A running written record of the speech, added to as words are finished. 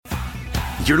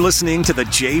You're listening to The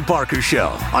Jay Barker Show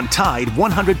on Tide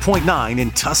 100.9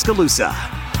 in Tuscaloosa.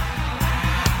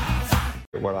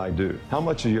 What I do. How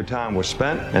much of your time was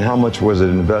spent and how much was it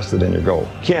invested in your goal?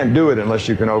 Can't do it unless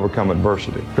you can overcome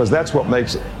adversity, because that's what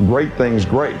makes great things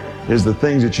great, is the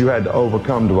things that you had to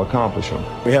overcome to accomplish them.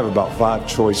 We have about 5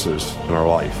 choices in our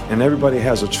life, and everybody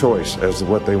has a choice as to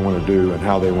what they want to do and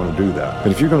how they want to do that.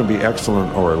 But if you're going to be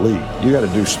excellent or elite, you got to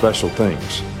do special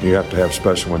things. You have to have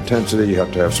special intensity, you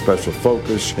have to have special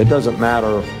focus. It doesn't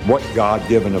matter what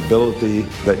God-given ability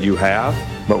that you have,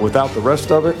 but without the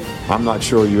rest of it, I'm not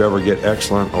sure you ever get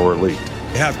excellent or elite.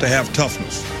 You have to have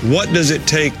toughness. What does it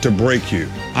take to break you?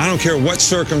 I don't care what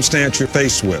circumstance you're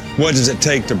faced with. What does it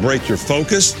take to break your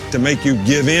focus, to make you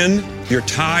give in? You're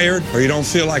tired, or you don't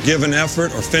feel like giving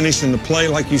effort or finishing the play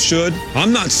like you should.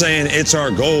 I'm not saying it's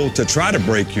our goal to try to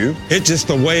break you. It's just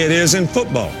the way it is in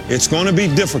football. It's going to be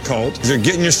difficult if you're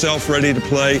getting yourself ready to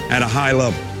play at a high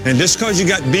level. And just because you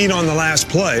got beat on the last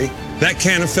play, that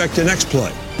can't affect the next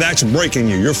play. That's breaking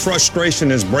you. Your frustration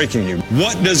is breaking you.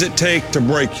 What does it take to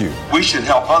break you? We should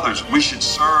help others. We should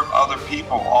serve other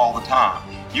people all the time.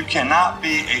 You cannot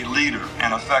be a leader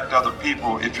and affect other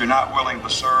people if you're not willing to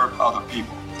serve other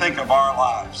people. Think of our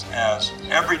lives as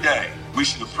every day we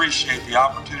should appreciate the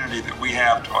opportunity that we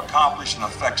have to accomplish and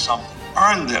affect something.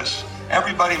 Earn this.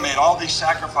 Everybody made all these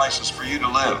sacrifices for you to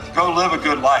live. Go live a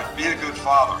good life, be a good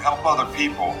father, help other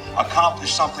people,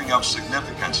 accomplish something of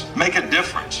significance, make a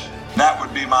difference. That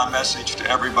would be my message to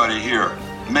everybody here.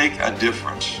 Make a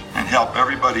difference and help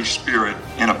everybody's spirit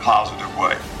in a positive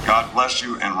way. God bless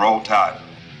you and roll Tide.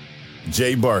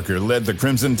 Jay Barker led the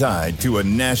Crimson Tide to a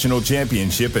national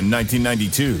championship in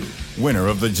 1992, winner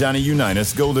of the Johnny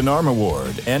Unitas Golden Arm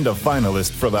Award and a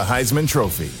finalist for the Heisman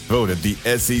Trophy, voted the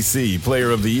SEC Player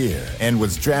of the Year, and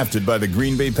was drafted by the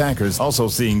Green Bay Packers, also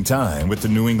seeing time with the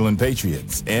New England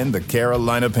Patriots and the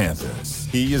Carolina Panthers.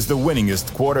 He is the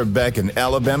winningest quarterback in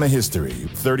Alabama history,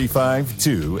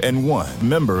 35-2-1,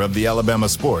 member of the Alabama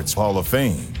Sports Hall of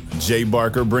Fame. Jay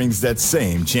Barker brings that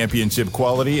same championship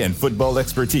quality and football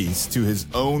expertise to his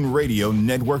own radio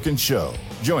network and show.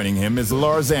 Joining him is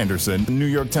Lars Anderson, New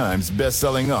York Times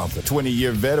best-selling author,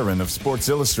 20-year veteran of Sports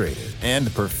Illustrated,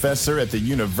 and professor at the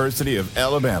University of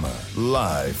Alabama.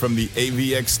 Live from the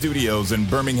AVX studios in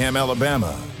Birmingham,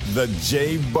 Alabama, The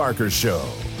Jay Barker Show.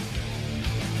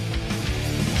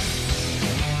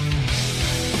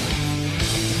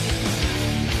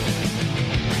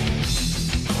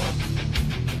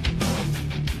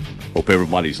 Hope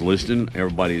everybody's listening.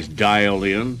 Everybody's dialed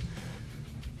in.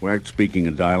 Speaking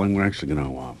of dialing, we're actually going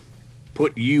to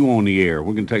put you on the air.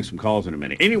 We're going to take some calls in a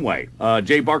minute. Anyway,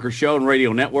 Jay Barker Show and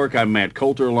Radio Network. I'm Matt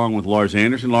Coulter along with Lars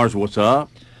Anderson. Lars, what's up?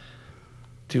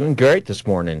 Doing great this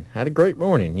morning. Had a great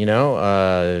morning, did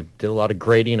a lot of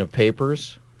grading of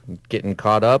papers, getting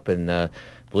caught up, and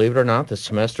believe it or not, the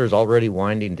semester is already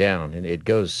winding down, and it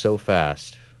goes so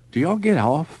fast. Do y'all get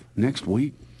off next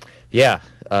week? Yeah.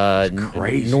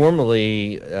 Crazy.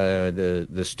 Normally,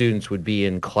 the students would be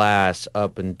in class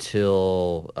up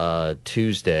until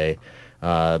Tuesday,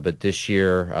 but this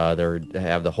year they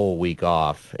have the whole week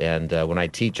off. And when I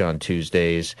teach on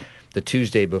Tuesdays, the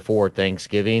Tuesday before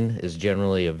Thanksgiving is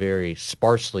generally a very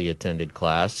sparsely attended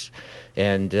class,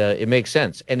 and it makes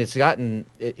sense. And it's gotten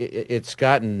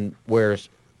where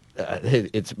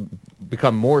it's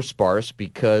become more sparse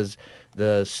because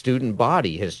the student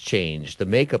body has changed. The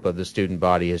makeup of the student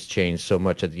body has changed so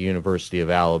much at the University of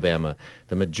Alabama.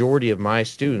 The majority of my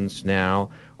students now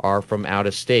are from out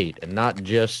of state, and not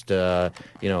just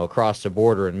across the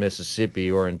border in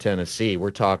Mississippi or in Tennessee.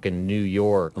 We're talking New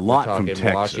York. A lot we're talking from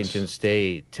Texas. Washington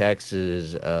State,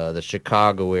 Texas, the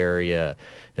Chicago area,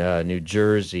 New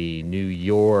Jersey, New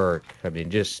York. I mean,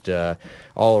 just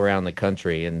all around the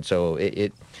country. And so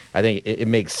I think it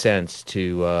makes sense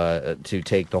to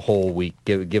take the whole week,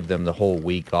 give them the whole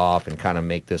week off, and kind of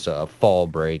make this a fall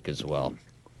break as well.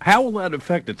 How will that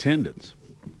affect attendance?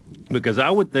 Because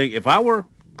I would think if I were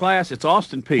class, it's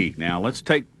Austin Peay. Now let's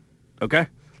put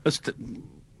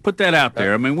that out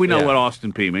there. I mean, we know what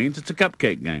Austin Peay means. It's a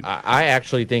cupcake game. I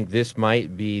actually think this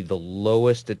might be the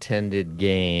lowest attended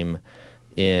game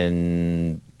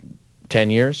in 10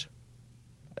 years.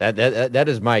 That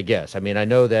is my guess. I mean, I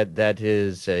know that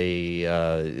is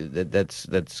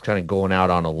that's kind of going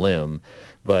out on a limb,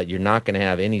 but you're not going to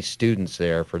have any students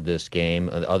there for this game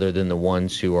other than the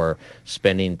ones who are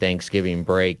spending Thanksgiving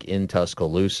break in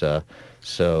Tuscaloosa.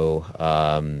 So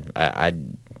and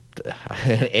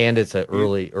it's an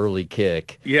early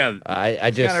kick. Yeah, I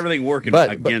just got everything working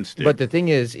against it. But the thing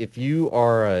is, if you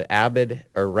are a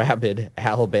rabid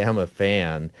Alabama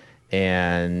fan,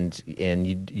 and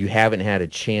you haven't had a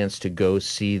chance to go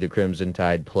see the Crimson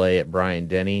Tide play at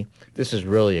Bryant-Denny, this is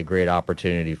really a great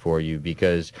opportunity for you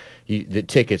because the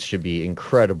tickets should be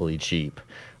incredibly cheap.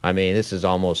 I mean, this is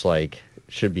almost like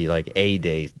should be like a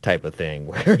day type of thing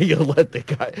where you let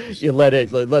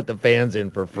the fans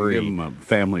in for free. Give them a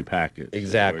family package.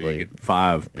 Exactly. Where you get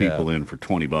 5 people in for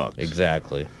 $20.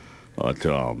 Exactly. But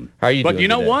how are you doing? But you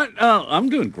know today? what? I'm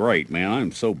doing great, man.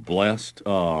 I'm so blessed.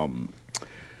 They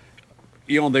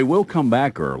will come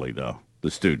back early though.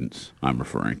 The students I'm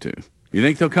referring to. You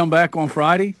think they'll come back on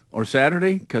Friday or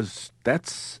Saturday? Because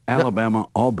that's Alabama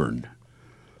Auburn.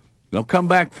 They'll come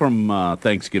back from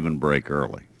Thanksgiving break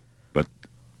early, but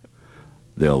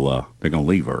they're going to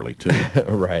leave early too.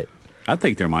 Right. I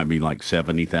think there might be like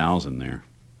 70,000 there,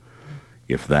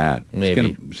 if that.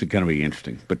 Maybe. It's going to be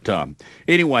interesting. But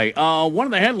anyway, one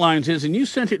of the headlines is, and you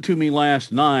sent it to me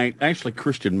last night. Actually,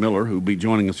 Christian Miller, who will be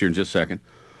joining us here in just a second,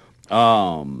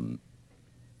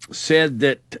 said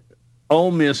that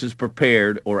Ole Miss is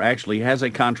prepared, or actually has a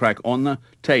contract on the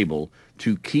table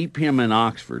to keep him in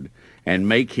Oxford and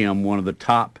make him one of the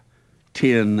top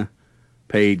 10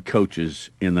 paid coaches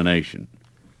in the nation.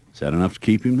 Is that enough to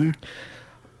keep him there?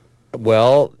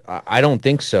 Well, I don't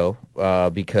think so,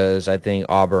 because I think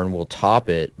Auburn will top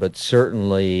it, but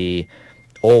certainly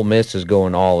Ole Miss is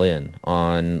going all in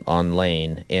on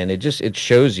Lane, and it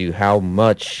shows you how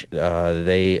much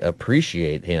they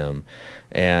appreciate him.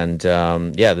 And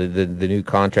the new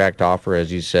contract offer,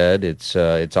 as you said, it's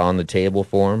on the table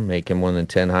for him, make him one of the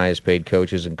 10 highest paid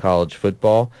coaches in college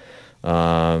football.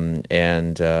 I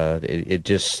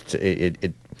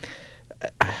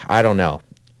don't know.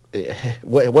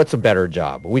 What's a better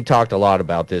job? We talked a lot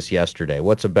about this yesterday.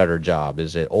 What's a better job?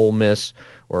 Is it Ole Miss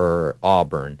or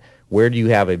Auburn? Where do you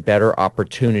have a better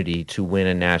opportunity to win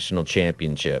a national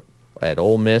championship? At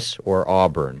Ole Miss or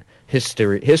Auburn?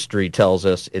 History tells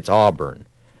us it's Auburn.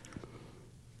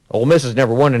 Ole Miss has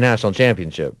never won a national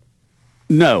championship.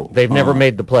 No. They've never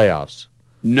made the playoffs.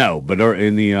 No, but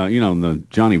in the in the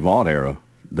Johnny Vaught era,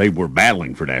 they were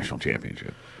battling for national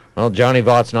championship. Well, Johnny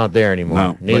Vaught's not there anymore.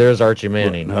 No, Neither is Archie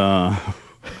Manning.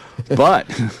 But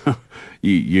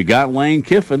you got Lane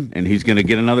Kiffin, and he's going to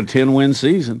get another 10-win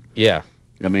season. Yeah.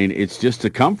 I mean, it's just a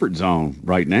comfort zone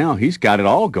right now. He's got it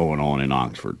all going on in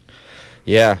Oxford.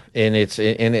 Yeah, and it's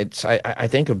I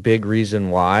think a big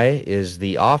reason why is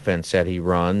the offense that he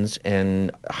runs, and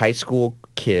high school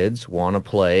kids want to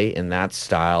play in that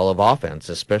style of offense,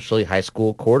 especially high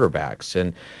school quarterbacks.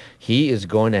 And he is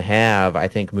going to have, I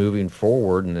think, moving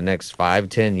forward in the next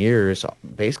 5-10 years,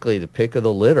 basically the pick of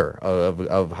the litter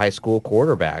of high school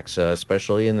quarterbacks,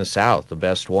 especially in the South, the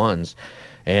best ones.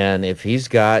 And if he's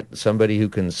got somebody who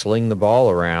can sling the ball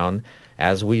around,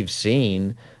 as we've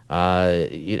seen,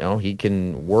 he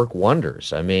can work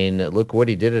wonders. I mean, look what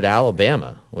he did at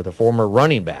Alabama with a former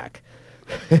running back.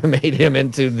 Made him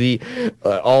into the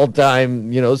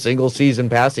all-time, single-season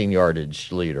passing yardage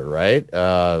leader, right?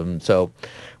 So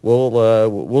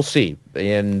we'll see.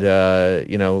 And,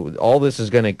 all this is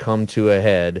going to come to a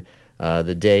head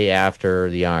the day after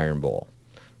the Iron Bowl,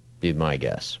 be my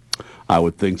guess. I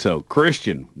would think so.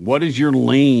 Christian, what is your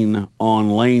lean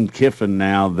on Lane Kiffin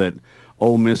now that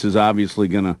Ole Miss is obviously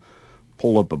going to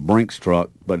pull up a Brinks truck,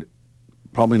 but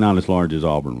probably not as large as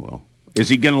Auburn will? Is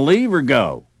he going to leave or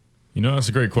go? That's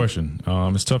a great question.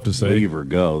 It's tough to say. Leave or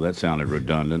go. That sounded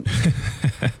redundant.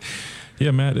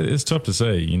 Yeah, Matt, it's tough to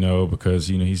say, because,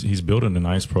 he's building a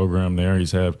nice program there.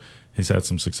 He's had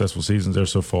some successful seasons there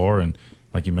so far, and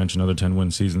like you mentioned, another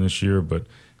 10-win season this year. But,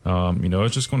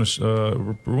 it's just going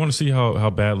to we want to see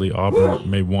how badly Auburn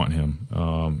may want him,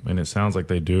 and it sounds like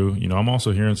they do. I'm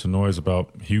also hearing some noise about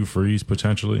Hugh Freeze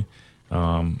potentially.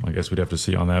 I guess we'd have to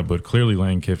see on that, but clearly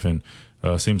Lane Kiffin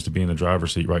seems to be in the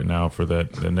driver's seat right now for the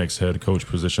next head coach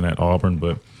position at Auburn.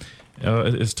 But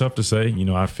it's tough to say.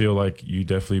 I feel like you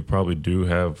definitely probably do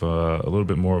have a little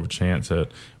bit more of a chance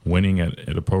at winning at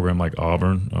a program like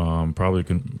Auburn. Probably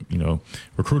can,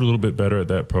 recruit a little bit better at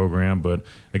that program. But,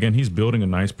 again, he's building a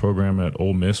nice program at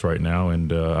Ole Miss right now,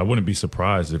 and I wouldn't be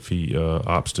surprised if he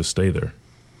opts to stay there.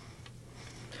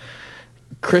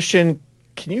 Christian,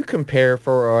 can you compare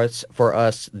for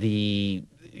us the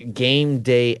game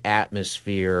day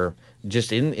atmosphere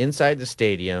just inside the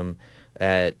stadium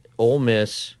at Ole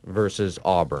Miss versus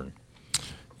Auburn?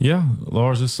 Yeah,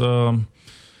 Lars, it's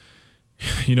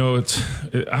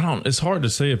it's hard to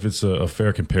say if it's a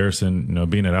fair comparison,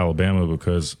 being at Alabama,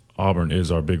 because Auburn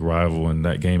is our big rival and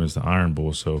that game is the Iron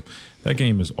Bowl. So that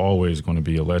game is always going to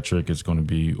be electric. It's going to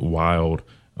be wild,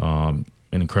 an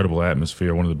incredible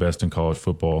atmosphere, one of the best in college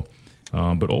football.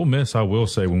 But Ole Miss, I will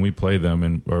say, when we play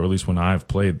them, or at least when I've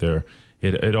played there,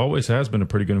 it always has been a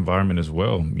pretty good environment as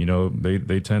well. You know,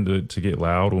 they tend to get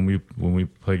loud when we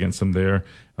play against them there.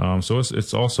 So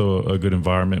it's also a good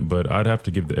environment, but I'd have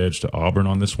to give the edge to Auburn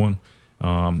on this one.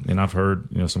 And I've heard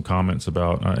some comments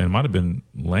about, and it might have been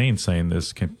Lane saying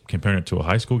this, comparing it to a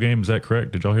high school game. Is that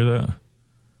correct? Did y'all hear that?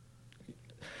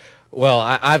 Well,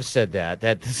 I've said that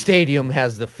the stadium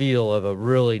has the feel of a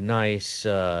really nice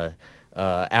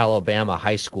Alabama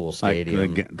high school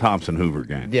stadium. Like the Thompson Hoover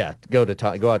game. Yeah, go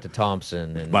out to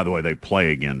Thompson. And, by the way, they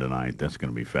play again tonight. That's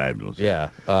going to be fabulous.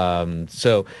 Yeah.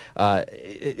 So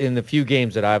in the few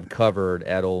games that I've covered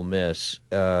at Ole Miss,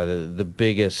 the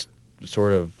biggest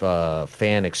sort of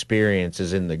fan experience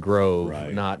is in the Grove,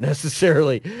 right, not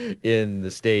necessarily in the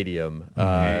stadium.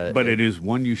 But it is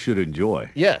one you should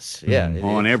enjoy. Yes, yeah,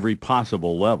 on every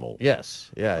possible level. Yes,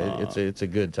 yeah, it's a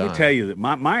good time. I'll tell you that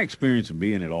my experience of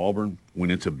being at Auburn when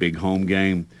it's a big home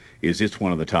game is it's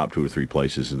one of the top 2 or 3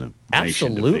 places in the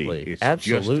nation to be. It's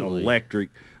just electric.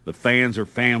 The fans are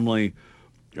family.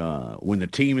 When the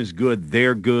team is good,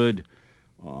 they're good.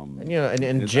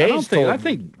 And Jay's I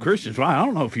think Christian's right. I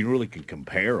don't know if you really can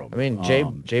compare them. I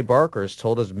mean, Jay Barker has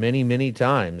told us many, many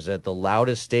times that the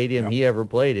loudest stadium he ever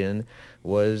played in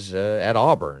was at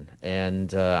Auburn.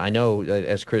 And I know,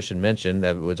 as Christian mentioned,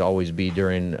 that would always be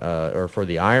during or for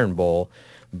the Iron Bowl.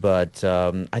 But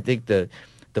I think the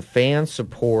fan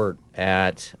support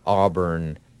at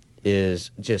Auburn is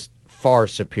just far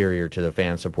superior to the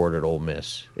fan support at Ole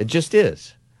Miss. It just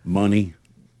is. Money,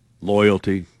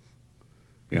 loyalty.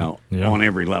 On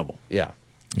every level. Yeah.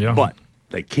 But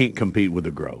they can't compete with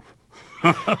the Grove.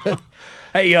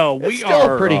 Hey, it's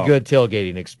still a pretty good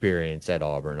tailgating experience at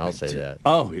Auburn. I'll say that.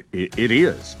 Oh, it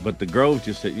is. But the Grove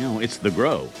just, it's the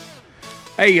Grove.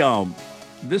 Hey,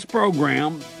 this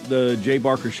program, the Jay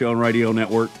Barker Show and Radio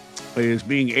Network, is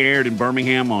being aired in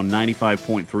Birmingham on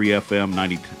 95.3 FM,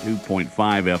 92.5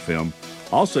 FM.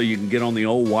 Also, you can get on the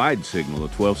old wide signal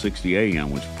at 1260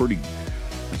 AM, which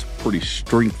is a pretty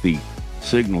strengthy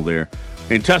signal there.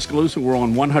 In Tuscaloosa, we're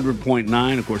on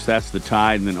 100.9. Of course, that's the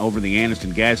Tide. And then over the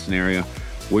Anniston-Gadsden area,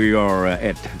 we are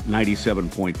at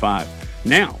 97.5.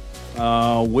 Now,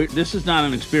 this is not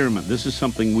an experiment. This is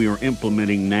something we are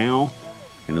implementing now.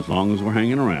 And as long as we're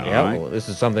hanging around, yeah, right? Well, this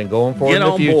is something going forward in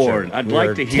the future. Get on board. I'd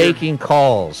like to hear. Taking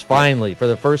calls, finally, for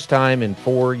the first time in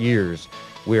 4 years.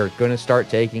 We are going to start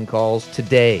taking calls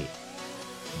today.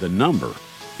 The number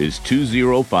is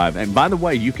 205. And by the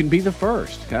way, you can be the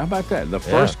first. How about that? The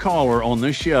first caller on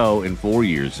this show in 4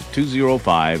 years is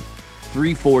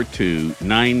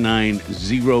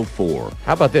 205-342-9904.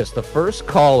 How about this? The first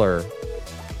caller,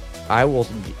 I will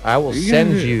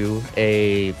send you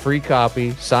a free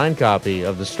copy, signed copy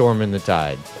of The Storm in the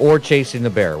Tide or Chasing the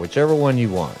Bear, whichever one you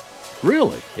want.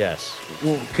 Really? Yes.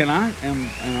 Well, can I?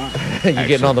 You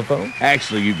getting on the phone?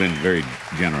 Actually, you've been very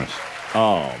generous.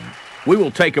 We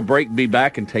will take a break, be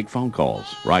back, and take phone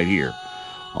calls right here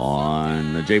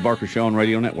on the Jay Barker Show and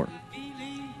Radio Network.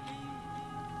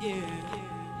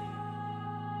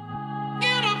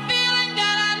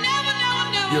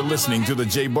 You're listening to the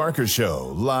Jay Barker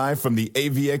Show, live from the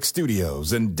AVX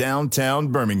studios in downtown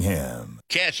Birmingham.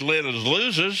 Catch Littlest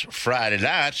Losers Friday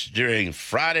nights during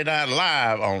Friday Night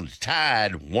Live on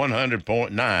Tide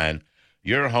 100.9,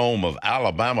 your home of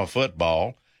Alabama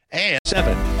football. And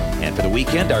 7. And for the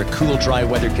weekend, our cool, dry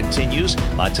weather continues.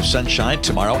 Lots of sunshine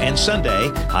tomorrow and Sunday.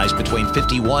 Highs between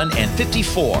 51 and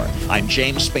 54. I'm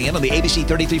James Spann on the ABC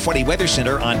 3340 Weather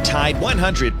Center on Tide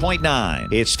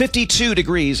 100.9. It's 52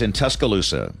 degrees in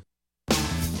Tuscaloosa.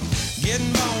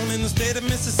 Getting born in the state of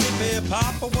Mississippi.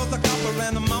 Papa was a copper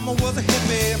and the mama was a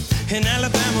hippie. In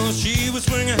Alabama, she would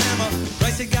swing a hammer.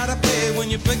 Price you gotta pay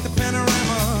when you break the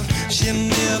panorama. She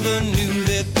never knew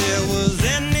that there was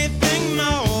anything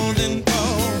more than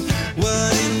gold.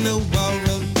 What in the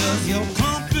world does your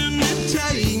company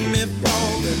take me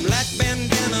for? Black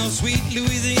bandana, sweet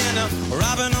Louisiana,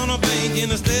 robbing on a bank in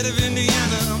the state of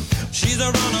Indiana. She's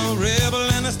a runner, rebel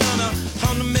and a stunner.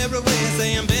 On the merry way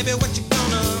saying, baby, what you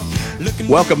gonna?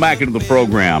 Welcome back into the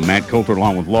program. Matt Coulter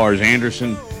along with Lars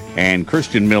Anderson and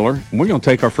Christian Miller. And we're going to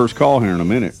take our first call here in a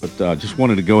minute, but just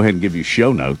wanted to go ahead and give you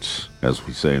show notes, as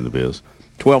we say in the biz.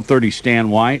 12:30 Stan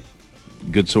White,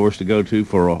 good source to go to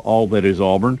for all that is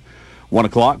Auburn. 1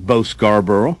 o'clock, Bo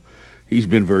Scarborough. He's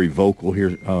been very vocal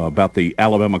here about the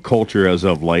Alabama culture as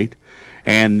of late.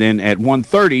 And then at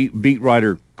 1:30, beat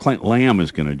writer Clint Lamb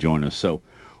is going to join us. So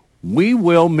we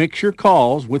will mix your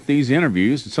calls with these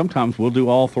interviews, and sometimes we'll do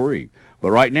all three. But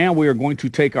right now we are going to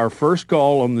take our first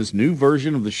call on this new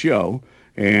version of the show,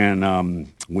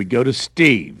 and we go to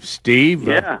Steve. Steve,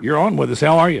 you're on with us.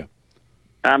 How are you?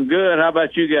 I'm good. How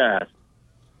about you guys?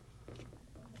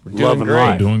 We're doing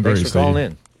great. Doing great, Thanks for calling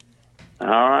in.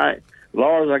 All right,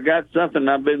 Lars, I got something.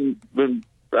 I've been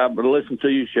listening to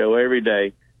your show every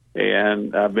day,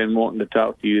 and I've been wanting to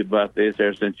talk to you about this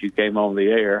ever since you came on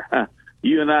the air.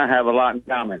 You and I have a lot in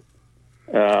common.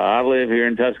 I live here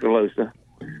in Tuscaloosa,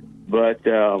 but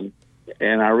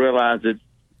and I realize it's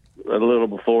a little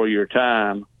before your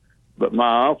time, but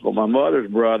my uncle, my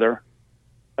mother's brother,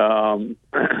 he's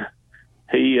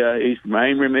from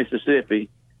Amory, Mississippi,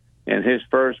 and his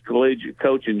first collegiate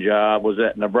coaching job was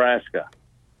at Nebraska.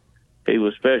 He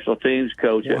was special teams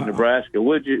coach at Nebraska,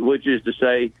 which is to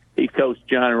say he coached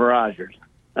Johnny Rogers.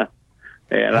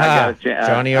 And I got a chance.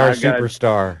 Johnny R.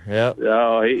 Superstar. Yep.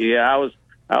 Oh, I was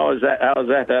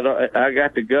at that. I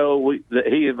got to go.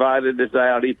 He invited us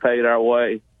out. He paid our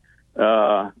way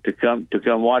to come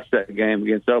watch that game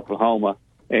against Oklahoma.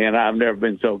 And I've never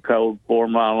been so cold before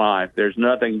in my life. There's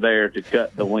nothing there to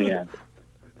cut the wind.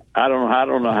 I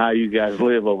don't know how you guys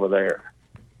live over there.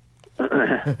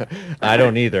 I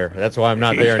don't either. That's why I'm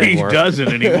not there anymore. He doesn't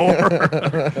anymore.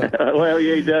 Well,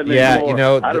 yeah, he doesn't anymore. You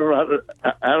know, I don't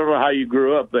know how you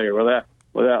grew up there without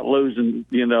losing,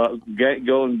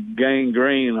 going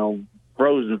gangrene on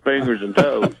frozen fingers and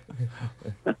toes.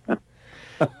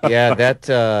 Yeah,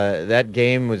 that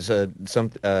game was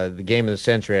the game of the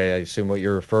century. I assume what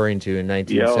you're referring to in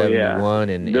 1971,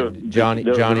 and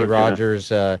Johnny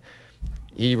Rogers.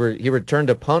 He returned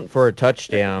a punt for a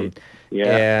touchdown.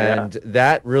 And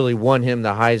that really won him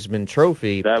the Heisman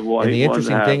Trophy. And the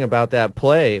interesting thing about that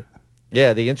play,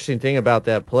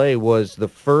 was the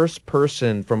first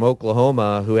person from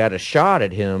Oklahoma who had a shot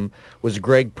at him was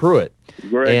Greg Pruitt. The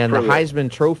Heisman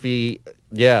Trophy,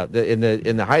 in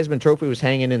the Heisman Trophy was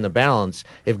hanging in the balance.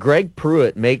 If Greg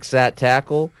Pruitt makes that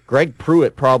tackle, Greg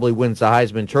Pruitt probably wins the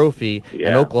Heisman Trophy,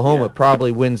 and Oklahoma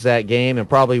probably wins that game and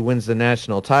probably wins the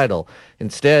national title.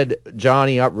 Instead,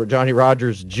 Johnny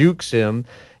Rogers jukes him,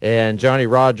 and Johnny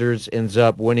Rogers ends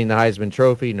up winning the Heisman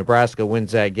Trophy. Nebraska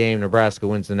wins that game. Nebraska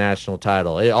wins the national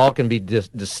title. It all can be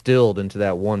distilled into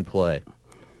that one play.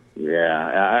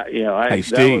 Yeah, hey,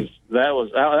 Steve.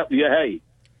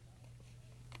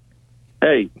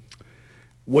 Hey.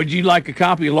 Would you like a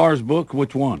copy of Lars' book?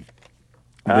 Which one?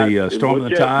 The Storm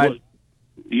of the Tide?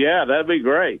 Yeah, that'd be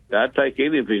great. I'd take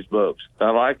any of his books.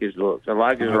 I like his books. I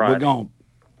like his writing.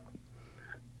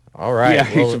 All right. Yeah,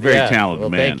 he's a very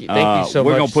talented man. Thank you so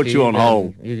much. We're going to put you on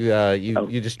hold.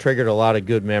 You just triggered a lot of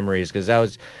good memories, because that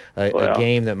was a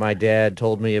game that my dad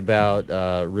told me about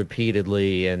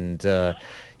repeatedly, and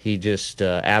he just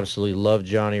absolutely loved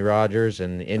Johnny Rogers.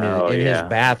 And in his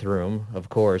bathroom, of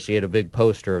course, he had a big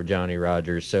poster of Johnny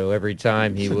Rogers. So every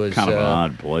time he was kind of an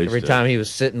odd place. Every time he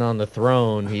was sitting on the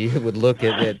throne, he would look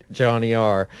at Johnny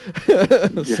R.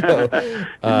 So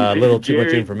a little too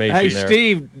much information there. Hey,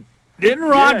 Steve. Didn't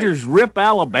Rogers rip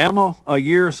Alabama a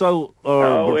year or so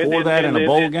before that in a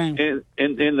bowl game?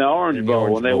 In the Orange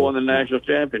Bowl, when they won the national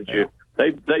championship.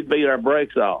 They beat our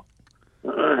brakes off.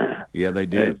 Yeah, they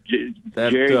did.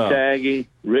 Jerry Taggy,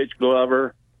 Rich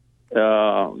Glover, they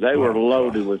were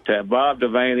loaded with talent. Bob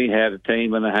Devaney had a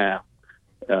team and a half.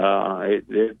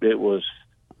 It was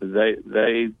I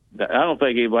don't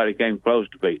think anybody came close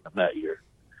to beating them that year.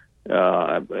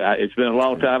 It's been a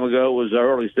long time ago. It was the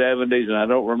early 70s, and I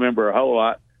don't remember a whole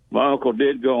lot. My uncle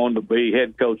did go on to be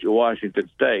head coach at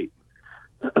Washington State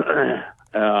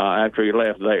after he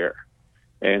left there,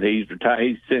 and he's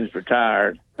since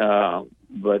retired.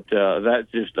 But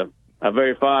that's just a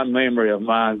very fond memory of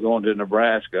mine, going to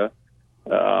Nebraska,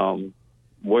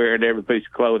 wearing every piece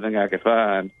of clothing I could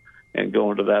find, and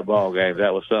going to that ball game.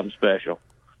 That was something special.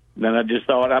 And I just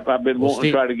thought I've been wanting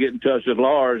to try to get in touch with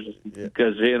Lars,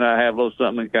 because he and I have a little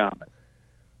something in common.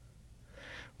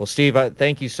 Well, Steve,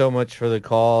 thank you so much for the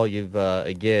call. You've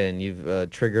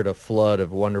triggered a flood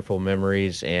of wonderful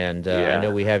memories, and I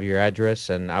know we have your address,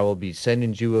 and I will be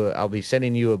sending you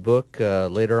a book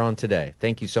later on today.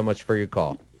 Thank you so much for your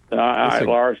call. All right,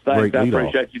 Lars. Thanks. I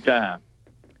appreciate your time.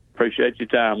 Appreciate your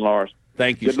time, Lars.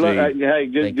 Thank you, good Steve. Luck. Hey,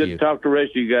 good to talk to the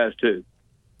rest of you guys too.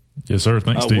 Yes, sir.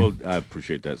 Thanks, Steve. Well, I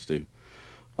appreciate that, Steve.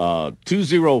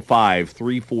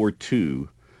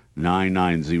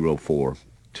 205-342-9904.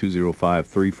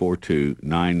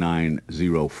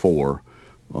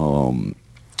 205-342-9904.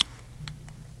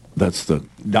 That's the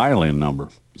dial-in number.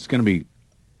 It's going to be,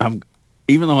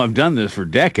 even though I've done this for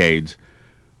decades,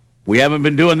 we haven't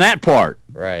been doing that part.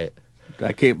 Right.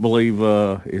 I can't believe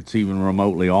it's even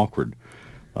remotely awkward,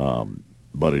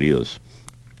 but it is.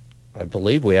 I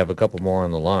believe we have a couple more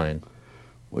on the line.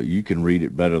 Well, you can read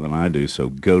it better than I do, so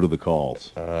go to the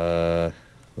calls. Let's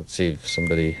see if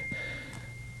somebody...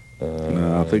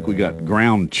 I think we got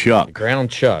Ground Chuck. Ground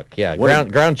Chuck, yeah.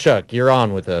 Ground Chuck, you're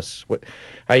on with us.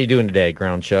 How you doing today,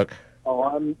 Ground Chuck?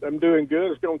 Oh, I'm doing good. I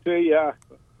was going to tell you, I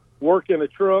work in a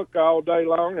truck all day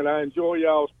long, and I enjoy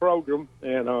y'all's program.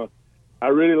 And I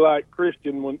really like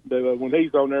Christian when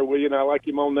he's on there with you, and I like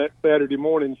him on that Saturday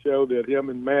morning show that him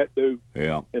and Matt do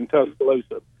in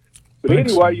Tuscaloosa. But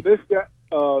anyway, this guy,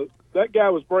 that guy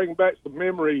was bringing back some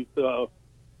memories for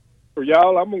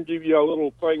y'all. I'm going to give you a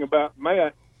little thing about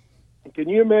Matt. Can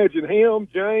you imagine him,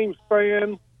 James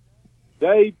Spann,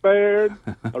 Dave Baird,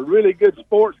 a really good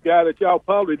sports guy that y'all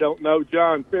probably don't know,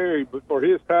 John Ferry, but for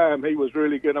his time, he was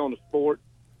really good on the sport,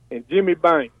 and Jimmy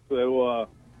Banks. So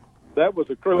that was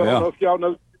a crew. I don't know if y'all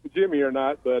know Jimmy or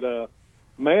not, but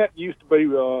Matt used to be,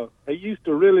 he used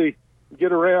to really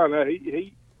get around.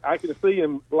 I can see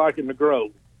him liking the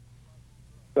Grove.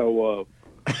 So,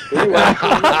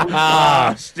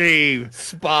 anyway. Steve.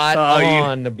 Spot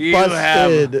on.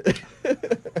 Busted.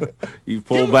 You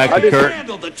pull back the curtain.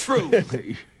 Handle the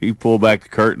truth. You pull back the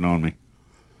curtain on me.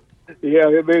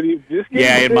 Yeah, just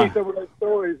give me some of those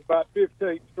stories about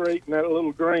 15th Street and that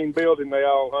little green building they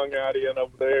all hung out in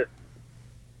over there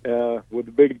with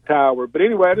the big tower. But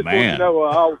anyway, I just want you to know,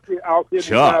 all kidding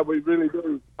aside, we really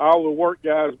do. All the work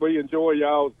guys, we enjoy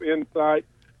y'all's insight.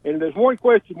 And there's one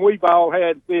question we've all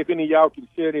had, see if any of y'all can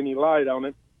shed any light on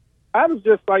it. I was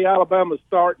just say Alabama's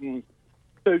starting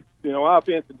to,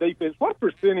 offense and defense. What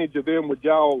percentage of them would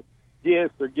y'all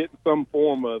guess are getting some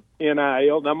form of NIL? And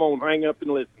I'm going to hang up and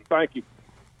listen. Thank you.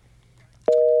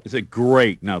 It's a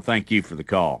great. No, thank you for the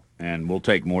call. And we'll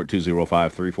take more at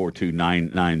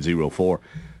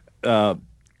 205-342-9904.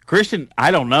 Christian, I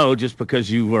don't know, just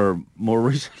because you were more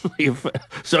recently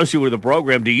associated with the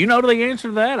program. Do you know the answer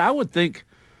to that? I would think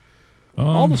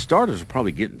all the starters are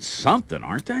probably getting something,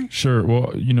 aren't they? Sure.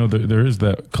 Well, there is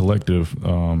that collective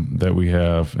that we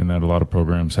have and that a lot of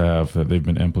programs have that they've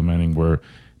been implementing where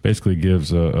basically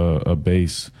gives a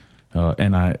base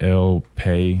NIL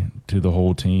pay to the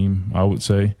whole team, I would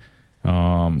say.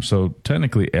 So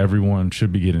technically everyone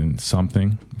should be getting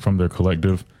something from their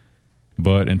collective.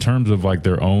 But in terms of like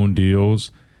their own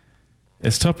deals,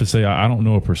 it's tough to say. I don't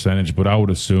know a percentage, but I would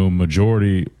assume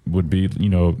majority would be,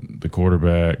 the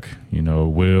quarterback,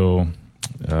 Will,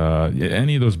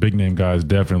 any of those big name guys,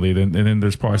 definitely. And then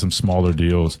there's probably some smaller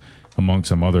deals among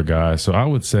some other guys. So I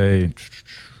would say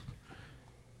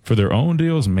for their own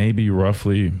deals, maybe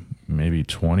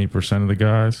 20% of the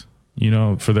guys,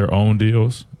 for their own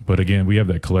deals. But again, we have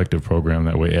that collective program.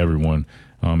 That way everyone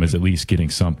is at least getting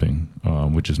something,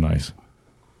 which is nice.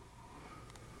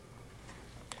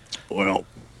 Well,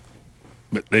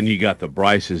 but then you got the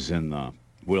Bryces and the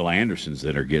Will Andersons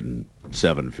that are getting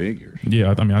seven figures.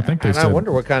 Yeah, I think they said. I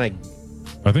wonder what kind of.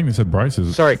 I think they said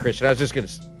Bryce's. Sorry, Christian. I was just going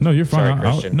to. No, you're fine. Sorry,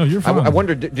 Christian. No, you're fine. I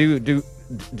wonder,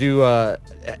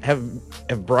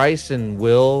 have Bryce and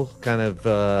Will kind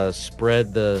of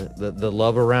spread the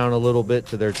love around a little bit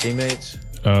to their teammates?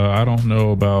 I don't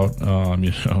know about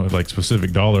like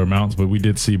specific dollar amounts, but we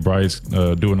did see Bryce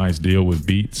do a nice deal with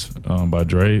Beats by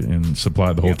Dre and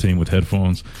supplied the whole team with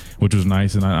headphones, which was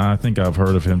nice. And I think I've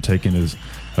heard of him taking his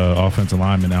offensive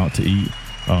linemen out to eat,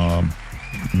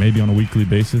 maybe on a weekly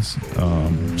basis.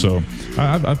 So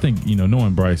I think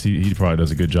knowing Bryce, he probably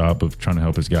does a good job of trying to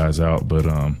help his guys out. But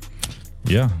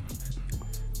yeah.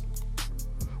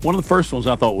 One of the first ones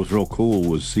I thought was real cool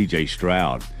was C.J.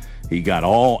 Stroud. He got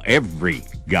every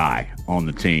guy on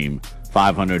the team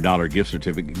 $500 gift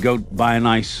certificate. Go buy a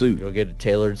nice suit. Go get a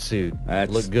tailored suit.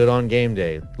 Look good on game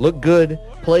day. Look good,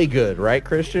 play good, right,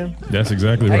 Christian? That's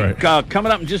exactly right.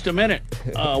 Coming up in just a minute,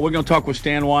 we're going to talk with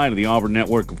Stan White of the Auburn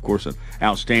Network, of course, an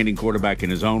outstanding quarterback in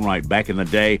his own right back in the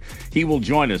day. He will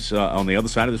join us on the other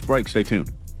side of this break. Stay tuned.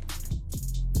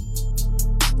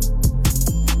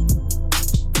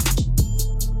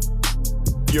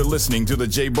 You're listening to The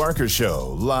Jay Barker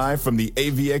Show, live from the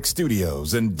AVX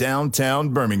studios in downtown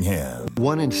Birmingham.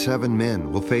 1 in 7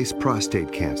 men will face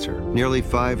prostate cancer. Nearly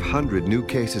 500 new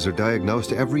cases are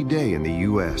diagnosed every day in the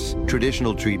U.S.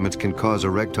 Traditional treatments can cause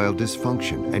erectile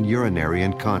dysfunction and urinary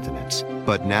incontinence.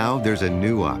 But now there's a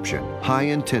new option,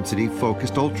 high-intensity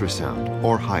focused ultrasound,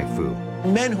 or HIFU.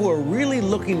 Men who are really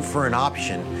looking for an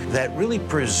option that really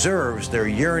preserves their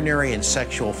urinary and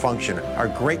sexual function are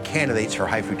great candidates for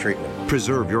HIFU treatment.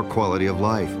 Preserve your quality of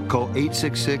life. Call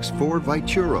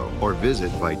 866-4-VITURO or visit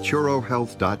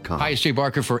VituroHealth.com. Hi, it's Jay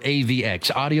Barker for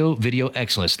AVX, Audio Video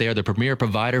Excellence. They are the premier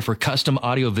provider for custom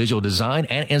audio-visual design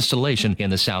and installation in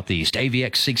the Southeast.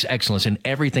 AVX seeks excellence in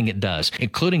everything it does,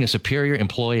 including a superior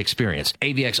employee experience.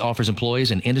 AVX offers employees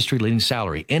an industry-leading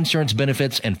salary, insurance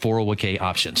benefits, and 401k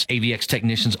options. AVX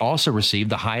technicians also receive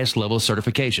the highest level of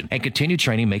certification and continue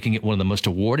training, making it one of the most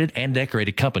awarded and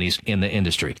decorated companies in the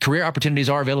industry. Career opportunities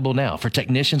are available now for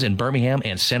technicians in Birmingham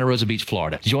and Santa Rosa Beach,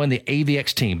 Florida. Join the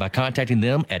AVX team by contacting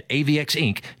them at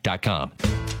avxinc.com.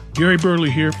 Gary Burley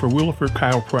here for Williford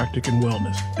Chiropractic and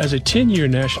Wellness. As a 10-year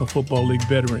National Football League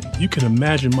veteran, you can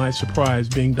imagine my surprise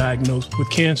being diagnosed with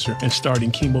cancer and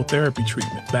starting chemotherapy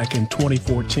treatment back in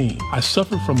 2014. I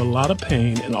suffered from a lot of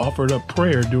pain and offered up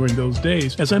prayer during those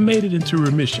days as I made it into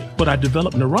remission. But I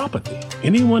developed neuropathy.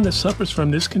 Anyone that suffers from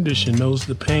this condition knows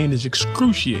the pain is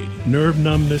excruciating, nerve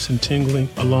numbness and tingling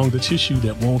along the tissue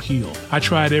that won't heal. I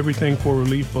tried everything for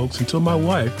relief, folks, until my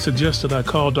wife suggested I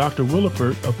call Dr.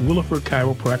 Williford of Williford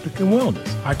Chiropractic and Wellness.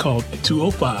 I called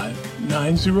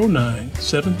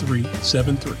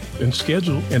 205-909-7373 and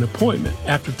scheduled an appointment.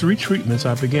 After 3 treatments,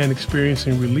 I began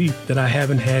experiencing relief that I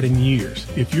haven't had in years.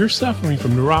 If you're suffering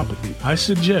from neuropathy, I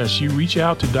suggest you reach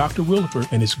out to Dr.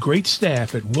 Williford and his great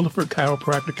staff at Williford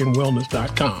Chiropractic and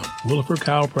Wellness.com. Williford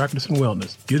Chiropractic and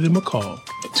Wellness. Give them a call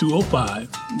at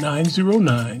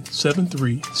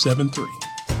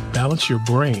 205-909-7373. Balance your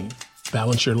brain.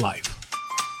 Balance your life.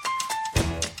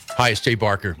 Hi, it's Jay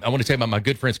Barker. I want to tell you about my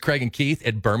good friends Craig and Keith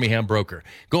at Birmingham Broker.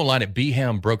 Go online at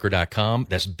bhambroker.com.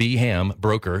 That's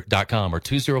bhambroker.com or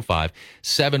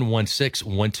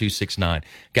 205-716-1269.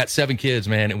 Got 7 kids,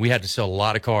 man, and we had to sell a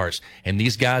lot of cars. And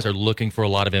these guys are looking for a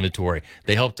lot of inventory.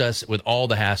 They helped us with all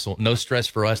the hassle. No stress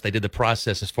for us. They did the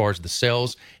process as far as the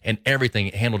sales and everything.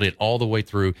 Handled it all the way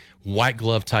through. White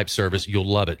glove type service. You'll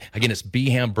love it. Again, it's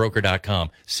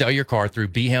bhambroker.com. Sell your car through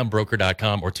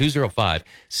bhambroker.com or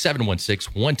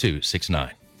 205-716-1269.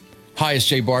 Hi, it's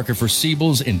Jay Barker for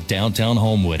Siebel's in downtown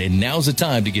Homewood, and now's the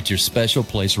time to get your special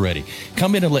place ready.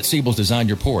 Come in and let Siebel's design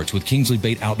your porch with Kingsley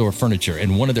Bait outdoor furniture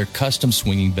and one of their custom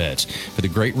swinging beds. For the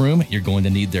great room, you're going to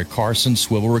need their Carson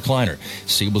swivel recliner.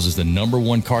 Siebel's is the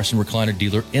 #1 Carson recliner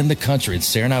dealer in the country, and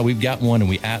Sarah and I, we've got one, and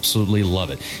we absolutely love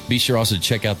it. Be sure also to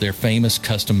check out their famous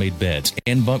custom-made beds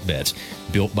and bunk beds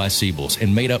built by Siebel's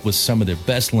and made up with some of their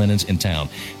best linens in town.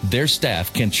 Their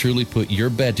staff can truly put your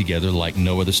bed together like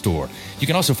no other store. You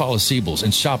can also follow Siebel's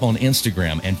and shop on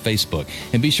Instagram and Facebook.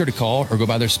 And be sure to call or go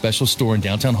by their special store in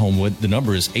downtown Homewood. The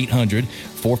number is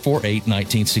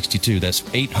 800-448-1962. That's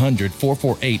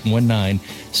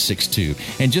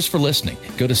 800-448-1962. And just for listening,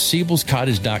 go to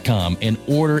Siebel'sCottage.com and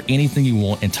order anything you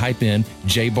want and type in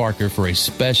Jay Barker for a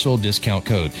special discount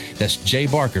code. That's Jay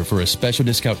Barker for a special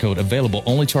discount code available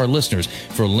only to our listeners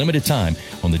for a limited time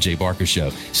on The Jay Barker Show.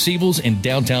 Siebel's in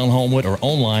downtown Homewood or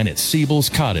online at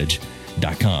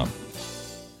Siebel'sCottage.com.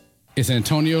 It's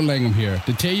Antonio Langham here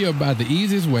to tell you about the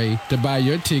easiest way to buy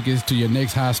your tickets to your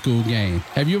next high school game.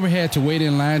 Have you ever had to wait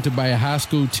in line to buy a high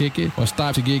school ticket or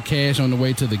stop to get cash on the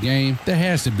way to the game? There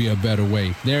has to be a better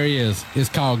way. There is. It's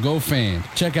called GoFan.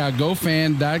 Check out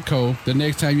GoFan.co the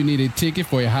next time you need a ticket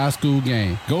for a high school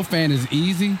game. GoFan is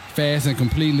easy, fast, and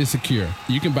completely secure.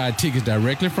 You can buy tickets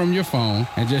directly from your phone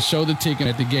and just show the ticket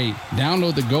at the gate.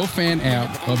 Download the GoFan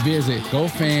app or visit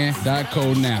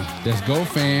GoFan.co now. That's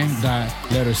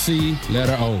GoFan.C.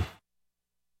 letter O.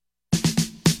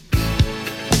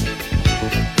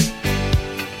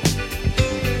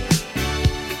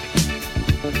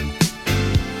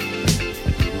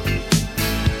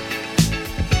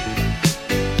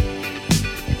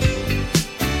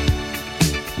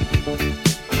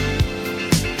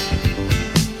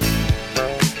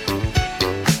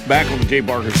 Back on the Jay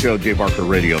Barker Show, Jay Barker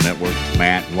Radio Network.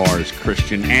 Matt, Lars,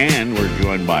 Christian, and we're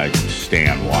joined by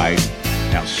Stan White,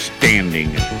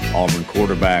 outstanding Auburn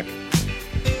quarterback,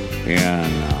 and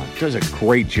does a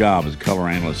great job as a color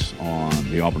analyst on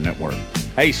the Auburn Network.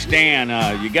 Hey, Stan,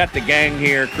 you got the gang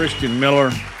here, Christian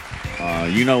Miller.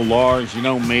 You know Lars, you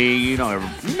know me, you know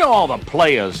all the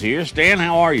players here. Stan,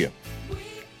 how are you?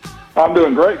 I'm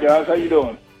doing great, guys. How you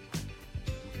doing?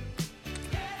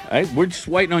 Hey, we're just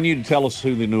waiting on you to tell us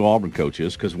who the new Auburn coach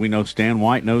is, because we know Stan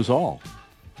White knows all.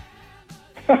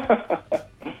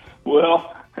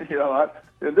 Well,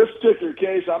 in this particular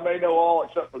case, I may know all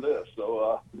except for this.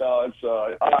 So, no, it's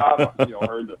I've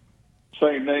heard the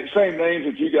same names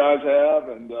that you guys have,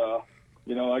 and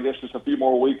I guess just a few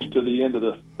more weeks to the end of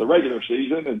the regular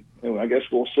season, and I guess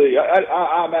we'll see.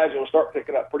 I imagine we'll start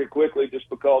picking up pretty quickly, just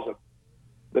because of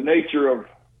the nature of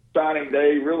signing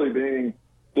day really being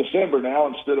December now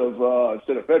instead of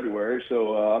February.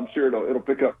 So I'm sure it'll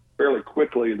pick up fairly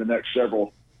quickly in the next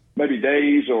several, maybe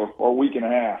days or week and a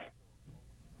half.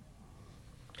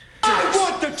 I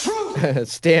want the truth.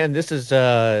 Stan, this is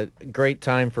a great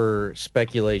time for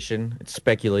speculation. It's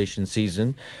speculation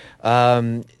season.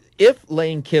 If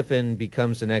Lane Kiffin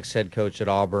becomes the next head coach at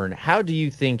Auburn, how do you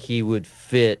think he would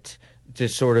fit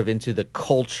just sort of into the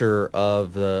culture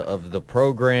of the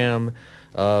program,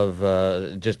 of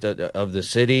the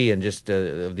city, and just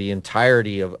of the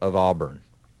entirety of Auburn?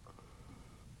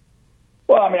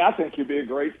 Well, I mean, I think he'd be a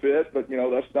great fit, but,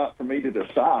 that's not for me to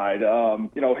decide.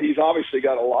 He's obviously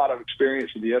got a lot of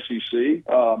experience in the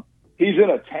SEC. He's in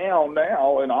a town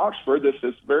now in Oxford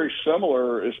that's very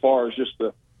similar as far as just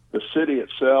the city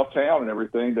itself, town and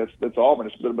everything. That's Auburn.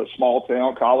 It's a bit of a small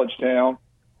town, college town.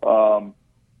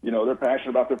 They're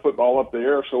passionate about their football up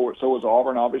there. So is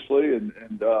Auburn, obviously.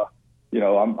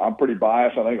 I'm pretty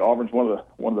biased. I think Auburn's one of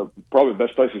the probably the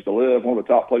best places to live, one of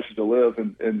the top places to live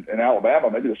in Alabama,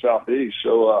 maybe the Southeast.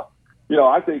 So,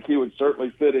 I think he would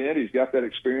certainly fit in. He's got that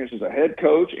experience as a head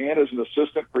coach and as an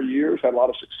assistant for years, had a lot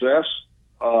of success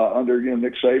under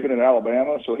Nick Saban in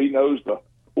Alabama. So he knows the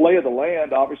lay of the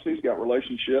land. Obviously, he's got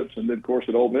relationships. And then, of course,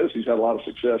 at Ole Miss, he's had a lot of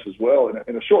success as well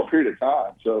in a short period of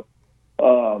time. So,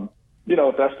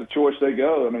 if that's the choice they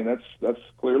go, I mean, that's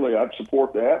clearly I'd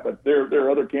support that. But there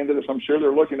are other candidates I'm sure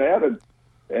they're looking at,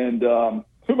 and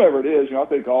whomever it is, I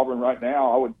think Auburn right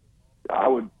now, I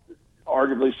would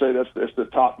arguably say that's the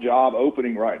top job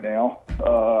opening right now.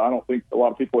 I don't think a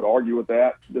lot of people would argue with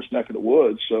that this neck of the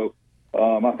woods. So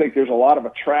I think there's a lot of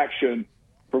attraction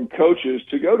from coaches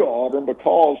to go to Auburn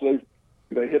because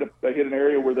they hit an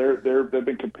area where they've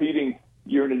been competing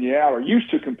year in and year out, or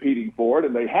used to competing for it,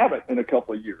 and they haven't in a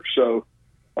couple of years. So,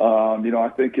 I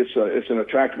think it's an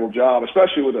attractable job,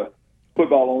 especially with a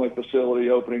football-only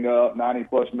facility opening up,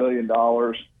 $90+ million.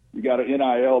 You got an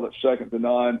NIL that's second to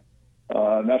none,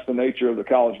 and that's the nature of the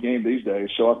college game these days.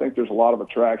 So I think there's a lot of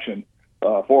attraction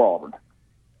for Auburn.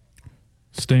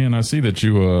 Stan, I see that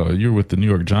you're with the New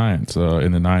York Giants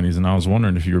in the 90s, and I was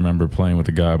wondering if you remember playing with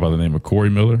a guy by the name of Corey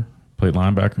Miller, played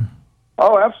linebacker.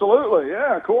 Oh, absolutely.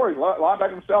 Yeah, Corey,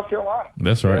 linebacker from South Carolina.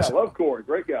 That's right. Yeah, I love Corey.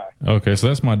 Great guy. Okay, so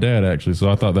that's my dad, actually, so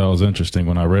I thought that was interesting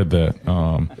when I read that.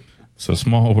 It's a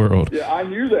small world. Yeah, I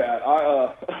knew that.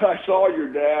 I saw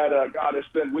your dad.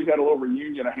 We had a little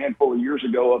reunion a handful of years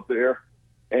ago up there,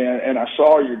 and I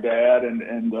saw your dad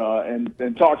and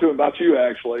talked to him about you,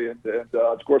 actually. And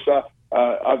of course, I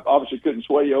obviously couldn't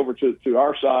sway you over to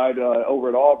our side over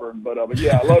at Auburn, but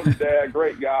yeah, I love your dad,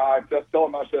 great guy. Tell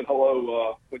him I said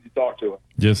hello when you talk to him.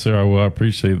 Yes, sir. I will. I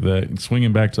appreciate that.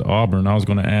 Swinging back to Auburn, I was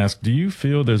going to ask, do you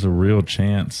feel there's a real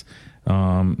chance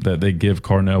that they give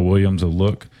Carnell Williams a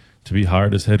look to be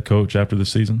hired as head coach after the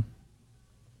season?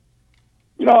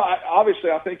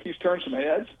 Obviously, I think he's turned some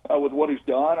heads with what he's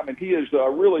done. I mean, he has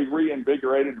really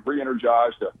reinvigorated,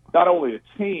 re-energized not only a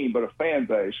team but a fan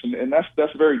base, and that's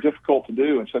very difficult to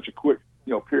do in such a quick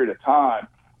period of time.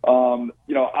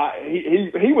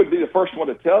 He would be the first one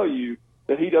to tell you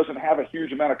that he doesn't have a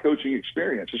huge amount of coaching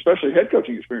experience, especially head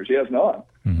coaching experience. He has none,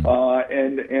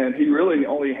 and he really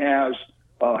only has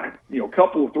a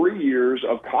couple of 3 years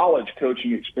of college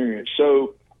coaching experience.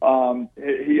 So.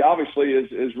 He obviously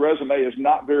his resume is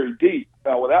not very deep.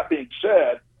 With that being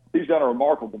said, he's done a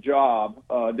remarkable job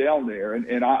down there,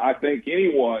 and I think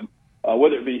anyone,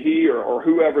 whether it be he or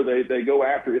whoever they go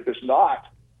after, if it's not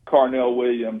Carnell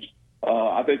Williams,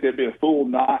 I think they'd be a fool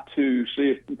not to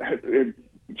see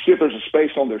if there's a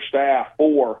space on their staff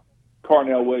for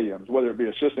Carnell Williams, whether it be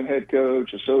assistant head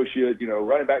coach, associate,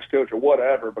 running backs coach, or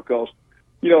whatever. Because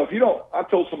if you don't, I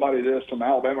told somebody this, some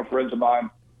Alabama friends of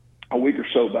mine, a week or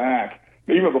so back,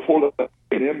 even before the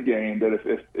A&M game, that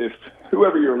if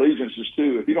whoever your allegiance is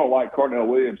to, if you don't like Carnell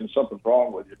Williams, then something's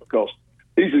wrong with you, because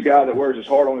he's a guy that wears his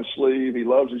heart on his sleeve. He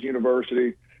loves his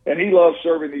university, and he loves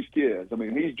serving these kids. I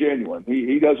mean, he's genuine.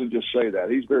 He doesn't just say that.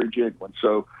 He's very genuine.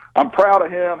 So I'm proud of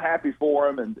him, happy for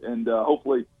him, and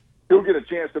hopefully he'll get a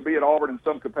chance to be at Auburn in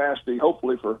some capacity,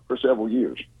 hopefully for several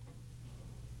years.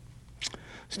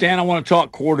 Stan, I want to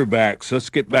talk quarterbacks. Let's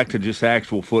get back to just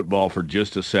actual football for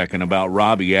just a second about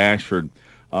Robbie Ashford.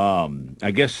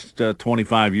 I guess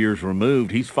 25 years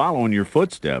removed, he's following your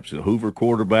footsteps. A Hoover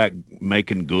quarterback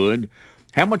making good.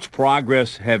 How much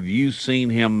progress have you seen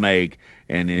him make,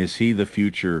 and is he the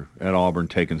future at Auburn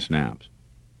taking snaps?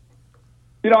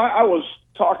 I was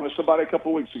talking to somebody a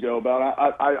couple of weeks ago about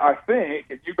I think,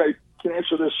 and you can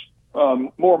answer this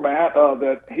more, Matt,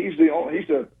 that he's the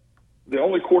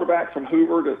only quarterback from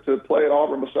Hoover to play at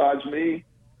Auburn besides me,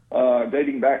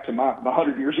 dating back to my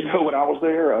 100 years ago when I was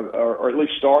there, or at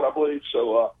least start, I believe.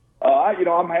 So,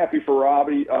 I'm happy for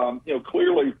Robbie.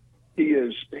 Clearly he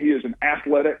is an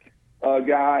athletic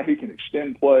guy. He can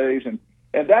extend plays, and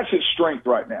that's his strength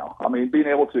right now. I mean, being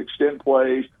able to extend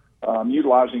plays,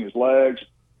 utilizing his legs.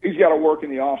 He's got to work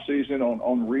in the off season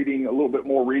on reading a little bit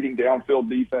more, reading downfield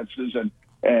defenses,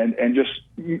 and just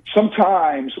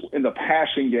sometimes in the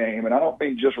passing game, and I don't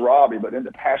mean just Robbie, but in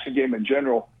the passing game in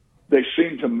general, they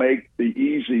seem to make the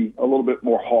easy a little bit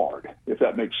more hard, if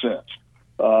that makes sense.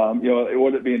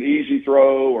 Whether it be an easy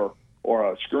throw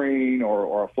or a screen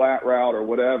or a flat route or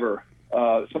whatever,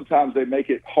 sometimes they make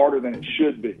it harder than it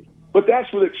should be. But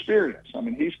that's with experience. I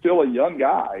mean, he's still a young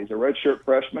guy. He's a redshirt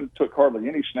freshman, took hardly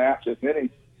any snaps, if any,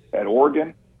 at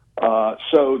Oregon.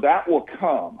 So that will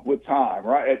come with time,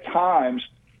 right? At times,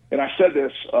 and I said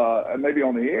this maybe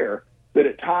on the air, that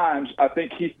at times I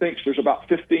think he thinks there's about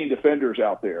 15 defenders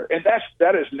out there. And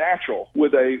that is natural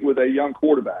with a young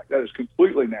quarterback. That is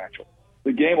completely natural.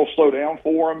 The game will slow down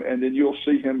for him, and then you'll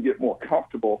see him get more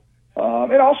comfortable.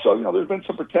 And also, there's been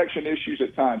some protection issues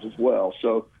at times as well.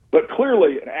 So, but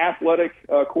clearly an athletic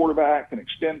quarterback can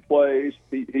extend plays.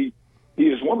 He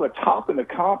is one of the top in the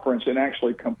conference in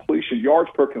actually completion,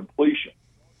 yards per completion,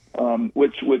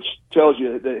 which tells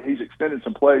you that he's extended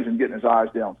some plays and getting his eyes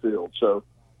downfield. So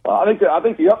I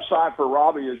think the upside for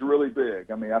Robbie is really big.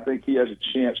 I mean, I think he has a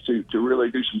chance to really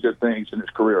do some good things in his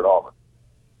career at Auburn.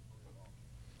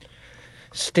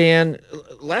 Stan,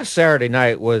 last Saturday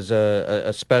night was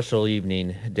a special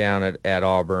evening down at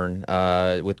Auburn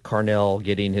with Carnell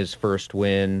getting his first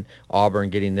win, Auburn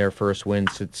getting their first win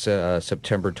since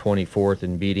September 24th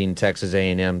and beating Texas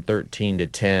A&M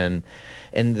 13-10.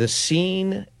 And the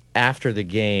scene after the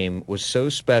game was so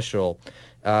special.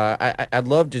 I'd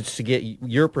love just to get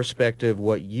your perspective,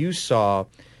 what you saw.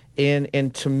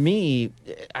 And to me,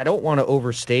 I don't want to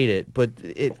overstate it, but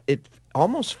it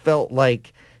almost felt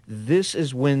like this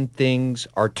is when things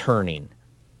are turning.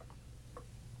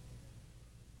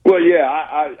 Well,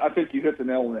 yeah, I think you hit the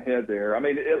nail on the head there. I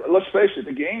mean, let's face it,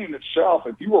 the game itself,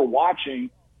 if you were watching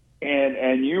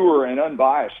and you were an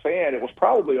unbiased fan, it was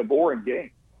probably a boring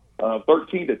game.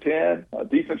 13-10,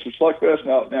 defensive slugfest.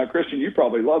 Now, Christian, you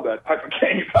probably love that type of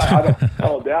game. I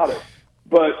don't doubt it.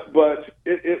 But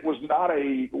it was not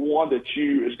a one that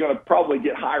is going to probably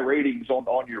get high ratings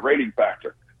on your rating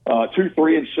factor. 2,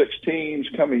 3, and 6 teams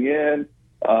coming in,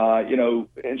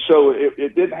 and so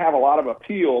it didn't have a lot of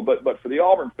appeal. But for the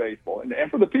Auburn faithful and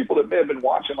for the people that may have been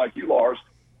watching, like you, Lars,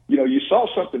 you saw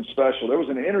something special. There was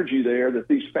an energy there that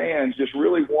these fans just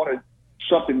really wanted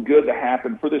something good to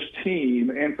happen for this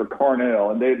team and for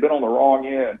Carnell. And they had been on the wrong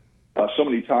end so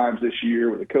many times this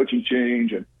year with the coaching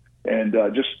change and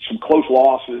just some close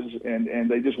losses, and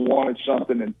they just wanted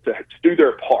something to do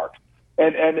their part.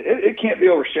 And it can't be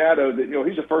overshadowed that,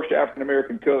 he's the first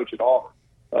African-American coach at Auburn,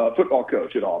 football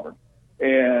coach at Auburn.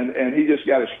 And he just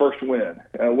got his first win.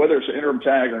 Whether it's an interim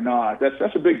tag or not,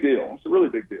 that's a big deal. It's a really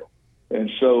big deal. And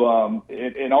so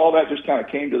and all that just kind of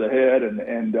came to the head.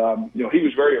 And he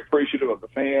was very appreciative of the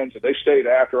fans, and they stayed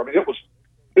after. I mean, it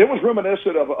was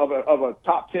reminiscent of a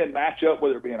top 10 matchup,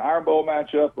 whether it be an Iron Bowl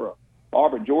matchup or a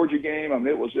Auburn-Georgia game. I mean,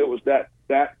 it was that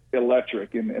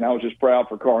electric, and I was just proud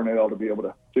for Carnell to be able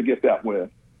to get that win.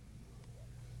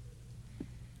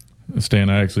 Stan,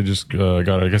 I actually just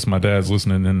I guess my dad's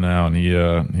listening in now, and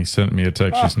he sent me a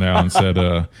text just now and said,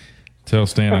 tell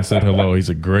Stan I said hello. He's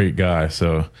a great guy,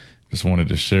 so just wanted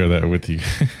to share that with you.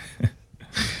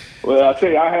 Well, I tell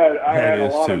you, I had a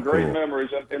lot of great memories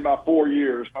in my 4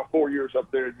 years. My 4 years up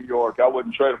there in New York, I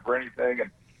wouldn't trade them for anything.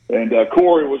 And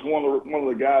Corey was one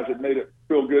of the guys that made it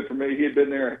feel good for me. He had been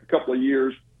there a couple of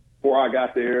years before I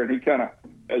got there, and he kind of,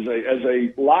 as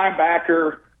a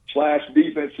linebacker /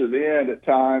 defensive end at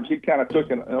times, he kind of took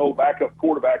an old backup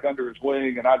quarterback under his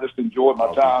wing, and I just enjoyed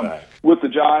my time with the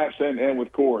Giants and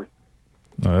with Corey.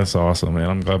 Oh, that's awesome,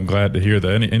 man. I'm glad to hear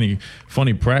that. Any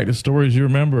funny practice stories you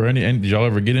remember? And did y'all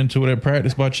ever get into it at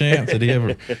practice by chance? Did he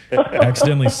ever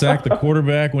accidentally sack the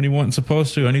quarterback when he wasn't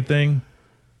supposed to? Anything?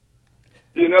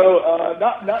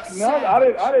 Not.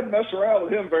 I didn't mess around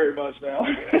with him very much. Now,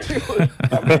 his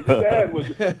dad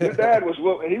was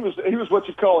what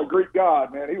you call a Greek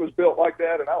god, man. He was built like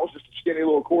that, and I was just a skinny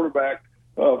little quarterback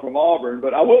from Auburn.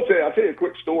 But I'll tell you a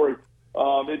quick story.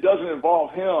 It doesn't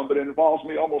involve him, but it involves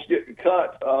me almost getting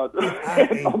cut on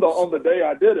the day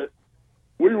I did it.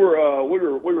 We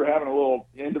were having a little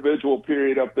individual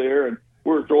period up there, and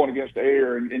we were throwing against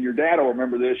air. And your dad will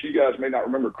remember this. You guys may not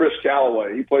remember Chris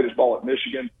Callaway. He played his ball at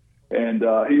Michigan, and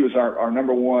he was our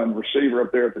number one receiver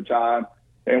up there at the time.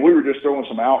 And we were just throwing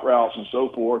some out routes and so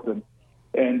forth. And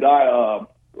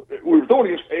we were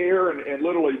throwing against air, and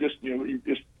literally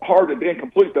just hard to then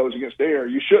complete those against air.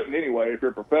 You shouldn't anyway if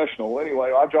you're a professional.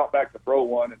 Anyway, I dropped back to throw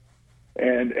one,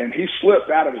 and he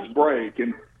slipped out of his break.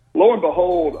 And lo and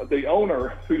behold, the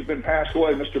owner, who's been passed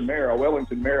away, Mr. Mara,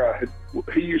 Wellington Mara,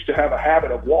 he used to have a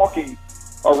habit of walking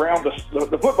around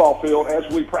the football field as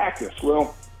we practiced.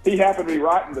 Well, he happened to be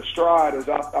right in the stride as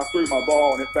I threw my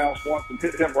ball, and it bounced once and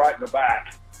hit him right in the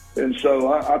back. And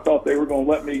so I thought they were going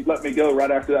to let me go right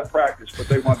after that practice, but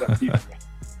they wound up keeping me.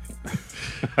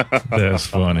 That's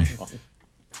funny.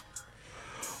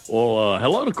 Well,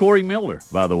 hello to Corey Miller,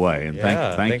 by the way, and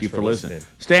thank you for listening.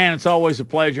 Stan, it's always a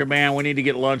pleasure, man. We need to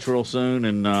get lunch real soon,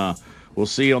 and we'll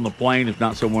see you on the plane, if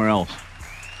not somewhere else.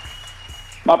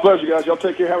 My pleasure, guys. Y'all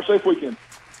take care. Have a safe weekend.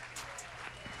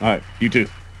 All right, you too.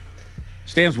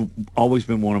 Stan's always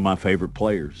been one of my favorite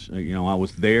players. You know, I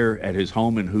was there at his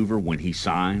home in Hoover when he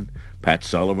signed. Pat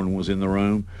Sullivan was in the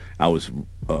room. I was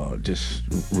just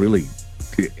really –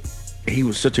 he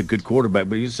was such a good quarterback,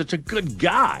 but he was such a good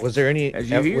guy. Was there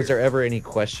ever any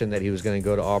question that he was going to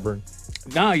go to Auburn?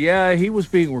 No, yeah, he was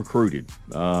being recruited.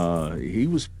 He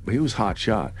was hot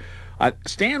shot.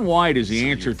 Stan White is the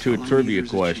answer to a trivia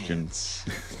question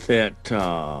that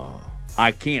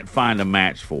I can't find a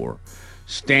match for.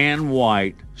 Stan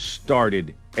White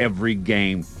started every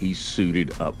game he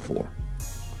suited up for.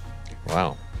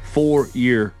 Wow.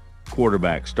 4-year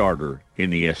quarterback starter in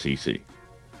the SEC.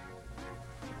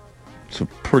 It's a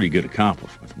pretty good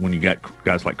accomplishment when you got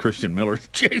guys like Christian Miller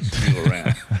chasing you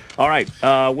around. All right.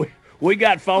 We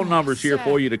got phone numbers here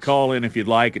for you to call in if you'd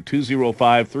like at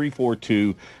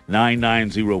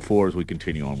 205-342-9904 as we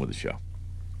continue on with the show.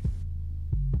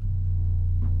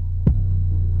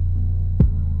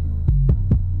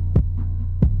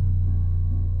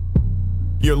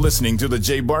 You're listening to The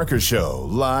Jay Barker Show,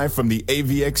 live from the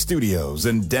AVX studios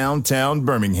in downtown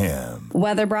Birmingham.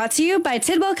 Weather brought to you by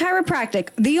Tidwell Chiropractic,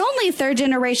 the only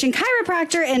third-generation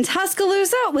chiropractor in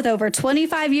Tuscaloosa with over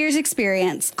 25 years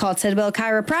experience. Call Tidwell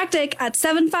Chiropractic at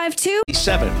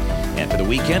 752-7. And for the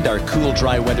weekend, our cool,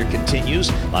 dry weather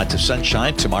continues. Lots of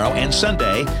sunshine tomorrow and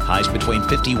Sunday. Highs between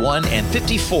 51 and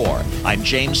 54. I'm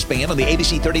James Spann on the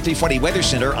ABC 3340 Weather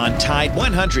Center on Tide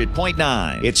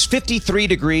 100.9. It's 53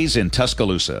 degrees in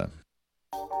Tuscaloosa. Blinded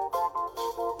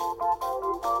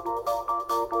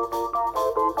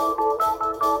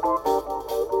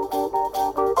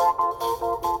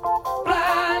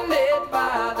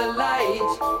by the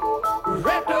light,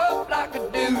 wrapped up like a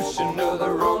douche,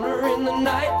 another runner in the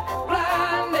night.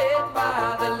 Blinded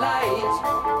by the light,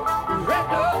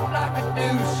 wrapped up like a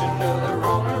douche, another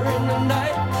runner in the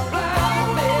night.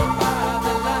 Blinded by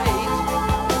the light,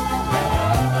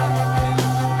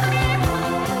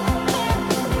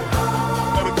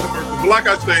 like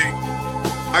I say,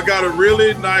 I got a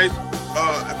really nice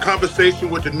conversation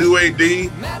with the new AD. He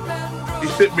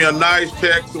sent me a nice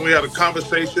text, and we had a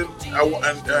conversation,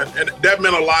 and that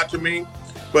meant a lot to me.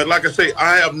 But like I say,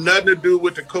 I have nothing to do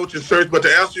with the coaching search. But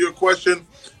to answer your question,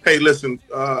 hey, listen,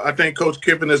 I think Coach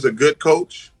Kiffin is a good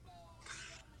coach.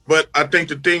 But I think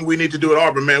the thing we need to do at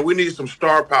Auburn, man, we need some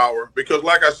star power. Because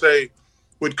like I say,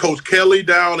 with Coach Kelly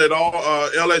down at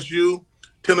LSU,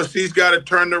 Tennessee's got it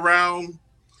turned around.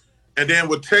 And then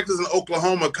with Texas and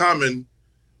Oklahoma coming,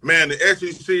 man, the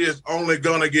SEC is only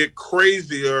going to get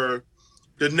crazier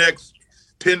the next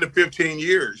 10 to 15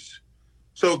 years.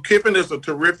 So Kiffin is a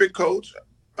terrific coach.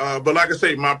 But like I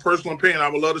say, my personal opinion, I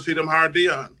would love to see them hire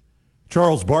Deion.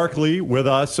 Charles Barkley with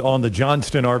us on the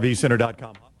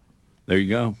JohnstonRVCenter.com. There you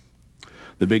go.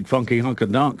 The big funky hunk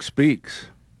of dunk speaks.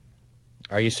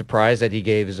 Are you surprised that he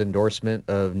gave his endorsement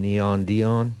of Neon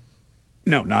Deion?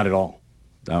 No, not at all.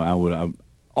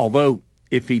 Although,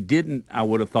 if he didn't, I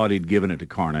would have thought he'd given it to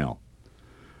Carnell.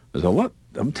 So what?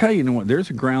 I'm telling you what, there's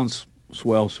a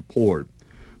groundswell support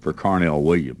for Carnell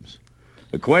Williams.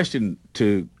 The question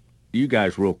to you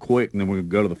guys real quick, and then we'll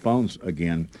go to the phones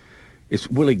again, is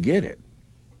will he get it?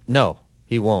 No,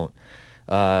 he won't.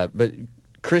 But,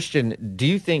 Christian, do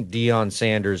you think Deion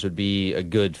Sanders would be a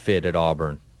good fit at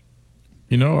Auburn?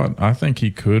 You know, I think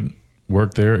he could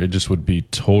work there. It just would be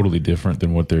totally different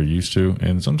than what they're used to,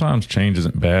 and sometimes change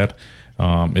isn't bad.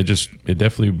 It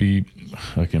definitely would be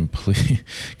a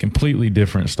completely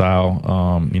different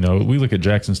style. You know, we look at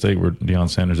Jackson State where Deion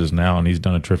Sanders is now, and he's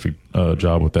done a terrific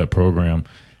job with that program.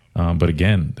 But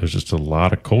again, there's just a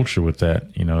lot of culture with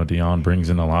that. You know, Deion brings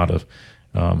in a lot of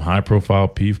high profile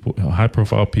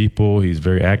people. He's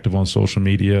very active on social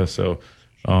media, so.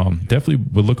 Definitely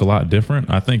would look a lot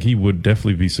different. I think he would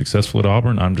definitely be successful at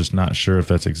Auburn. I'm just not sure if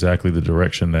that's exactly the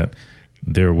direction that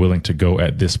they're willing to go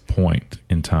at this point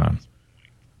in time.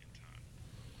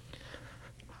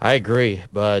 I agree,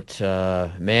 but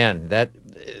man,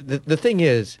 the thing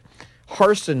is,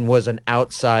 Harsin was an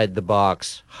outside the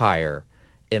box hire,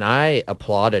 and I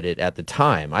applauded it at the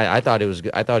time. I thought it was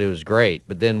great.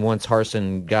 But then once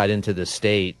Harsin got into the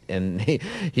state and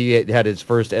he had his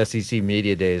first SEC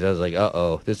media days, I was like,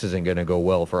 this isn't going to go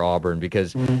well for Auburn,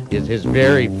 because his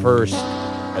very first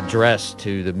address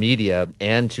to the media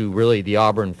and to really the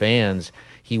Auburn fans,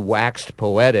 he waxed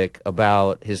poetic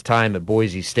about his time at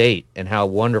Boise State and how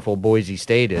wonderful Boise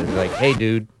State is. Like, hey,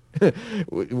 dude,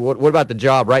 what about the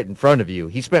job right in front of you?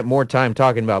 He spent more time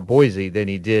talking about Boise than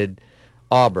he did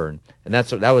Auburn, and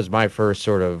that was my first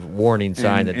sort of warning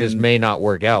sign that this may not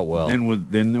work out well.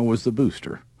 Then there was the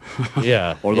booster.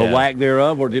 Yeah, or the lack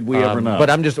thereof, or did we ever know? But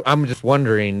I'm just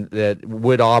wondering that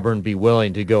would Auburn be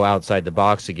willing to go outside the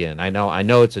box again? I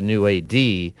know it's a new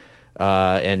AD,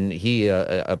 and he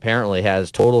apparently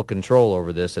has total control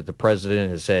over this. That the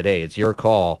president has said, "Hey, it's your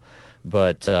call."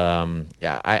 But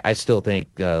I still think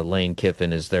Lane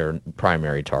Kiffin is their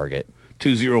primary target.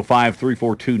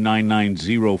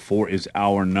 205-342-9904 is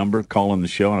our number. Call in the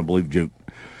show, and I believe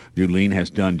Julene has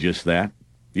done just that.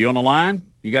 You on the line?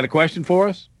 You got a question for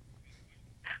us?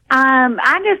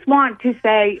 I just want to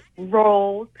say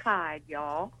roll tide,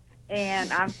 y'all.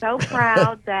 And I'm so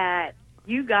proud that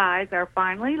you guys are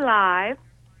finally live,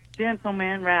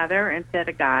 gentlemen rather, instead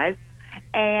of guys.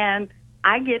 And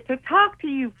I get to talk to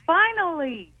you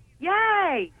finally.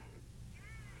 Yay!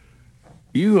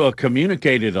 You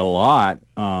communicated a lot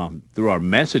through our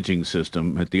messaging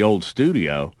system at the old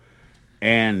studio,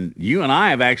 and you and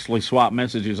I have actually swapped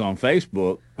messages on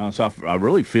Facebook, so I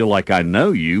really feel like I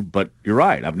know you, but you're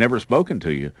right. I've never spoken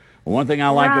to you. One thing I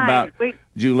like about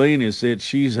Julene is that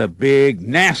she's a big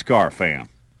NASCAR fan.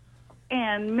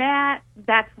 And, Matt,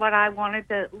 that's what I wanted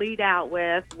to lead out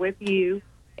with you,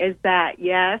 is that,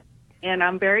 yes, and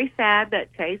I'm very sad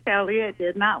that Chase Elliott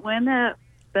did not win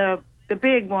the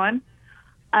big one.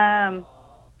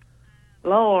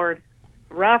 Lord,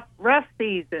 rough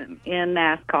season in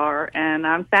NASCAR, and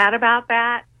I'm sad about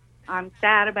that. I'm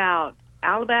sad about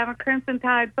Alabama Crimson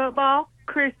Tide football.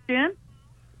 Christian,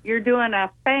 you're doing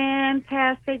a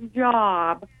fantastic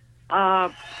job.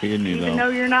 Even though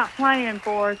you're not playing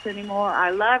for us anymore,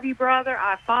 I love you, brother.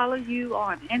 I follow you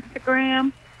on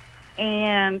Instagram,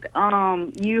 and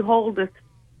you hold a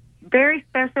very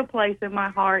special place in my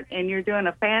heart, and you're doing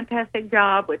a fantastic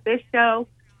job with this show,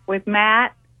 with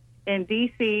Matt in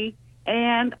D.C.,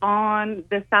 and on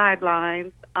the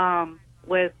sidelines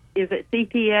with, is it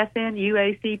CTSN,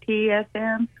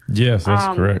 UACTSN? Yes,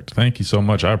 that's correct. Thank you so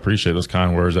much. I appreciate those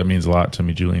kind words. That means a lot to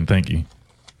me, Julene. Thank you.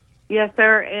 Yes,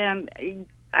 sir. And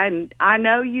I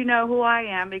know you know who I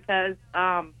am because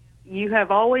you have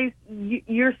always,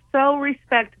 you're so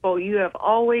respectable. You have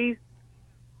always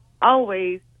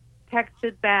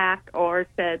texted back or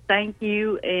said thank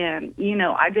you, and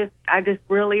I just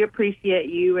really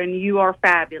appreciate you, and you are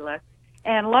fabulous.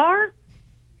 And Lars,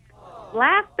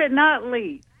 last but not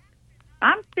least,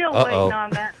 I'm still waiting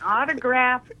on that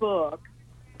autographed book.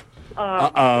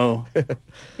 Do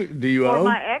you for owe?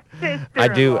 my ex-sister-in-law, I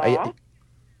do.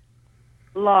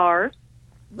 Lars.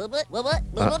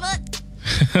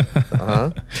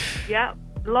 Yep.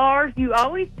 Lars, you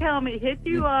always tell me, hit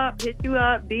you up,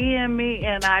 DM me,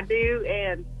 and I do.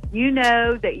 And you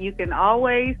know that you can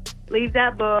always leave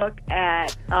that book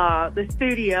at the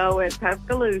studio in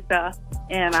Tuscaloosa,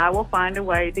 and I will find a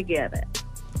way to get it.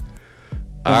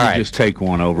 All right. Just take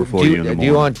one over for you in the morning. Do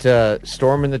you want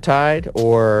Storming the Tide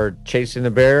or Chasing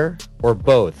the Bear or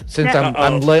both? Since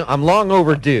I'm long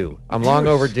overdue. I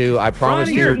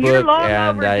promised you a book, you're long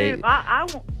and overdue.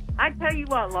 I tell you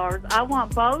what, Lars, I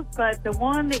want both, but the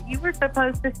one that you were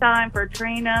supposed to sign for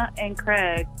Trina and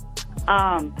Craig,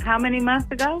 how many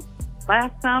months ago?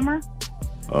 Last summer?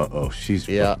 She's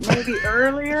maybe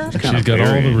earlier. She's got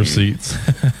all the receipts.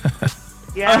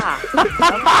 Yeah.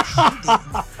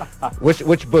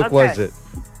 Which book was it?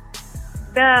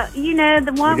 The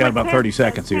one we got with about 30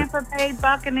 seconds here. Tampa Bay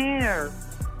Buccaneers.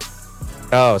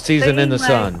 Oh, Season in the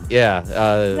Sun. Yeah.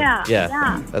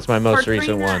 Yeah. That's my most for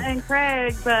recent Trina one. and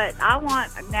Craig, but I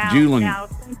want now. Julene,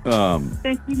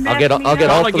 since you I'll get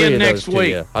all three of next those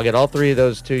week. to you. I'll get all three of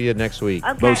those to you next week.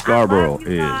 Okay, Bo Scarborough I love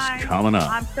you guys. is coming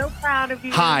up. I'm so proud of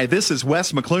you. Hi, this is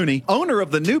Wes McClooney, owner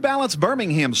of the New Balance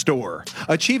Birmingham store.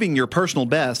 Achieving your personal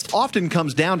best often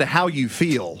comes down to how you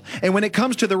feel. And when it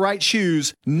comes to the right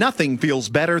shoes, nothing feels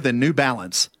better than New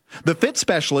Balance. The fit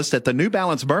specialists at the New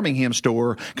Balance Birmingham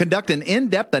store conduct an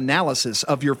in-depth analysis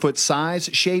of your foot size,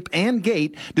 shape, and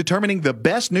gait, determining the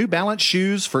best New Balance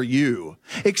shoes for you.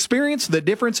 Experience the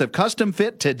difference of custom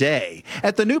fit today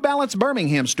at the New Balance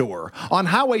Birmingham store on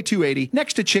Highway 280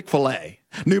 next to Chick-fil-A.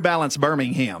 New Balance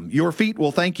Birmingham, your feet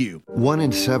will thank you. 1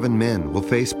 in 7 men will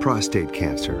face prostate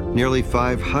cancer. Nearly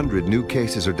 500 new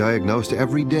cases are diagnosed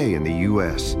every day in the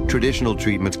U.S. Traditional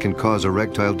treatments can cause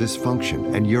erectile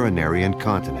dysfunction and urinary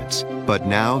incontinence. But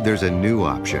now there's a new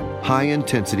option,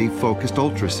 high-intensity focused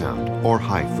ultrasound, or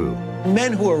HIFU.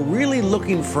 Men who are really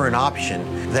looking for an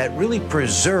option that really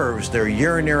preserves their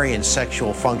urinary and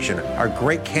sexual function are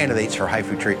great candidates for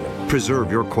HIFU treatment.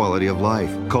 Preserve your quality of life.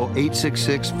 Call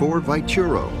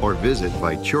 866-4-VITURO or visit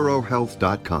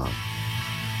VituroHealth.com.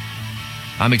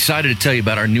 I'm excited to tell you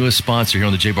about our newest sponsor here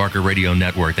on the Jay Barker Radio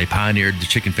Network. They pioneered the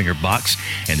Chicken Finger Box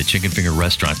and the Chicken Finger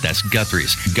Restaurant. That's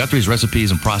Guthrie's. Guthrie's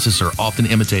recipes and processes are often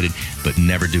imitated, but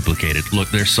never duplicated. Look,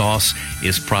 their sauce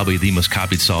is probably the most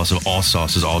copied sauce of all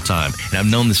sauces all time. And I've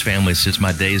known this family since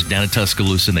my days down in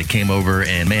Tuscaloosa, and they came over,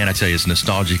 and man, I tell you, it's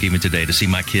nostalgic even today to see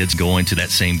my kids going to that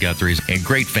same Guthrie's. And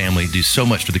great family, do so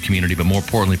much for the community, but more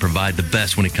importantly, provide the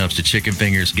best when it comes to chicken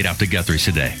fingers. Get out to Guthrie's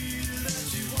today.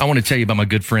 I want to tell you about my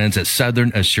good friends at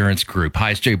Southern Assurance Group.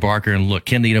 Hi, it's Jay Barker, and look,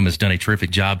 Ken Needham has done a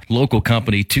terrific job. Local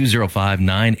company,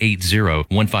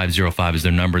 205-980-1505 is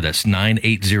their number. That's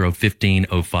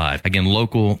 980-1505. Again,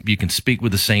 local, you can speak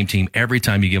with the same team every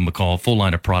time you give them a call. Full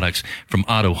line of products from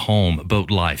auto, home,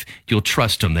 boat, life. You'll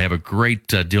trust them. They have a great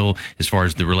deal as far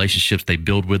as the relationships they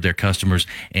build with their customers,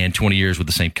 and 20 years with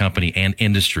the same company and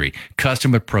industry.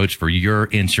 Custom approach for your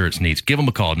insurance needs. Give them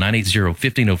a call,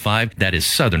 980-1505. That is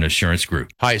Southern Assurance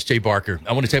Group. Hi, it's Jay Barker.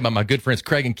 I want to tell you about my good friends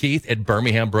Craig and Keith at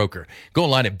Birmingham Broker. Go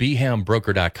online at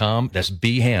BHAMBroker.com. That's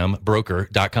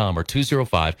BHAMBroker.com or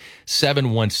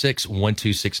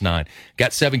 205-716-1269.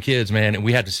 Got 7 kids, man, and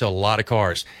we had to sell a lot of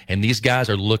cars. And these guys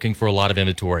are looking for a lot of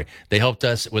inventory. They helped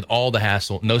us with all the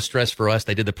hassle. No stress for us.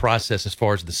 They did the process as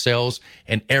far as the sales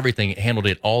and everything. Handled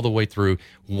it all the way through.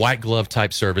 White glove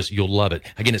type service. You'll love it.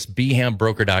 Again, it's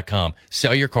BHAMBroker.com.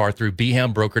 Sell your car through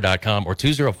BHAMBroker.com or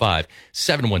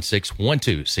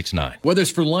 205-716-1269. Whether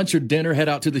it's for lunch or dinner, head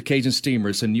out to the Cajun Steamer.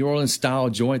 It's a New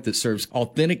Orleans-style joint that serves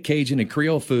authentic Cajun and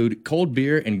Creole food, cold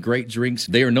beer, and great drinks.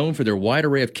 They are known for their wide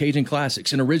array of Cajun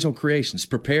classics and original creations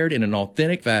prepared in an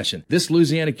authentic fashion. This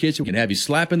Louisiana kitchen can have you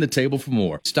slapping the table for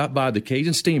more. Stop by the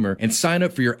Cajun Steamer and sign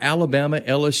up for your Alabama,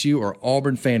 LSU, or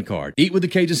Auburn fan card. Eat with the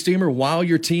Cajun Steamer while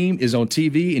your team is on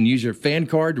TV and use your fan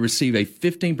card to receive a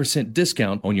 15%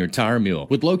 discount on your entire meal.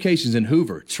 With locations in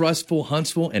Hoover, Trustful,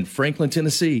 Huntsville, and Franklin,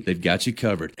 Tennessee, they've got you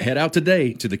covered. Head out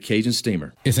today to the Cajun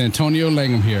Steamer. It's Antonio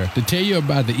Langham here to tell you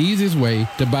about the easiest way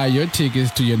to buy your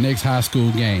tickets to your next high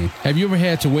school game. Have you ever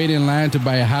had to wait in line to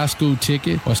buy a high school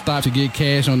ticket or stop to get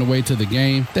cash on the way to the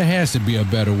game? There has to be a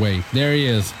better way. There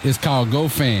is. It's called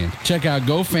GoFan. Check out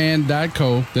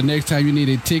GoFan.co the next time you need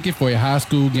a ticket for a high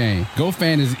school game.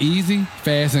 GoFan is easy,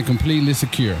 fast, and completely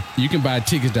secure. You can buy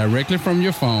tickets directly from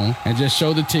your phone and just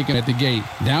show the ticket at the gate.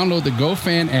 Download the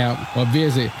GoFan app or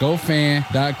visit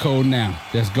GoFan.co now.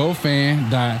 That's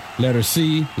GoFan.C.O.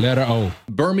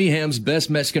 Birmingham's best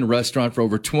Mexican restaurant for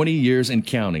over 20 years and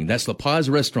counting. That's La Paz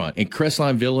Restaurant in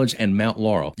Crestline Village and Mount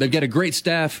Laurel. They've got a great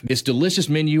staff. Its delicious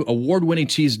menu, award-winning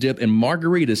cheese dip, and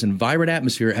margaritas and vibrant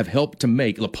atmosphere have helped to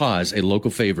make La Paz a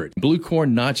local favorite. Blue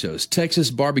corn nachos,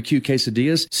 Texas barbecue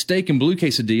quesadillas, steak and blue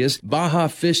quesadillas, Baja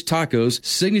fish tacos,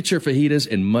 signature fajitas,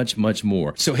 and much, much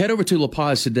more. So head over to La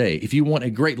Paz today. If you want a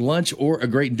great lunch or a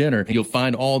great dinner, you'll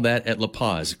find all that at La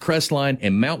Paz, Crestline,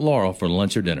 and Mount Laurel for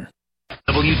lunch or dinner.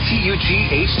 WTUG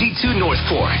HD2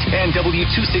 Northport and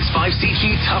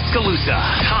W265CG Tuscaloosa.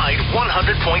 Tide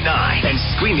 100.9 and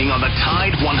streaming on the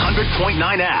Tide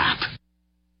 100.9 app.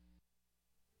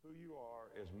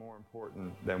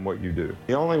 Than what you do.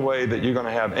 The only way that you're going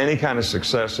to have any kind of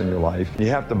success in your life, you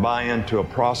have to buy into a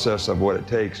process of what it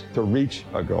takes to reach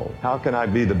a goal. How can I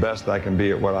be the best I can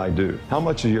be at what I do? How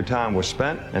much of your time was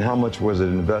spent and how much was it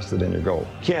invested in your goal?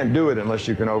 You can't do it unless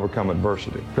you can overcome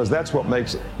adversity, because that's what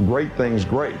makes great things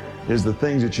great, is the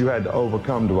things that you had to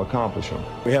overcome to accomplish them.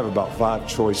 We have about 5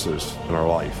 choices in our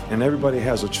life, and everybody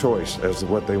has a choice as to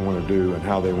what they want to do and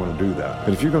how they want to do that.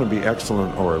 But if you're going to be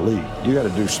excellent or elite, you got to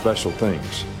do special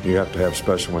things. You have to have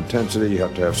special intensity, you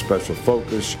have to have special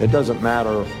focus. It doesn't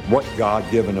matter what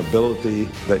God-given ability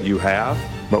that you have,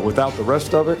 but without the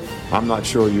rest of it, I'm not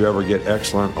sure you ever get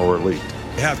excellent or elite.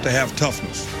 You have to have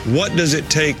toughness. What does it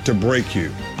take to break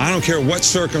you? I don't care what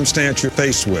circumstance you're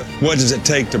faced with. What does it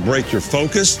take to break your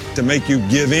focus, to make you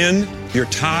give in? You're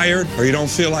tired or you don't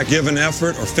feel like giving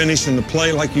effort or finishing the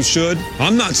play like you should?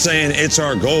 I'm not saying it's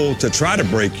our goal to try to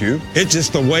break you. It's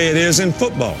just the way it is in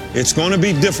football. It's going to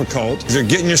be difficult if you're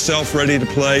getting yourself ready to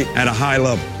play at a high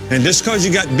level. And just because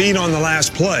you got beat on the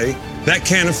last play, that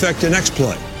can't affect the next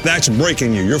play. That's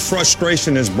breaking you. Your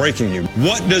frustration is breaking you.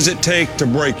 What does it take to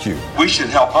break you? We should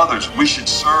help others. We should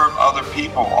serve other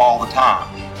people all the time.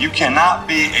 You cannot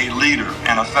be a leader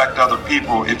and affect other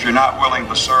people if you're not willing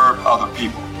to serve other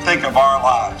people. Think of our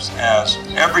lives as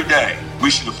every day we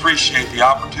should appreciate the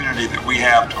opportunity that we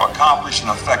have to accomplish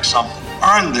and affect something.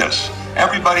 Earn this.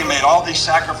 Everybody made all these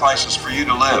sacrifices for you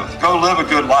to live. Go live a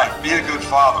good life. Be a good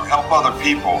father. Help other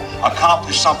people.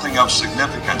 Accomplish something of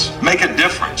significance. Make a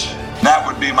difference. That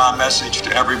would be my message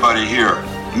to everybody here.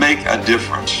 Make a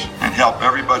difference and help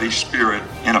everybody's spirit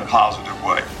in a positive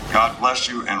way. God bless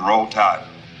you and roll Tide.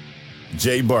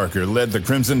 Jay Barker led the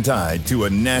Crimson Tide to a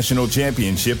national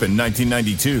championship in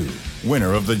 1992,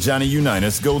 winner of the Johnny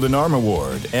Unitas Golden Arm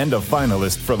Award and a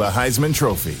finalist for the Heisman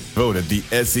Trophy, voted the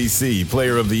SEC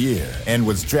Player of the Year, and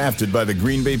was drafted by the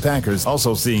Green Bay Packers,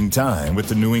 also seeing time with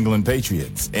the New England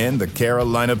Patriots and the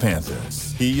Carolina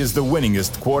Panthers. He is the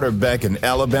winningest quarterback in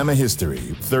Alabama history,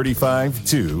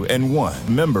 35-2-1,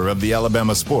 member of the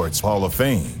Alabama Sports Hall of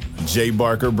Fame. Jay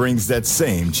Barker brings that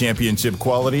same championship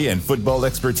quality and football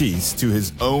expertise to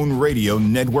his own radio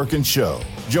network and show.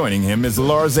 Joining him is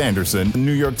Lars Anderson,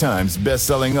 New York Times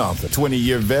best-selling author,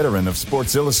 20-year veteran of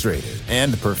Sports Illustrated,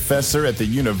 and professor at the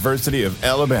University of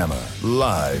Alabama.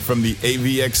 Live from the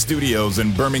AVX studios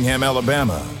in Birmingham,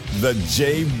 Alabama, The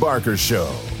Jay Barker Show.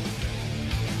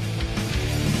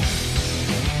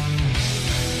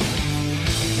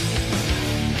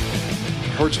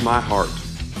 Hurts my heart.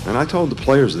 And I told the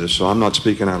players this, so I'm not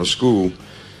speaking out of school,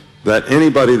 that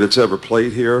anybody that's ever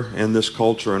played here in this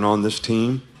culture and on this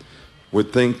team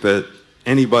would think that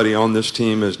anybody on this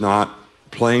team is not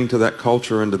playing to that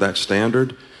culture and to that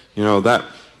standard. You know, that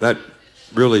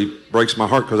really breaks my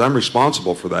heart because I'm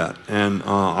responsible for that. And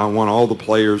I want all the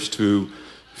players to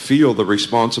feel the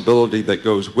responsibility that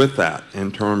goes with that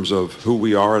in terms of who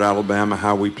we are at Alabama,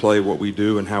 how we play, what we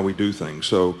do, and how we do things.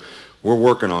 So we're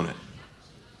working on it.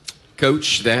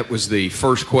 Coach, that was the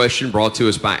first question brought to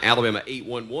us by Alabama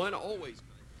 811. Always.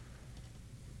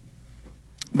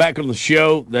 Back on the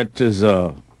show, that is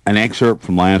an excerpt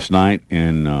from last night,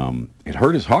 and it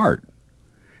hurt his heart.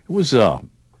 It was that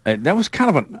was kind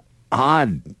of an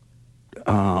odd,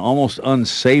 almost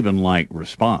un-Saban-like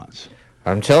response.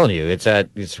 I'm telling you, it's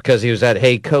because he was at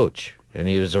Hey Coach. And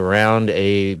he was around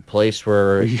a place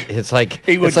where it's like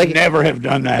he would never have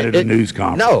done that at a news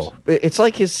conference. No, it's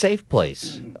like his safe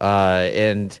place.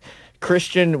 And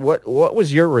Christian, what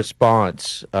was your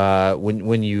response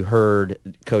when you heard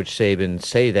Coach Saban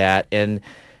say that? And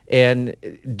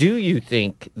do you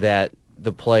think that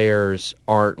the players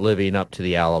aren't living up to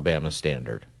the Alabama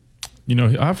standard? You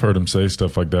know, I've heard him say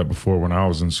stuff like that before when I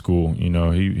was in school. You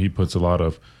know, he puts a lot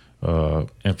of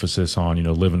emphasis on, you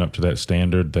know, living up to that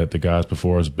standard that the guys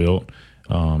before us built.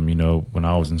 You know, when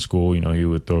I was in school, you know, he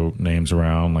would throw names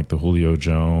around like the Julio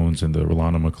Jones and the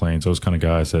Rolando McClains, those kind of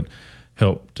guys that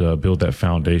helped build that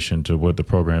foundation to what the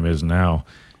program is now.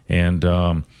 And,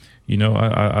 you know,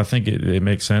 I think it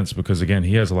makes sense because, again,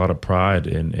 he has a lot of pride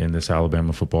in this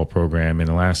Alabama football program. And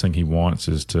the last thing he wants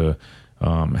is to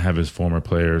have his former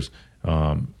players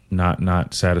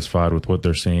not satisfied with what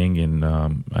they're seeing, and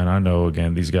I know,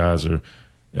 again, these guys are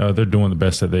they're doing the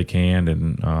best that they can,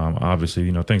 and obviously,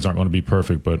 you know, things aren't going to be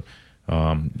perfect, but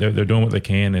they're doing what they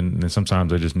can, and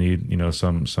sometimes they just need, you know,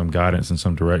 some guidance and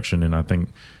some direction, and I think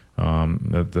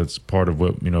that's part of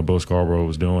what, you know, Bo Scarborough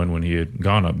was doing when he had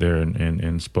gone up there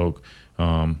and spoke,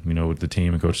 you know, with the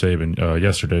team and Coach Saban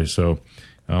yesterday. So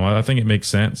I think it makes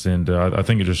sense, and I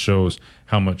think it just shows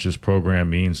how much this program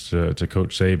means to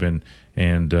Coach Saban,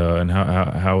 and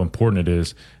how important it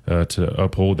is to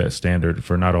uphold that standard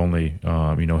for not only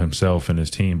you know, himself and his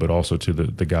team, but also to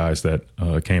the guys that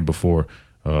came before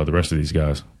the rest of these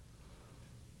guys.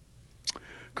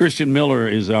 Christian Miller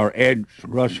is our edge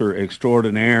rusher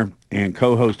extraordinaire and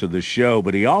co-host of the show,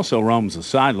 but he also roams the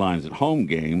sidelines at home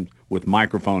games with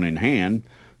microphone in hand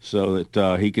so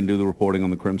that he can do the reporting on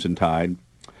the Crimson Tide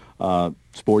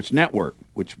Sports Network,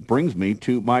 which brings me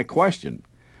to my question.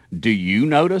 Do you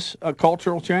notice a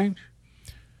cultural change?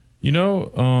 You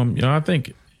know, I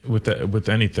think with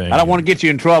anything, I don't want to get you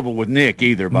in trouble with Nick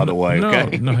either, by the way.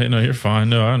 Okay? No, you're fine.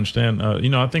 No, I understand. You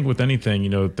know, I think with anything, you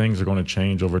know, things are going to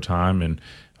change over time, and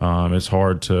it's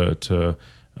hard to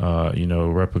you know,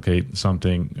 replicate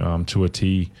something to a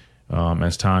T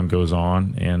as time goes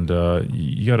on, and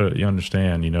you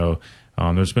understand, you know.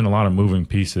 There's been a lot of moving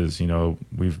pieces. You know,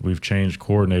 we've changed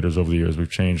coordinators over the years.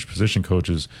 We've changed position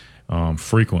coaches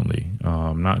frequently,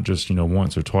 not just, you know,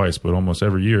 once or twice, but almost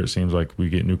every year. It seems like we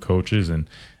get new coaches, and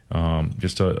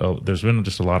there's been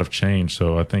just a lot of change.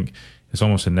 So I think it's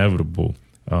almost inevitable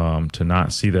to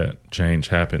not see that change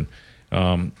happen.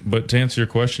 But to answer your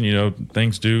question, you know,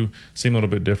 things do seem a little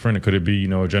bit different. Could it be, you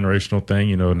know, a generational thing?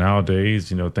 You know,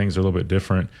 nowadays, you know, things are a little bit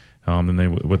different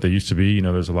than what they used to be. You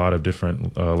know, there's a lot of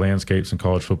different landscapes in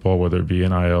college football, whether it be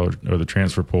NIL or the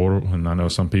transfer portal. And I know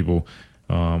some people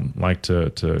like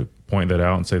to point that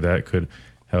out and say that could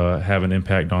have an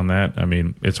impact on that. I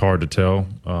mean, it's hard to tell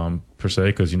per se,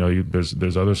 because, you know,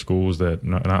 there's other schools that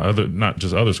not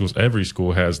just other schools. Every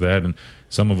school has that, and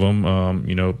some of them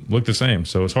you know, look the same.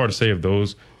 So it's hard to say if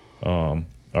those are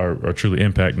truly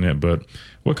impacting it. But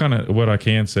what I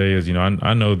can say is, you know,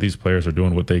 I know these players are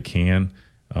doing what they can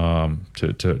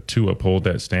to uphold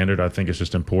that standard. I think it's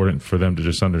just important for them to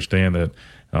just understand that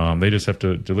they just have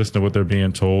to listen to what they're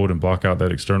being told and block out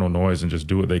that external noise and just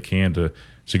do what they can to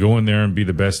go in there and be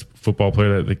the best football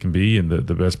player that they can be and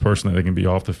the best person that they can be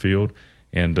off the field.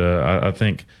 And I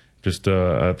think just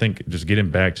getting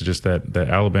back to just that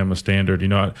Alabama standard.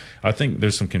 I think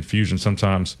there's some confusion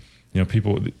sometimes.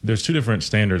 There's two different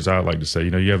standards I like to say.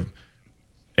 You have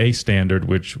a standard,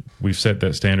 which we've set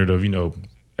that standard of,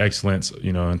 excellence,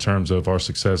 in terms of our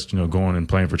success, going and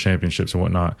playing for championships and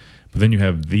whatnot. But then you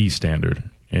have the standard.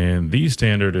 And the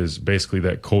standard is basically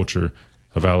that culture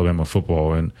of Alabama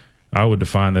football. And I would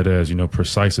define that as,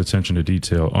 precise attention to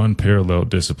detail, unparalleled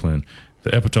discipline,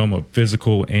 the epitome of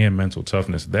physical and mental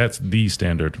toughness. That's the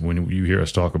standard when you hear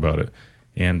us talk about it.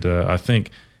 And I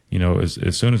think,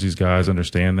 as soon as these guys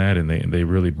understand that and they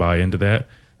really buy into that,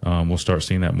 we'll start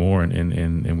seeing that more.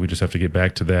 And we just have to get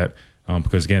back to that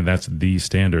because, again, that's the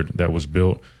standard that was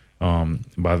built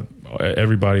by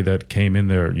everybody that came in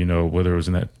there, whether it was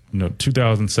in that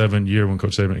 2007 year when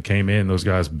Coach Saban came in, those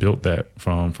guys built that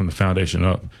from the foundation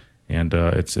up. And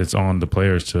it's on the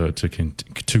players to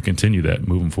continue that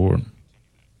moving forward.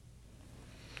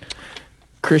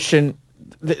 Christian,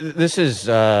 this is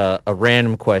a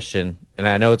random question, and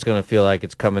I know it's going to feel like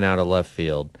it's coming out of left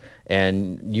field,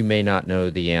 and you may not know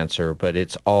the answer, but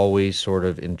it's always sort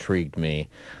of intrigued me.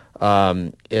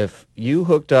 If you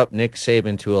hooked up Nick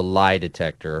Saban to a lie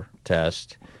detector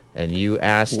test and you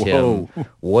asked him,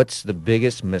 what's the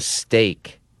biggest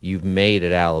mistake you've made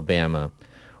at Alabama,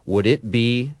 would it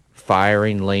be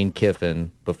firing Lane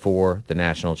Kiffin before the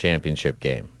national championship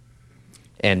game?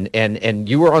 And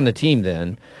you were on the team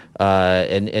then,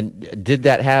 and did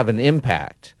that have an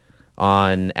impact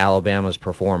on Alabama's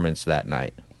performance that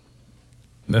night?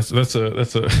 That's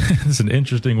an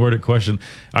interesting worded question.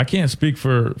 I can't speak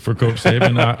for Coach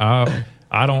Saban.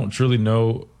 I don't truly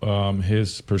know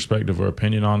his perspective or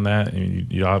opinion on that. I mean,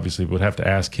 you obviously would have to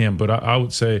ask him. But I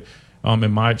would say,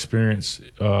 in my experience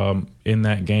in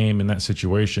that game, in that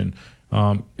situation,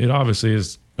 it obviously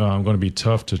is going to be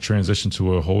tough to transition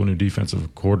to a whole new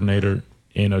defensive coordinator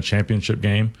in a championship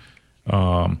game.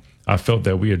 I felt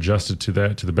that we adjusted to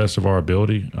that to the best of our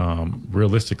ability.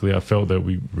 Realistically, I felt that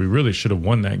we really should have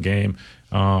won that game.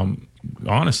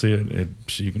 Honestly,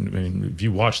 if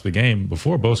you watch the game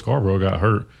before Bo Scarborough got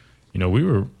hurt, we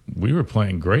were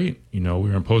playing great. We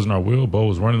were imposing our will. Bo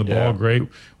was running the ball great.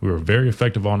 We were very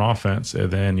effective on offense.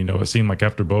 And then, it seemed like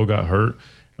after Bo got hurt,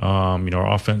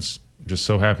 our offense just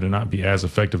so happened to not be as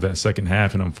effective that second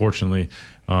half. And unfortunately,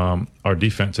 our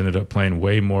defense ended up playing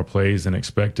way more plays than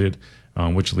expected,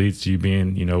 which leads to you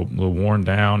being, a little worn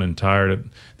down and tired at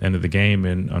the end of the game.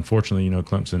 And unfortunately,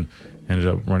 Clemson ended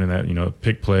up running that,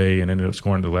 pick play and ended up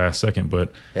scoring at the last second.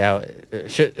 But yeah,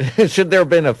 should there have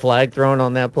been a flag thrown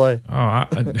on that play? Oh,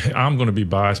 I'm going to be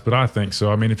biased, but I think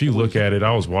so. I mean, if you look at it,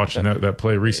 I was watching that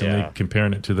play recently,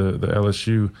 comparing it to the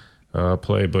LSU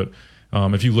play. But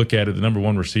if you look at it, the number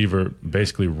one receiver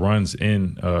basically runs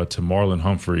in to Marlon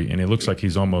Humphrey, and it looks like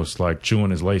he's almost like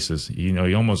chewing his laces. He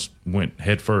almost went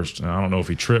head first. And I don't know if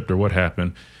he tripped or what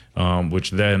happened,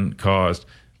 which then caused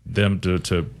them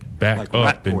to back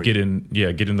up and get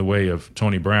in the way of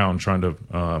Tony Brown trying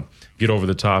to get over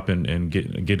the top and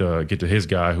get to his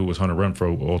guy, who was Hunter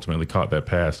Renfrow, who ultimately caught that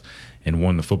pass and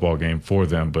won the football game for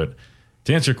them. But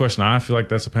to answer your question, I feel like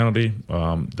that's a penalty.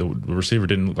 The receiver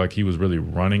didn't look like he was really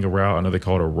running a route. I know they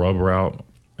call it a rub route.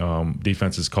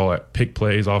 Defenses call it pick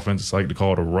plays. Offenses like to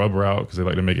call it a rub route because they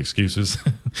like to make excuses.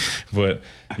 But,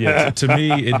 yeah, to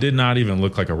me, it did not even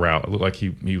look like a route. It looked like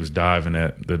he was diving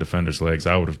at the defender's legs.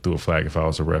 I would have threw a flag if I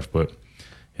was a ref. But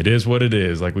it is what it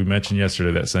is. Like we mentioned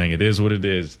yesterday, that saying, it is what it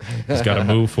is. Just got to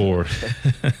move forward.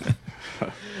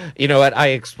 You know what? I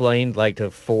explained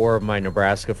to 4 of my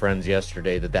Nebraska friends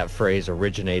yesterday that phrase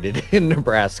originated in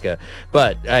Nebraska.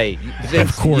 But hey,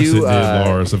 of course it did,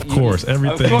 Lars. Of course,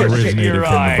 everything originated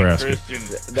from Nebraska.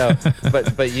 No,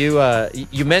 but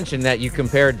you mentioned that you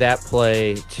compared that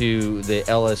play to the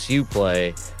LSU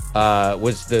play.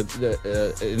 Was in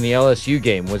the LSU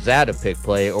game, was that a pick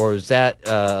play, or was that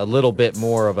a little bit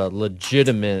more of a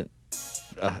legitimate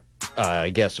I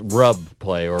guess rub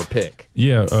play or pick?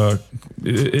 Yeah,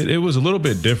 it was a little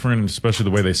bit different, especially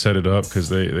the way they set it up, because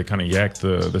they kind of yacked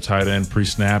the tight end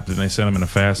pre-snap, and they sent him in a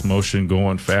fast motion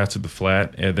going fast at the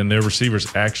flat, and then their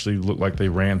receivers actually looked like they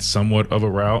ran somewhat of a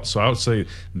route. So I would say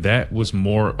that was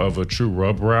more of a true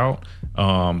rub route,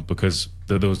 because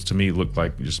those to me looked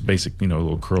like just basic,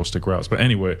 little curl stick routes. But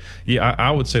anyway, yeah,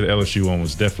 I would say the LSU one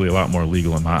was definitely a lot more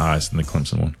legal in my eyes than the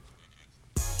Clemson one.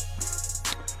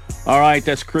 All right,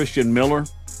 that's Christian Miller,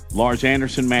 Lars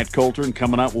Anderson, Matt Coulter, and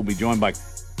coming up we'll be joined by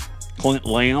Clint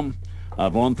Lamb.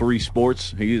 of On3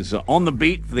 Sports. He is on the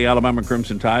beat for the Alabama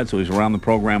Crimson Tide, so he's around the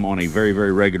program on a very,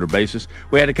 very regular basis.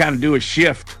 We had to kind of do a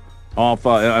shift off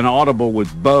an audible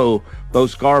with Bo. Bo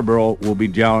Scarborough will be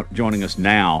joining us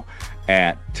now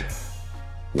at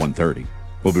 1:30.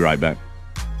 We'll be right back.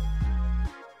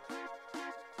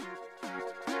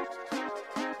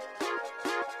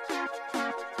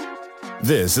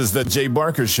 This is the Jay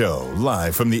Barker Show,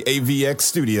 live from the AVX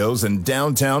studios in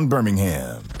downtown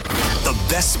Birmingham. The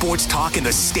best sports talk in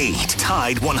the state.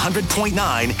 Tide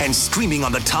 100.9 and streaming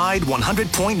on the Tide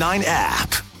 100.9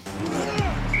 app.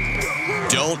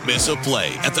 Don't miss a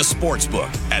play at the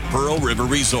Sportsbook at Pearl River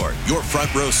Resort. Your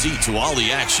front row seat to all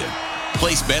the action.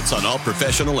 Place bets on all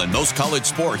professional and most college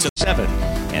sports at 7.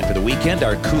 And for the weekend,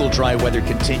 our cool, dry weather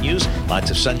continues.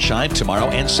 Lots of sunshine tomorrow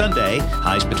and Sunday.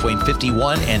 Highs between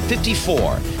 51 and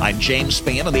 54. I'm James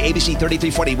Spann on the ABC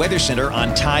 3340 Weather Center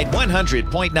on Tide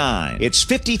 100.9. It's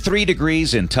 53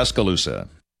 degrees in Tuscaloosa.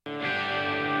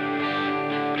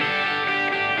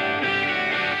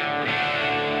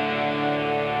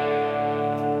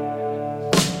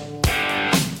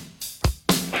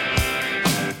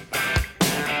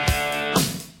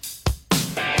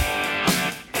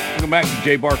 Back to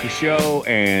Jay Barker Show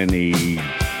and the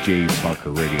Jay Barker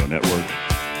Radio Network.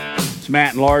 It's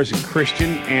Matt and Lars and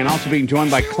Christian, and also being joined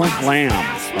by Clint Lamb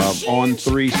of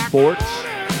On3 Sports.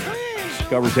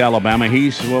 Covers Alabama.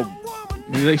 He's, well,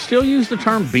 do they still use the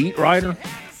term beat writer?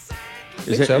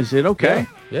 Is it okay?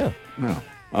 Yeah.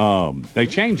 No. They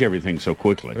change everything so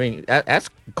quickly. I mean, ask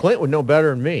Clint would know better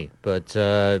than me, but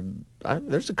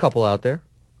there's a couple out there.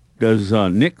 Does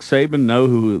Nick Saban know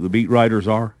who the beat writers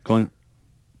are, Clint?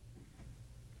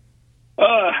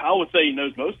 I would say he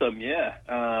knows most of them,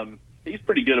 yeah. He's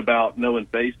pretty good about knowing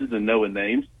faces and knowing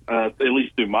names, at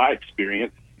least through my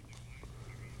experience.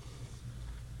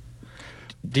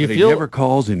 He never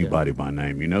calls anybody by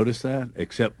name. You notice that?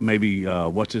 Except maybe,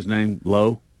 what's his name?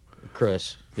 Lowe?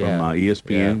 Chris. From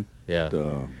ESPN.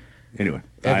 Yeah. Anyway.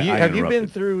 Have you been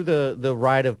through the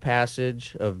rite of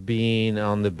passage of being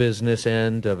on the business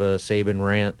end of a Saban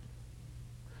rant?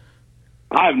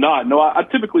 I have not. No, I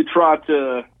typically try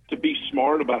to be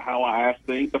smart about how I ask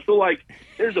things. I feel like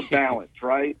there's a balance,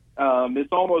 right?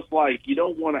 It's almost like you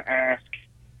don't want to ask,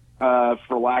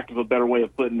 for lack of a better way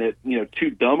of putting it, too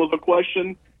dumb of a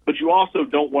question, but you also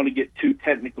don't want to get too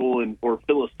technical or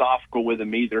philosophical with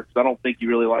them either, because I don't think you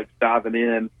really like diving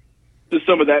in to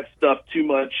some of that stuff too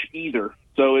much either.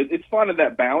 So it's finding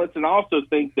that balance. And I also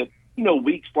think that,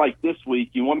 weeks like this week,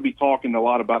 you want to be talking a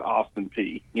lot about Austin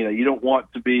Peay. You don't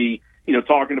want to be,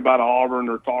 talking about Auburn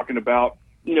or talking about,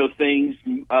 things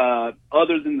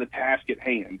other than the task at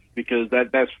hand, because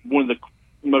that's one of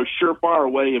the most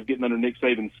surefire way of getting under Nick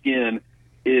Saban's skin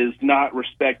is not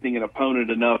respecting an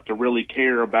opponent enough to really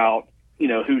care about,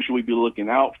 who should we be looking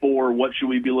out for, what should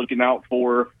we be looking out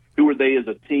for, who are they as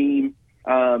a team.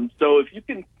 So if you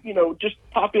can, just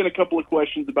pop in a couple of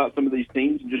questions about some of these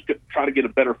teams and just try to get a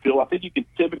better feel, I think you can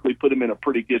typically put them in a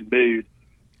pretty good mood.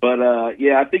 But,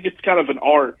 I think it's kind of an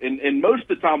art. And most of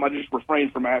the time I just refrain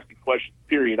from asking questions,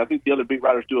 period. I think the other beat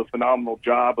writers do a phenomenal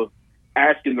job of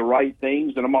asking the right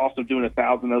things, and I'm also doing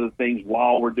 1,000 other things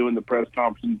while we're doing the press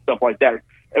conference and stuff like that.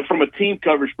 And from a team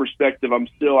coverage perspective, I'm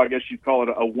still, I guess you'd call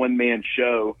it a one-man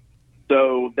show.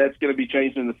 So that's going to be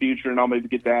changing in the future, and I'll maybe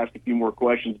get to ask a few more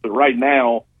questions. But right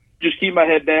now, just keep my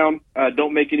head down,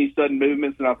 don't make any sudden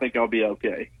movements, and I think I'll be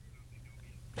okay.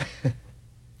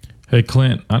 Hey,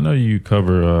 Clint, I know you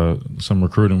cover some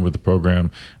recruiting with the program.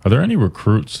 Are there any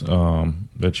recruits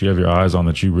that you have your eyes on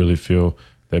that you really feel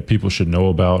that people should know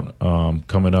about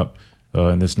coming up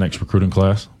in this next recruiting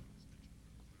class?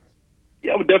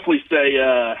 Yeah, I would definitely say,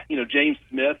 James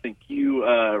Smith and Q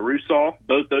Russaw.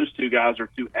 Both those two guys are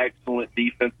two excellent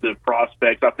defensive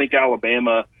prospects. I think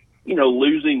Alabama,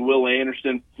 losing Will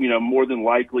Anderson, more than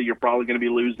likely you're probably going to be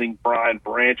losing Brian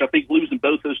Branch. I think losing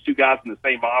both those two guys in the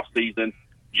same offseason,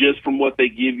 just from what they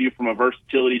give you from a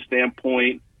versatility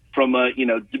standpoint, from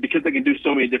because they can do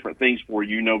so many different things for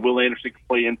you. Will Anderson can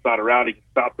play inside or out. He can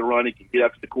stop the run. He can get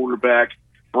after the quarterback.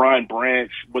 Brian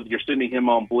Branch, whether you're sending him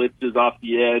on blitzes off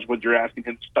the edge, whether you're asking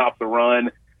him to stop the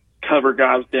run, cover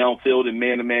guys downfield in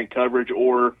man-to-man coverage,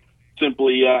 or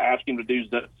simply asking him to do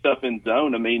stuff in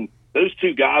zone. I mean, those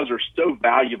two guys are so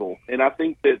valuable. And I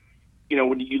think that,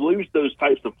 when you lose those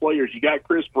types of players, you got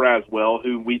Chris Braswell,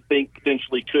 who we think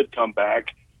potentially could come back.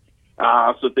 I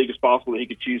also think it's possible that he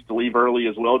could choose to leave early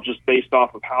as well, just based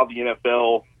off of how the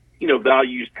NFL,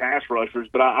 values pass rushers.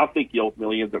 But I think he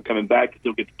ultimately ends up coming back because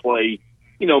he'll get to play,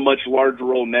 a much larger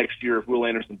role next year if Will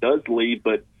Anderson does leave.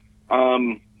 But,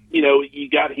 you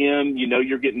got him,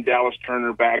 you're getting Dallas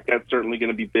Turner back. That's certainly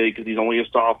going to be big because he's only a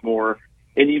sophomore.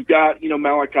 And you've got,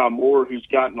 Malachi Moore, who's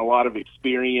gotten a lot of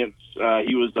experience.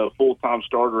 He was a full-time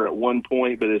starter at one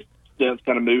point, but has since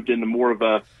kind of moved into more of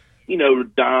a,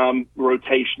 dime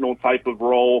rotational type of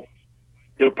role.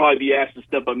 He'll probably be asked to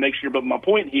step up next year. But my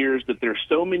point here is that there's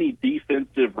so many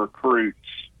defensive recruits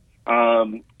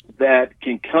that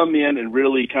can come in and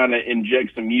really kind of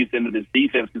inject some youth into this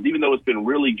defense. Because even though it's been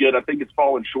really good, I think it's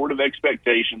fallen short of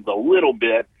expectations a little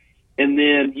bit. And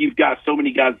then you've got so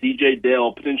many guys, DJ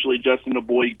Dell, potentially Justin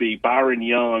Aboigbe, Byron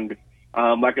Young,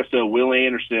 like I said, Will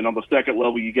Anderson. On the second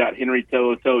level, you got Henry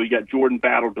To'oTo'o, you got Jordan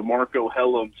Battle, DeMarco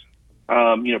Helms,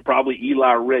 probably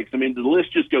Eli Ricks. I mean, the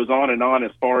list just goes on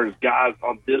as far as guys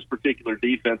on this particular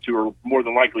defense who are more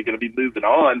than likely going to be moving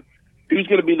on. Who's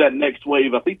going to be that next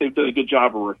wave? I think they've done a good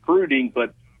job of recruiting,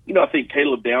 but I think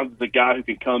Caleb Downs is a guy who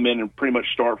can come in and pretty much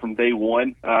start from day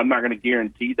one. I'm not going to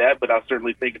guarantee that, but I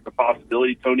certainly think it's a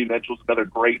possibility. Tony Mitchell's another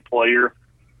great player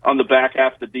on the back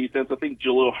half of the defense. I think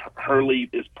Jaleel Hurley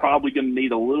is probably going to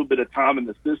need a little bit of time in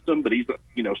the system, but he's,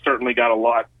 certainly got a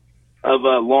lot of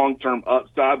long-term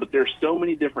upside. But there's so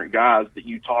many different guys that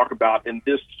you talk about in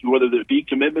this, whether they be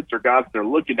commitments or guys that they're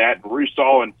looking at. And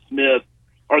Rusal and Smith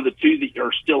are the two that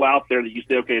are still out there that you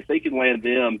say, okay, if they can land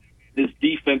them, this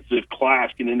defensive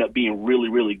class can end up being really,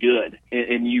 really good.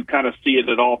 And you kind of see it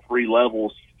at all three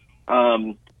levels.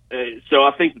 So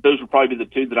I think that those would probably be the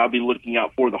two that I'll be looking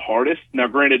out for the hardest. Now,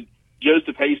 granted,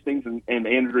 Joseph Hastings and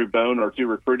Andrew Bone are two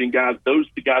recruiting guys. Those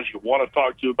are the guys you want to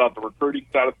talk to about the recruiting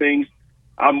side of things.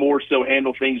 I more so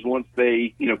handle things once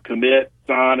they, commit,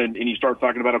 sign, and you start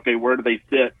talking about, okay, where do they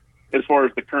fit as far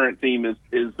as the current team is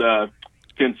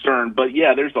concerned. But,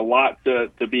 yeah, there's a lot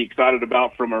to be excited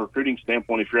about from a recruiting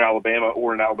standpoint if you're Alabama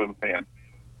or an Alabama fan.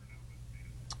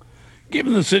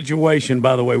 Given the situation,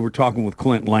 by the way, we're talking with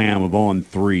Clint Lamb of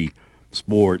On3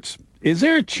 Sports. Is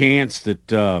there a chance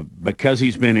that because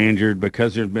he's been injured,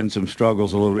 because there's been some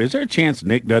struggles a little bit, is there a chance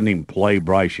Nick doesn't even play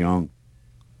Bryce Young?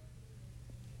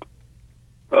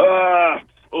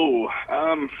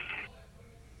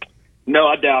 No,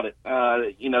 I doubt it.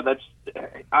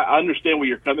 I understand where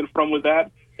you're coming from with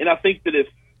that. And I think that if,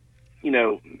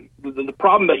 the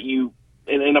problem that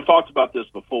and I've talked about this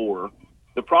before,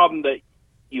 the problem that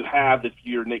you have if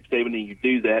you're Nick Saban and you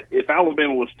do that, if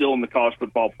Alabama was still in the college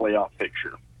football playoff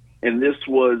picture, and this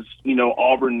was,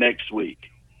 Auburn next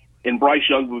week, and Bryce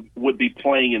Young would be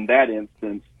playing in that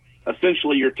instance,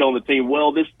 essentially you're telling the team,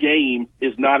 well, this game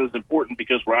is not as important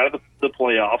because we're out of the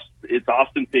playoffs. It's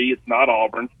Austin Peay. It's not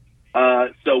Auburn.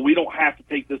 So we don't have to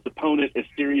take this opponent as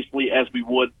seriously as we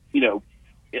would,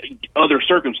 other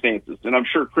circumstances. And I'm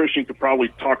sure Christian could probably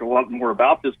talk a lot more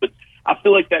about this, but I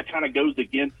feel like that kind of goes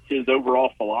against his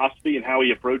overall philosophy and how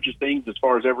he approaches things as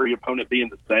far as every opponent being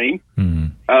the same. Mm-hmm.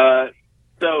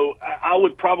 So I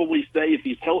would probably say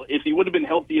if he would have been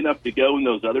healthy enough to go in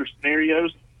those other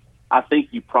scenarios, I think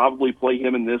you probably play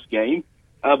him in this game.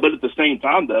 But at the same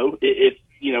time, though,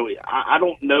 I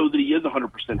don't know that he is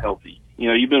 100% healthy.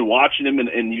 You've been watching him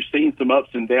and you've seen some ups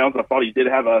and downs. I thought he did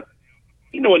have a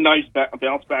nice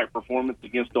bounce back performance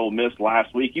against Ole Miss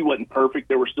last week. He wasn't perfect.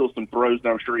 There were still some throws that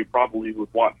I'm sure he probably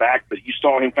would want back, but you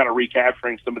saw him kind of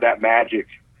recapturing some of that magic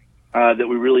that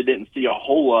we really didn't see a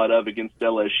whole lot of against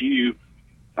LSU.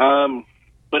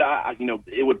 But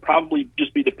it would probably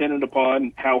just be dependent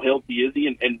upon how healthy is he,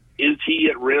 and is he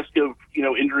at risk of,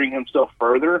 injuring himself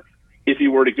further if he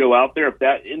were to go out there. If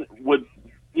that was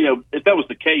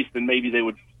the case, then maybe they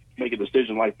would make a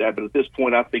decision like that. But at this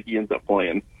point, I think he ends up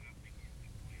playing.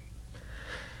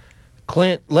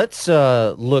 Clint, let's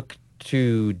look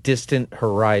to distant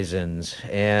horizons.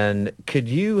 And could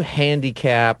you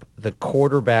handicap the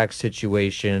quarterback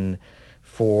situation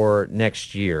for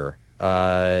next year?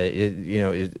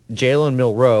 Jalen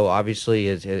Milroe obviously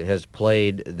has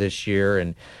played this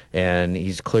year, and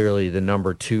he's clearly the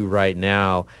number 2 right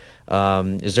now.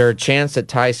 Is there a chance that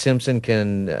Ty Simpson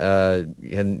can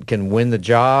win the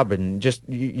job? And just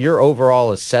your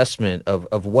overall assessment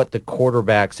of what the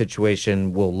quarterback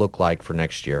situation will look like for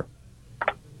next year?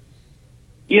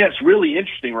 Yeah, it's really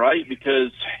interesting, right?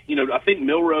 Because, I think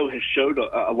Milroe has showed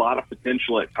a lot of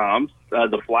potential at times.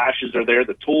 The flashes are there.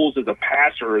 The tools as a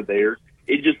passer are there.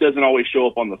 It just doesn't always show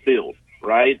up on the field,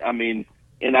 right? I mean,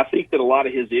 and I think that a lot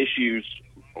of his issues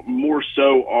more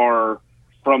so are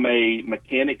from a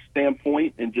mechanic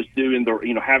standpoint and just doing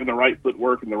having the right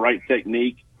footwork and the right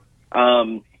technique.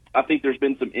 I think there's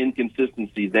been some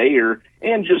inconsistency there,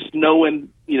 and just knowing,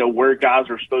 where guys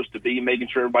are supposed to be, making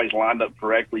sure everybody's lined up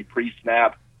correctly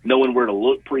pre-snap, knowing where to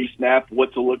look pre-snap,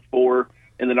 what to look for,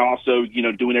 and then also,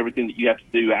 doing everything that you have to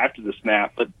do after the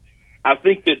snap. But I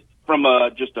think that from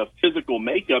just a physical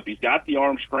makeup, he's got the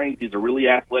arm strength. He's a really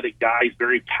athletic guy. He's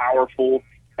very powerful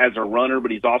as a runner,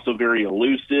 but he's also very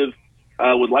elusive.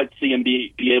 Would like to see him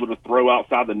be able to throw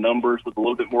outside the numbers with a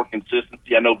little bit more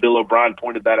consistency. I know Bill O'Brien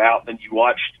pointed that out. Then you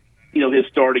watched, his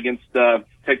start against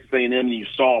Texas A&M, and you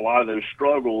saw a lot of those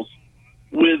struggles.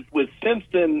 With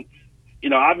Simpson,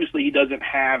 obviously he doesn't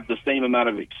have the same amount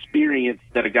of experience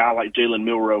that a guy like Jalen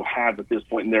Milroe has at this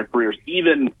point in their careers.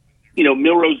 Even,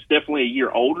 Milroe's definitely a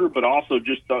year older, but also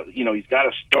just, he's got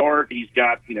a start. He's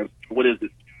got, what is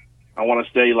it? I want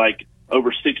to say like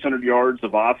over 600 yards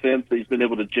of offense that he's been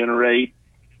able to generate.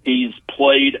 He's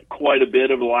played quite a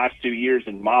bit over the last 2 years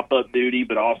in mop-up duty,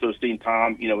 but also seen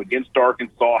time, against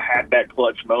Arkansas, had that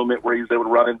clutch moment where he was able to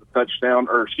run into touchdown,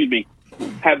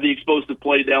 have the explosive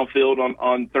play downfield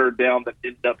on third down that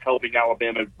ended up helping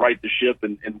Alabama right the ship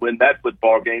and win that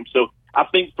football game. So I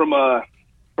think from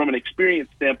an experience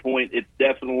standpoint, it's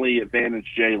definitely advantaged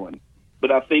Jalen.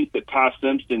 But I think that Ty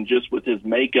Simpson, just with his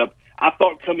makeup, I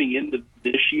thought coming into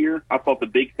this year, I thought the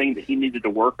big thing that he needed to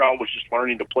work on was just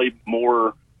learning to play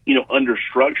more, under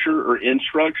structure or in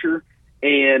structure.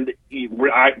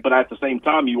 But at the same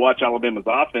time, you watch Alabama's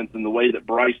offense and the way that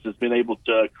Bryce has been able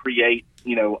to create,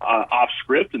 off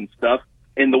script and stuff,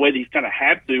 and the way that he's kind of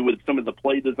had to with some of the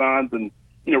play designs and,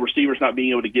 receivers not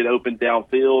being able to get open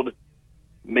downfield.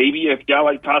 Maybe a guy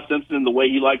like Ty Simpson and the way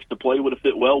he likes to play would have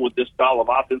fit well with this style of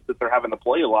offense that they're having to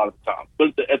play a lot of the time. But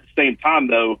at the same time,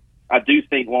 though, I do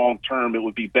think long term it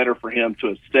would be better for him to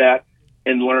have sat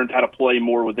and learned how to play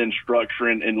more within structure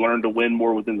and learn to win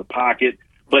more within the pocket.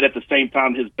 But at the same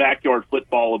time, his backyard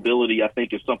football ability, I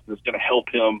think, is something that's going to help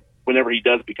him whenever he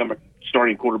does become a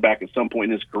starting quarterback at some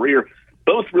point in his career.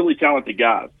 Both really talented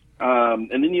guys. And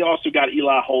then you also got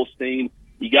Eli Holstein.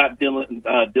 You got Dylan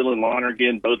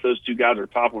Lonergan. Both those two guys are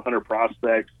top 100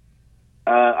 prospects.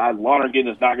 Lonergan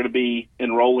is not going to be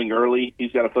enrolling early.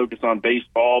 He's got to focus on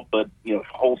baseball, but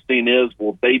Holstein is.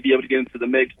 Will they be able to get into the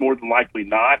mix? More than likely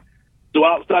not. So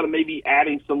outside of maybe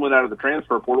adding someone out of the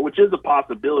transfer portal, which is a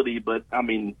possibility, but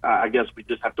I guess we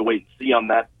just have to wait and see on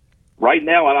that. Right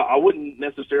now, I wouldn't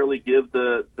necessarily give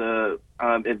the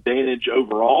advantage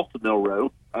overall to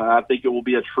Milroe. I think it will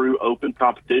be a true open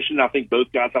competition. I think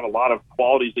both guys have a lot of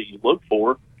qualities that you look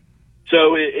for.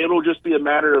 So it'll just be a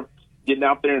matter of getting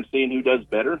out there and seeing who does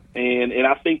better. And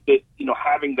I think that,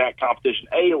 having that competition,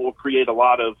 it will create a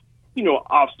lot of,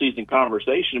 off-season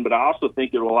conversation, but I also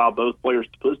think it will allow both players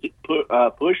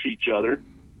to push each other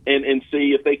and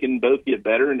see if they can both get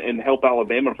better and help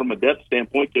Alabama from a depth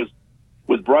standpoint. Because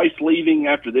with Bryce leaving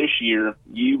after this year,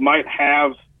 you might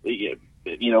have,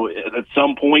 at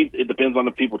some point, it depends on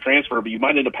the people transfer, but you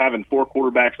might end up having 4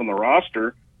 quarterbacks on the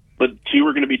roster, but 2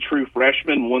 are going to be true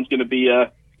freshmen. One's going to be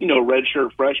a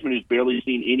redshirt freshman who's barely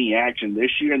seen any action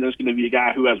this year, and there's going to be a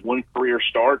guy who has 1 career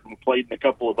start and played in a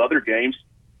couple of other games.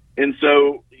 And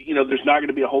so, there's not going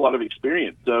to be a whole lot of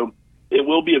experience. So it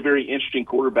will be a very interesting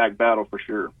quarterback battle for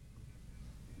sure.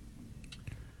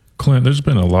 Clint, there's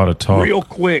been a lot of talk. Real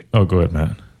quick. Oh, go ahead,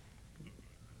 Matt.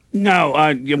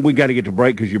 No, we got to get to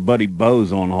break because your buddy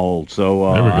Bo's on hold. So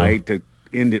I hate to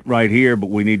end it right here, but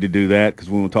we need to do that because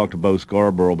we want to talk to Bo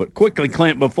Scarborough. But quickly,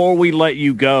 Clint, before we let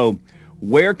you go,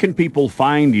 where can people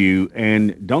find you?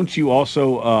 And don't you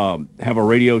also have a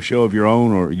radio show of your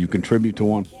own, or you contribute to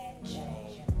one?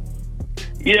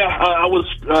 Yeah, I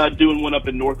was doing one up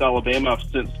in North Alabama. I've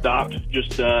since stopped.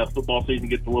 Just football season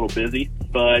gets a little busy.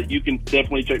 But you can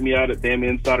definitely check me out at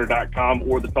BamaInsider.com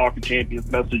or the Talking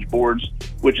Champions message boards,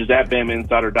 which is at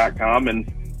BamaInsider.com.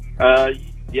 And,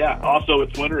 also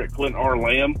at Twitter at Clint R.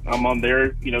 Lamb. I'm on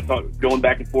there, going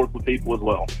back and forth with people as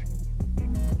well.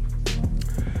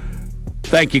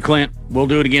 Thank you, Clint. We'll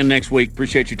do it again next week.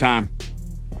 Appreciate your time.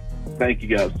 Thank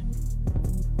you, guys.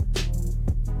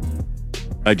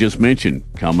 I just mentioned,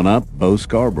 coming up, Bo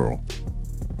Scarborough.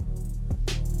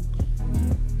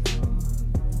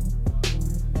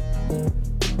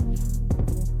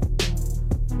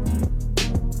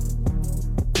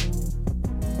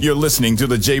 You're listening to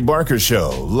The Jay Barker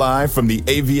Show, live from the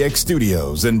AVX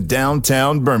studios in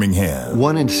downtown Birmingham.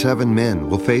 1 in 7 men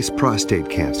will face prostate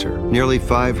cancer. Nearly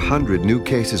 500 new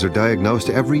cases are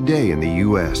diagnosed every day in the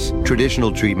U.S.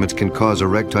 Traditional treatments can cause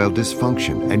erectile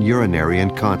dysfunction and urinary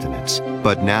incontinence.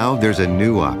 But now there's a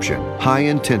new option,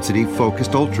 high-intensity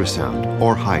focused ultrasound,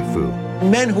 or HIFU.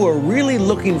 Men who are really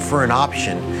looking for an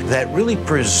option that really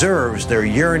preserves their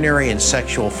urinary and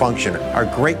sexual function are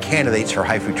great candidates for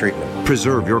HIFU treatment.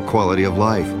 Preserve your quality of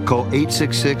life. Call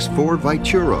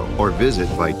 866-4-VITURO or visit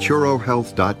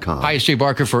VituroHealth.com. Hi, it's Jay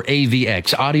Barker for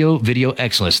AVX, Audio Video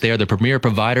Excellence. They are the premier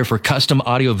provider for custom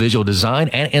audio-visual design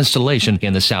and installation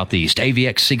in the Southeast.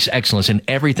 AVX seeks excellence in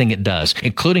everything it does,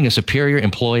 including a superior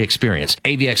employee experience.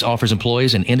 AVX offers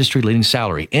employees an industry-leading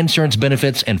salary, insurance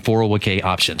benefits, and 401k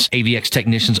options. AVX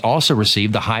technicians also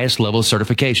receive the highest level of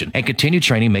certification and continue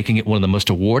training, making it one of the most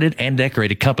awarded and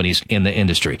decorated companies in the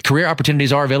industry. Career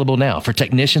opportunities are available now for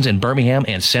technicians in Birmingham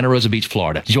and Santa Rosa Beach,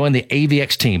 Florida. Join the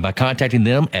AVX team by contacting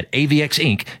them at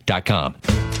avxinc.com.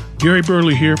 Gary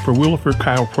Burley here for Williford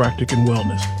Chiropractic and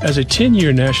Wellness. As a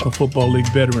 10-year National Football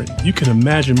League veteran, you can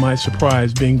imagine my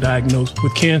surprise being diagnosed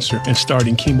with cancer and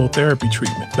starting chemotherapy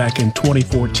treatment back in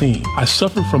 2014. I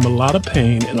suffered from a lot of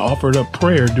pain and offered up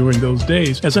prayer during those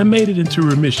days as I made it into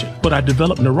remission, but I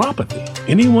developed neuropathy.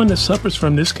 Anyone that suffers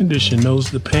from this condition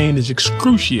knows the pain is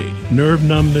excruciating, nerve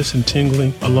numbness and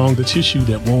tingling along the tissue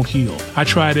that won't heal. I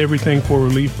tried everything for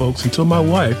relief, folks, until my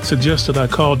wife suggested I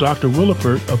call Dr.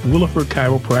 Williford of Williford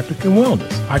Chiropractic and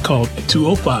Wellness. I called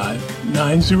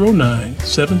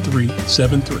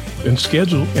 205-909-7373 and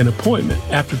scheduled an appointment.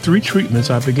 After 3 treatments,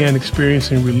 I began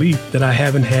experiencing relief that I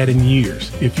haven't had in years.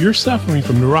 If you're suffering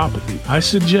from neuropathy, I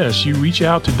suggest you reach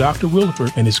out to Dr.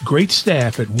 Williford and his great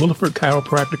staff at Williford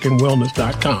Chiropractic and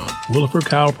Wellness.com. Williford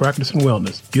Chiropractic and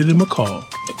Wellness. Give them a call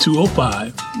at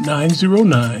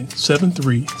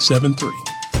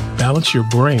 205-909-7373. Balance your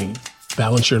brain,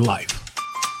 balance your life.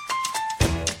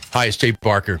 Hi, it's Jay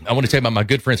Barker. I want to tell you about my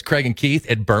good friends Craig and Keith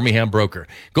at Birmingham Broker.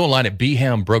 Go online at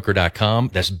bhambroker.com.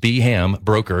 That's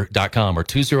bhambroker.com or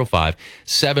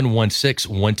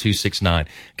 205-716-1269.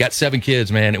 Got 7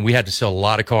 kids, man, and we had to sell a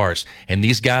lot of cars. And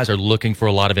these guys are looking for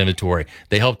a lot of inventory.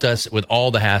 They helped us with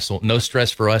all the hassle. No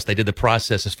stress for us. They did the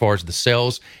process as far as the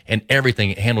sales and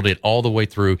everything. Handled it all the way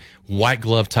through. White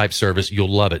glove type service.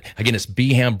 You'll love it. Again, it's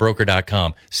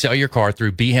bhambroker.com. Sell your car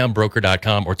through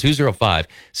bhambroker.com or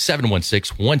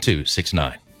 205-716-1269.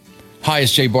 Hi,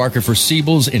 it's Jay Barker for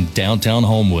Siebel's in downtown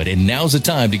Homewood, and now's the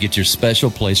time to get your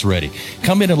special place ready.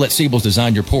 Come in and let Siebel's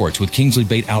design your porch with Kingsley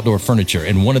Bait Outdoor Furniture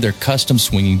and one of their custom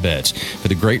swinging beds. For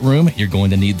the great room, you're going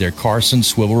to need their Carson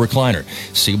swivel recliner.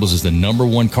 Siebel's is the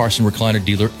 #1 Carson recliner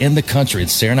dealer in the country,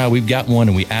 and Sarah and I, we've got one,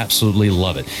 and we absolutely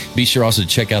love it. Be sure also to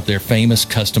check out their famous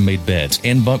custom-made beds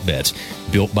and bunk beds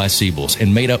built by Siebel's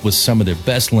and made up with some of their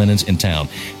best linens in town.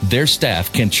 Their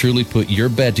staff can truly put your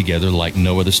bed together like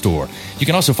no other store. You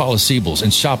can also follow Siebel's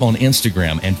and shop on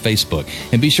Instagram and Facebook.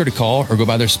 And be sure to call or go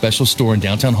by their special store in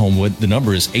downtown Homewood. The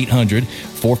number is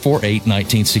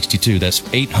 800-448-1962. That's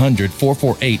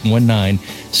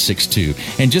 800-448-1962.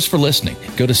 And just for listening,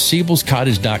 go to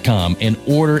Siebel'sCottage.com and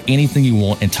order anything you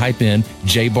want and type in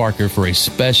Jay Barker for a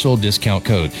special discount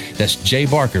code. That's Jay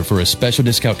Barker for a special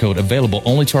discount code available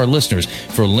only to our listeners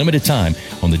for a limited time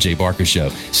on The Jay Barker Show.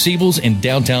 Siebel's in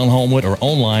downtown Homewood or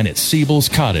online at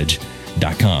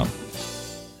Siebel'sCottage.com.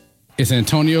 It's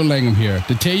Antonio Langham here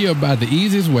to tell you about the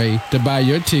easiest way to buy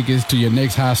your tickets to your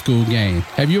next high school game.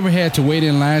 Have you ever had to wait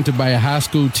in line to buy a high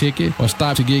school ticket or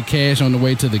stop to get cash on the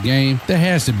way to the game? There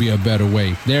has to be a better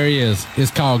way. There is.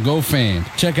 It's called GoFan.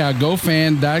 Check out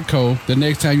GoFan.co the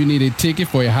next time you need a ticket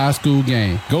for a high school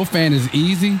game. GoFan is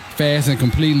easy, fast, and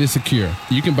completely secure.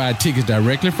 You can buy tickets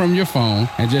directly from your phone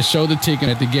and just show the ticket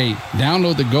at the gate.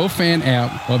 Download the GoFan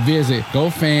app or visit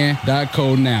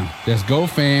GoFan.co now. That's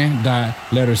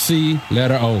GoFan.C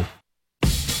letter O.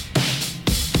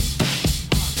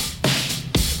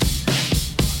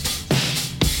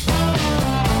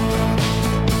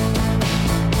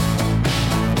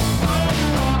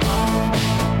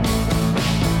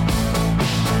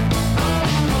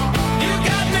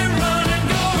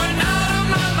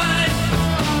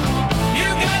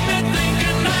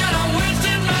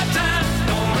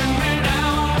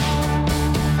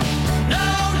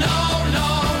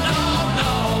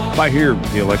 If I hear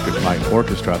the Electric Light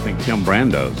Orchestra, I think Tim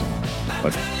Brando's on,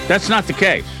 but that's not the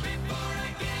case.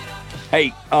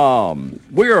 Hey,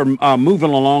 we are moving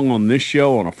along on this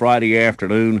show on a Friday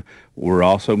afternoon. We're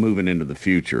also moving into the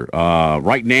future.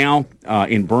 Right now,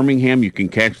 in Birmingham, you can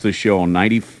catch this show on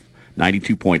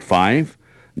 92.5,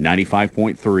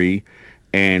 95.3,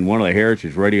 and one of the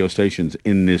heritage radio stations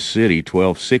in this city,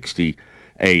 1260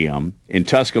 AM. In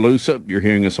Tuscaloosa, you're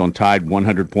hearing us on Tide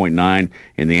 100.9.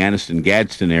 In the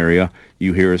Anniston-Gadsden area,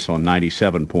 you hear us on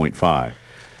 97.5.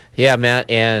 Yeah, Matt,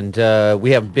 and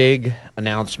we have a big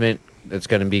announcement that's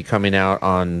going to be coming out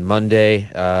on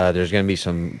Monday. There's going to be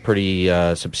some pretty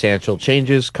substantial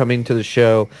changes coming to the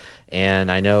show,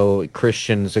 And I know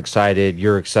Christian's excited,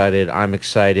 you're excited, I'm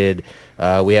excited.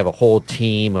 We have a whole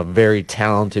team of very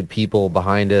talented people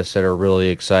behind us that are really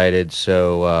excited.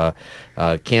 So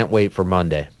can't wait for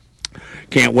Monday.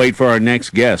 Can't wait for our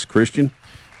next guest, Christian.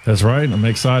 That's right. I'm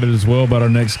excited as well about our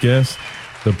next guest,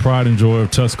 the pride and joy of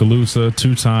Tuscaloosa,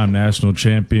 two-time national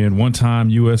champion, one-time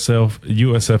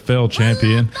USFL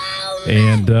champion,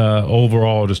 and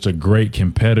overall just a great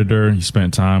competitor. He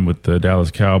spent time with the Dallas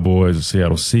Cowboys, the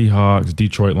Seattle Seahawks,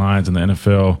 Detroit Lions, and the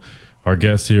NFL. Our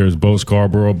guest here is Bo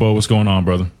Scarborough. Bo, what's going on,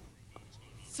 brother?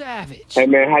 Savage. Hey,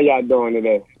 man, how y'all doing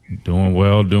today? Doing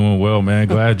well, man.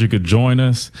 Glad you could join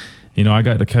us. You know, I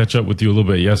got to catch up with you a little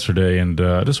bit yesterday, and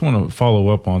I just want to follow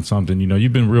up on something. You know,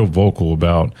 you've been real vocal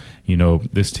about, you know,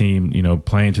 this team, you know,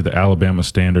 playing to the Alabama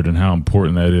standard and how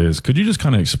important that is. Could you just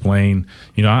kind of explain,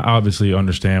 you know, I obviously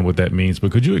understand what that means,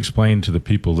 but could you explain to the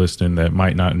people listening that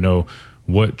might not know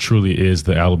what truly is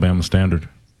the Alabama standard?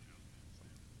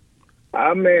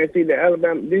 Man, see, this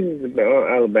is the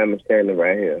Alabama standard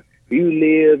right here. You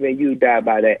live and you die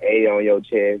by that A on your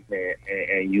chest,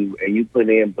 and you put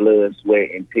in blood,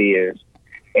 sweat, and tears.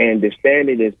 And the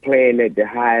standard is playing at the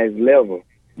highest level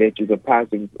that you could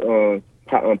possibly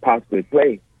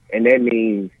play. And that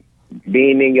means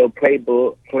being in your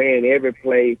playbook, playing every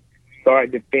play,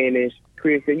 start to finish.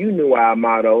 Christian, you knew our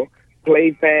motto: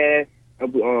 play fast,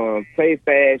 and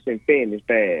finish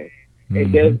fast. Mm-hmm.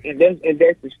 And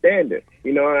that's the standard.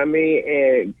 You know what I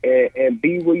mean? And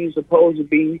be where you're supposed to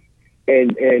be.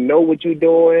 And know what you're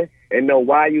doing, and know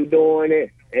why you're doing it,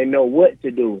 and know what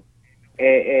to do,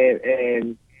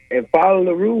 and follow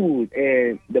the rules.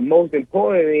 And the most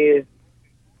important is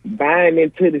buying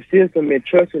into the system and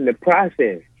trusting the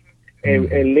process,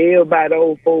 and live by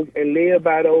those folks, and live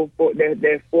by those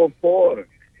that fourth quarter,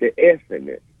 the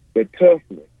effort, the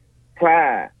toughness,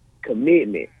 pride,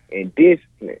 commitment, and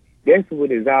discipline. That's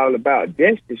what it's all about.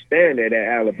 That's the standard at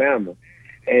Alabama.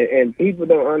 And people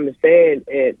don't understand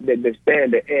the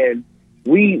standard, and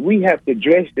we have to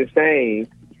dress the same.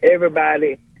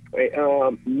 Everybody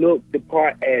look the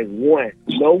part as one.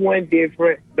 No one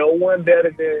different, no one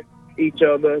better than each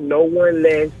other, no one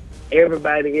less.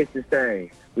 Everybody is the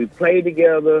same. We play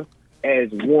together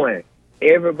as one.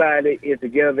 Everybody is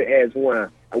together as one,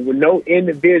 with no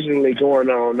individually going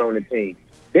on the team.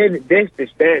 That's the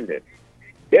standard.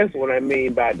 That's what I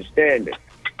mean by the standard.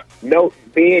 No,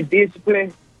 being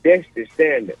disciplined, that's the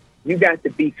standard. You got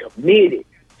to be committed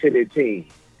to the team.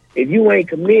 If you ain't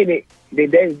committed,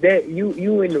 then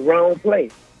you in the wrong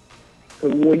place.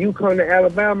 Because when you come to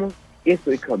Alabama, it's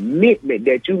a commitment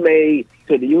that you made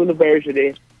to the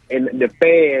university and the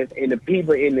fans and the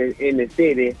people in the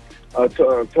city of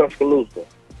Tuscaloosa.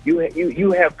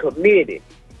 You have committed,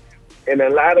 and a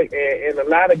lot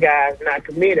of guys not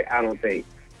committed. I don't think.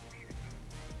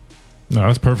 No,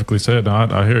 that's perfectly said. No,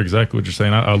 I hear exactly what you're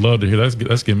saying. I love to hear that.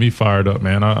 That's getting me fired up,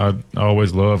 man. I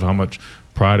always love how much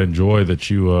pride and joy that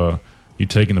you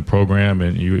take in the program,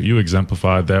 and you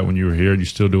exemplified that when you were here. You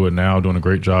still do it now, doing a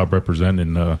great job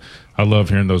representing. I love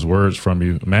hearing those words from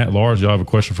you. Matt, Lars, y'all have a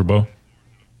question for Bo?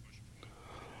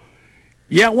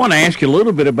 Yeah, I want to ask you a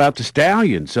little bit about the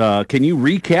Stallions. Can you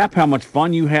recap how much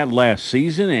fun you had last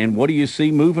season, and what do you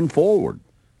see moving forward?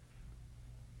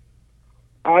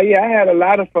 Oh, yeah, I had a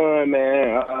lot of fun,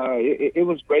 man. It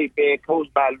was great being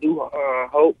coached by Lou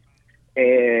Hope,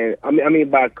 and I mean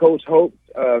by Coach Hope,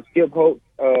 Skip Hope.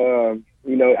 You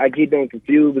know, I get them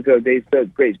confused because they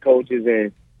such great coaches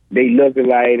and they look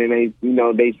alike and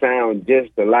they sound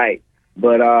just alike.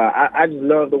 But I just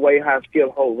love the way how Skip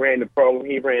Hope ran the program.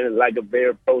 He ran it like a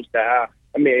very pro style.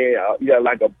 I mean,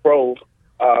 like a pro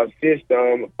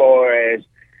system as far as,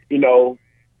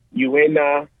 you in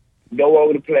there, go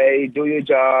over the play, do your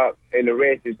job, and the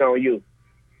rest is on you.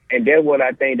 And that's what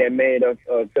I think that made us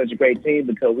such a great team,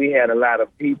 because we had a lot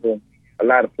of people, a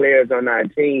lot of players on our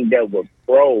team that were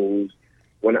pros.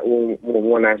 When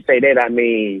I say that, I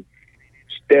mean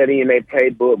studying their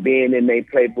playbook, being in their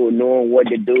playbook, knowing what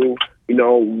to do.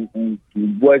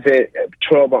 Wasn't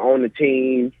trouble on the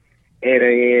team.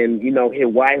 And his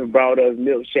wife brought us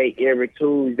milkshake every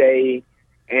Tuesday.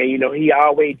 And, he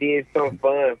always did something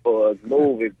fun for us,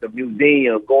 movies, the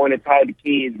museum, going to talk to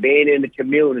kids, being in the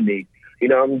community,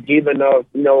 giving us,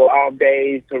 off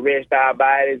days to rest our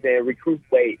bodies and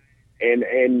recuperate. And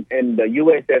the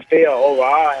USFL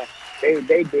overall,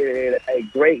 they did a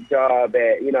great job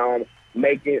at,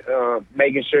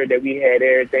 making sure that we had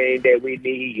everything that we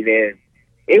need. And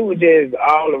it was just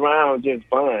all around just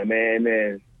fun, man.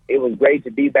 And it was great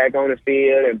to be back on the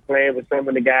field and playing with some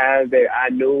of the guys that I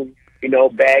knew,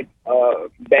 back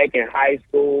in high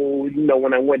school,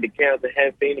 when I went to camp and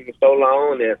hadn't seen them for so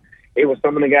long. And, it was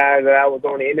some of the guys that I was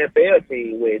on the NFL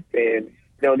team with, and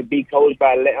to be coached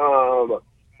by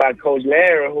Coach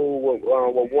Larry, who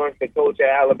was once the coach at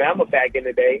Alabama back in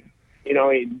the day.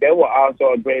 That was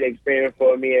also a great experience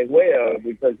for me as well,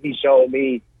 because he showed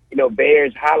me,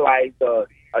 Bears highlights of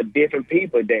different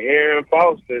people, the Aaron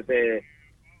Fosters, and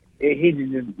he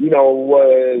just,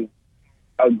 was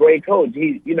a great coach.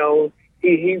 He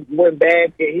went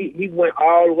back, he went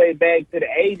all the way back to the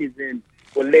 80s and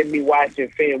would let me watch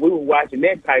film. We were watching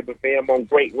that type of film on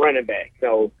great running backs.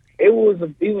 So it was a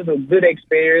good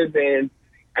experience,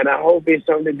 and I hope it's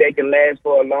something that can last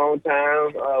for a long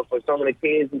time for some of the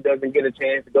kids who doesn't get a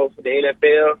chance to go to the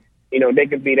NFL. They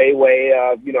can be their way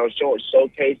of,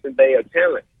 showcasing their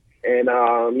talent. And,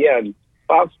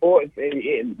 Fox Sports,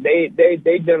 they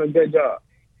done a good job.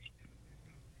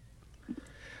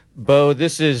 Bo,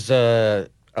 this is a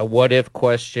what-if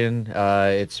question.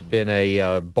 It's been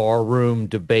a barroom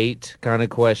debate kind of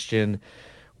question.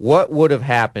 What would have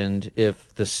happened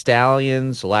if the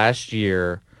Stallions last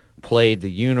year played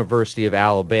the University of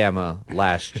Alabama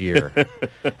last year?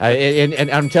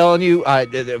 And I'm telling you, I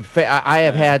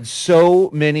have had so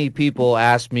many people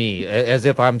ask me as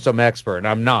if I'm some expert, and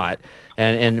I'm not.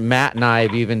 And Matt and I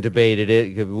have even debated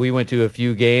it. We went to a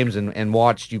few games and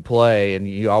watched you play, and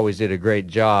you always did a great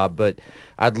job. But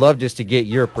I'd love just to get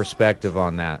your perspective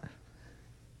on that.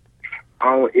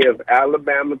 If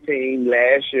Alabama team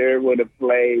last year would have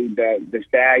played the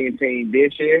Stallion team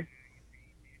this year,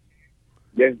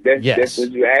 that's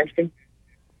what you're asking?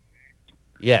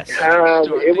 Yes.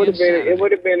 It would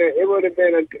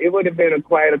have been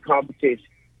quite a competition.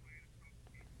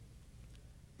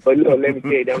 But look, let me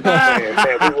tell you, I'm just saying,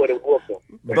 man, we would have whooped them.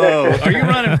 Bo, are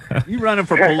you running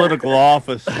for political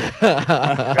office? No,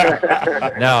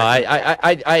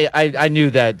 I knew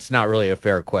that's not really a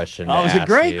fair question. Oh, it was a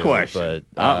great you, question.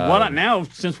 But now,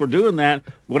 since we're doing that,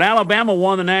 would Alabama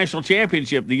won the national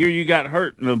championship the year you got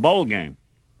hurt in the bowl game?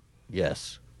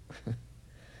 Yes.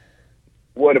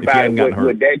 What about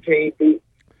would that team be?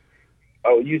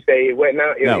 Oh, you say what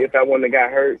now? If I wouldn't have got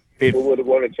hurt, who would have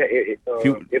won the championship?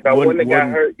 If I wouldn't have got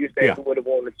hurt, you say who would have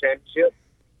won the championship?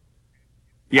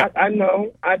 Yeah, I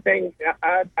know. I think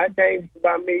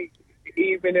by me,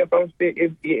 even if I'm still,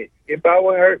 if I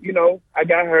were hurt, I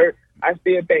got hurt. I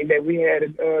still think that we had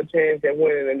a chance at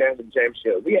winning the national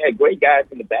championship. We had great guys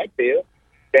in the backfield.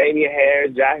 Damian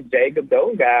Harris, Josh Jacobs,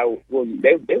 those guys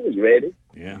they was ready.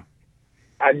 Yeah.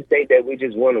 I just think that we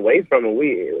just went away from it. And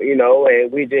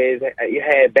we just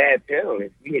had bad penalties.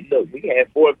 We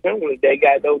had 4 penalties. They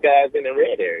got those guys in the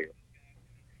red area.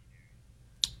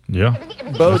 Yeah.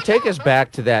 Bo, take us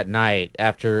back to that night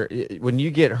after when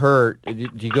you get hurt. Do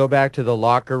you go back to the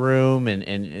locker room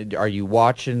and are you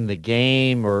watching the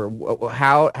game, or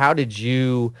how did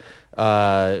you?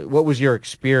 What was your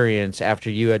experience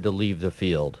after you had to leave the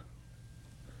field?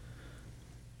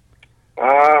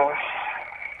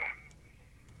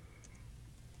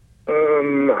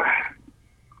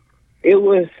 It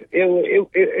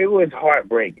was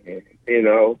heartbreaking,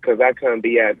 because I couldn't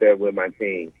be out there with my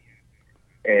team,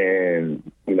 and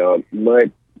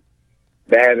much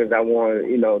bad as I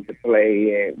wanted, to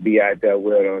play and be out there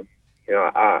with them,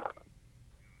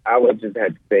 I would just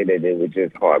have to say that it was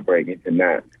just heartbreaking to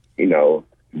not,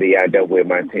 be out there with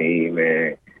my team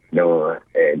and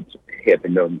and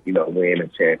helping them, win a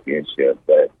championship,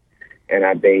 and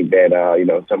I think that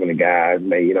some of the guys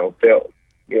may felt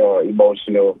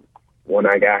emotional when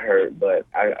I got hurt, but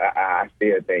I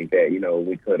still think that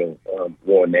we could have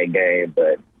won that game.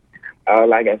 But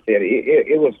like I said,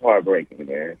 it was heartbreaking,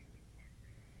 man.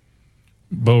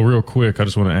 Bo, real quick, I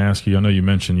just want to ask you. I know you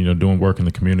mentioned doing work in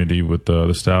the community with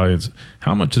the Stallions.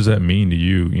 How much does that mean to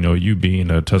you? You being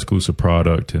a Tuscaloosa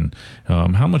product, and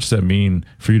how much does that mean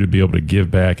for you to be able to give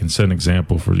back and set an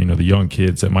example for the young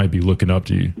kids that might be looking up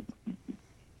to you?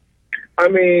 I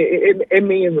mean, it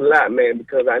means a lot, man,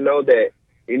 because I know that,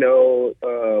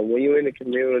 when you're in the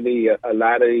community, a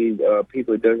lot of these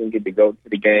people doesn't get to go to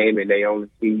the game, and they only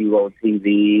see you on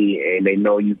TV, and they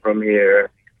know you from here,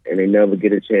 and they never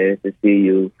get a chance to see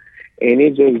you. And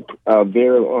it's just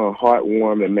very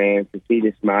heartwarming, man, to see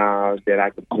the smiles that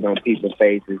I can put on people's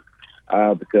faces,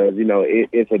 because,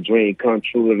 it's a dream come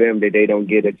true to them that they don't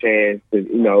get a chance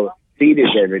to, see this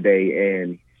every day.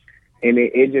 And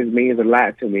it just means a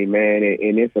lot to me, man.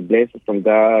 And it's a blessing from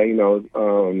God,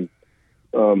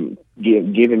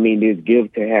 giving me this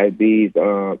gift to have this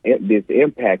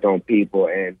impact on people,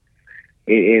 and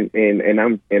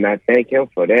I thank Him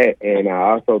for that. And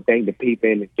I also thank the people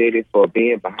in the city for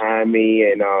being behind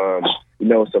me and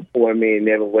supporting me in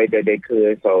every way that they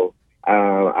could. So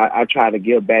I try to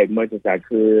give back much as I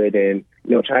could, and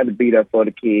try to be there for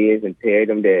the kids and tell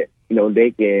them that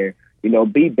they can,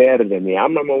 be better than me. I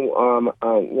remember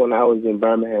when I was in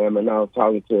Birmingham and I was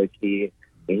talking to a kid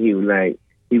and he was like,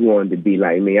 he wanted to be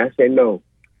like me. I said, no,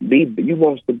 you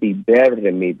want to be better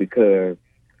than me because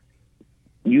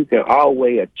you can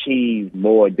always achieve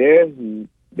more.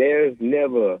 There's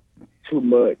never too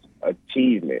much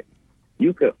achievement.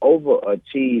 You can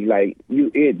overachieve,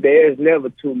 there's never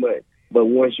too much. But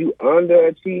once you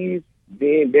underachieve,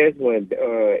 then that's when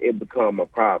it becomes a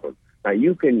problem.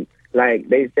 You can, like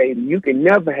they say, you can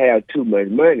never have too much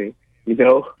money,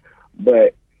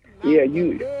 But yeah,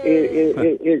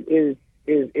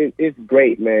 it's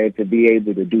great, man, to be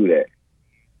able to do that.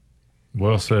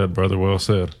 Well said, brother. Well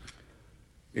said.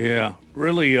 Yeah,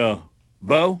 really,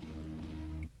 Bo.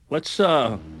 Let's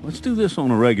do this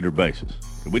on a regular basis.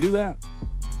 Can we do that?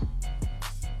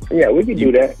 Yeah, we can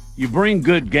do that. You bring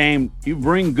good game. You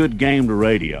bring good game to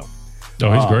radio.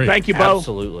 Oh, he's great. Thank you, Bo.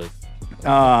 Absolutely.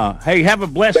 Hey, have a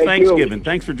blessed Thanksgiving. You.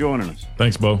 Thanks for joining us.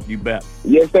 Thanks, Bo. You bet.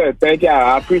 Yes, sir. Thank y'all.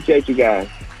 I appreciate you guys.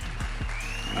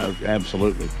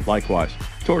 Absolutely. Likewise.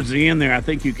 Towards the end there, I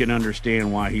think you can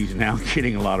understand why he's now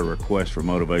getting a lot of requests for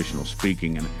motivational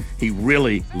speaking, and he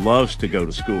really loves to go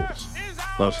to schools,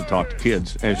 loves to talk to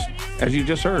kids, as you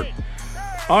just heard.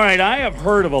 All right, I have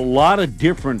heard of a lot of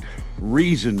different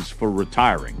reasons for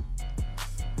retiring.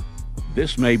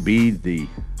 This may be the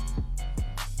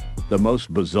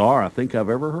most bizarre I think I've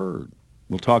ever heard.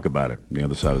 We'll talk about it on the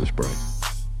other side of this break.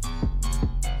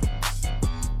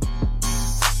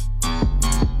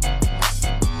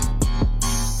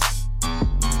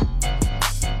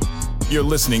 You're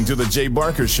listening to The Jay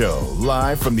Barker Show,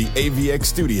 live from the AVX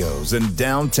studios in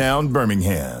downtown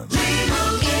Birmingham.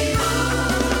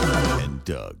 And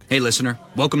Doug. Hey, listener.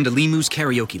 Welcome to Limu's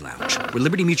Karaoke Lounge, where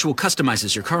Liberty Mutual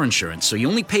customizes your car insurance so you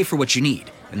only pay for what you need,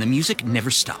 and the music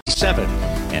never stops. 7.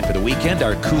 And for the weekend,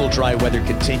 our cool, dry weather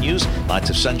continues. Lots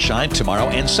of sunshine tomorrow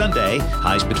and Sunday.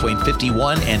 Highs between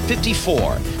 51 and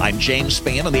 54. I'm James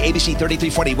Spann on the ABC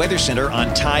 3340 Weather Center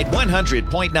on Tide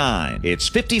 100.9. It's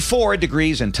 54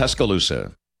 degrees in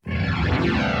Tuscaloosa.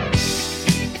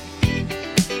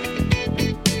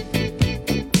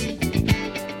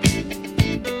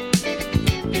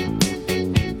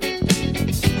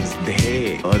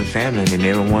 Or the family, and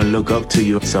everyone look up to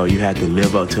you, so you have to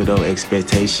live up to those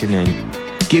expectations and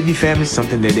give your family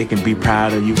something that they can be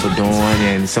proud of you for doing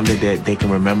and something that they can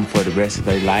remember for the rest of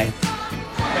their life.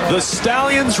 The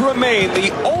Stallions remain the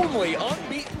only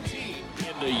unbeaten team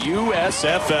in the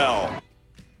USFL.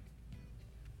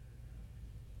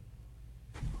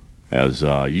 As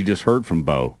you just heard from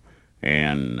Bo,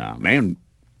 and man,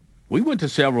 we went to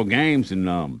several games, and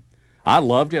I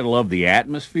loved it. I loved the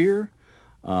atmosphere.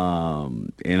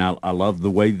 And I love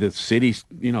the way the city,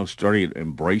 started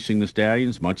embracing the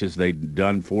Stallions, much as they'd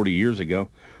done 40 years ago.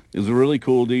 It was a really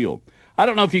cool deal. I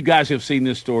don't know if you guys have seen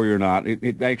this story or not.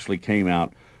 It actually came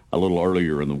out a little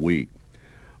earlier in the week.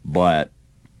 But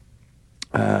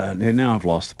and now I've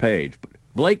lost the page.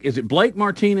 But Blake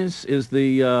Martinez is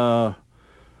the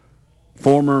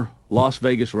former Las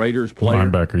Vegas Raiders player?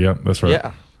 Linebacker, yep, that's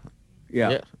right.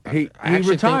 Yeah. He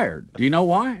retired. Do you know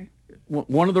why?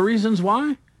 One of the reasons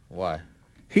why? Why?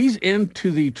 He's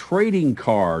into the trading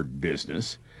card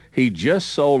business. He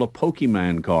just sold a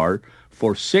Pokemon card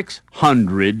for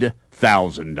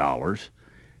 $600,000,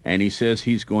 and he says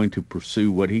he's going to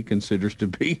pursue what he considers to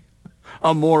be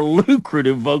a more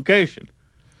lucrative vocation.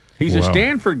 He's a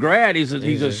Stanford grad. He's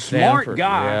a smart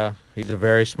guy. Yeah, he's a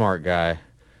very smart guy.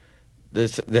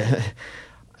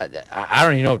 I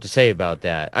don't even know what to say about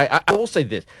that. I will say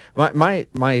this: my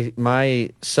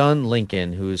son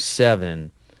Lincoln, who is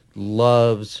 7,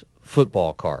 loves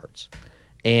football cards,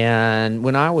 and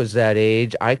when I was that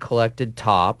age, I collected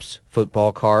Topps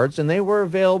football cards, and they were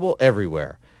available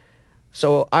everywhere.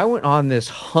 So I went on this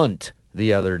hunt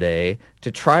the other day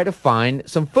to try to find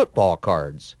some football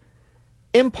cards.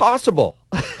 Impossible.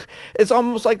 It's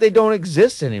almost like they don't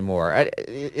exist anymore. I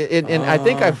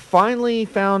think I finally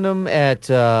found them at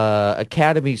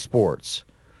Academy Sports,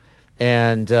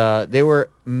 and they were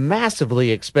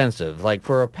massively expensive. Like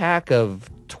for a pack of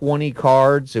 20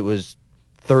 cards, it was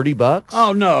 $30.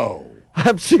 Oh no!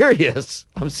 I'm serious.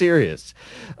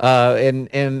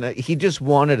 And he just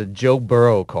wanted a Joe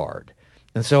Burrow card.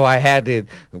 And so I had to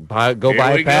buy a pack, go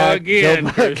buy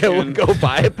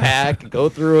a pack, go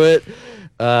through it.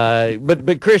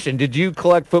 But Christian, did you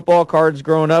collect football cards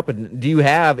growing up? And do you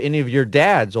have any of your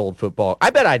dad's old football? I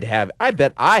bet I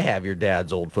have your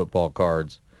dad's old football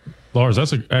cards. Lars,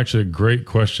 that's actually a great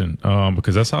question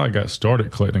because that's how I got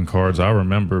started collecting cards. I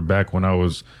remember back when I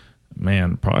was,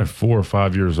 probably 4 or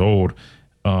 5 years old,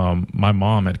 my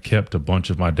mom had kept a bunch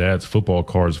of my dad's football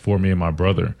cards for me and my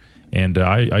brother. And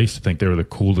I used to think they were the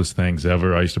coolest things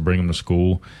ever. I used to bring them to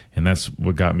school, and that's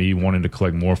what got me wanting to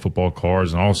collect more football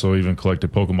cards, and also even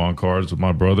collected Pokemon cards with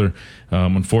my brother.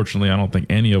 Unfortunately, I don't think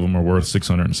any of them are worth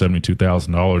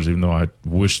 $672,000, even though I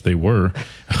wish they were.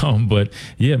 But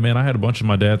yeah, man, I had a bunch of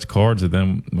my dad's cards, and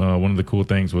then one of the cool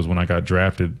things was when I got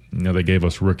drafted, they gave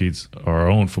us rookies our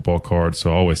own football cards.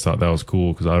 So I always thought that was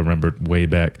cool because I remember way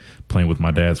back playing with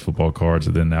my dad's football cards,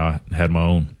 and then now I had my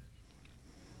own.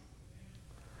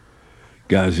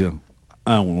 Guys, I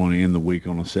don't want to end the week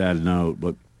on a sad note,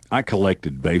 but I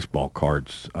collected baseball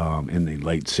cards in the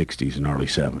late 60s and early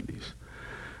 70s.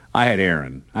 I had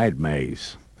Aaron. I had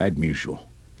Mays. I had Musial.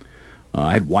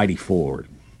 I had Whitey Ford.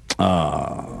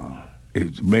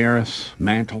 It was Maris,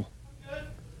 Mantle.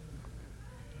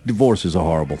 Divorce is a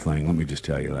horrible thing. Let me just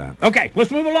tell you that. Okay,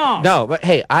 let's move along. No, but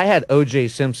hey, I had O.J.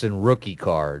 Simpson rookie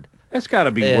card. That's got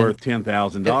to be worth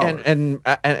 $10,000.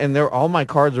 And all my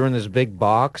cards were in this big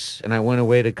box, and I went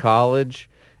away to college,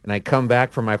 and I come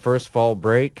back for my first fall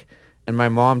break, and my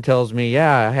mom tells me,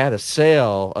 yeah, I had a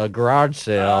sale, a garage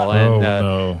sale, and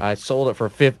no. I sold it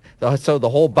for I sold the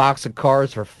whole box of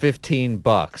cards for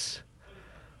 $15.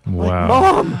 Wow. Like,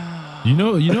 Mom! You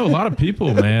know, a lot of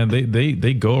people, man,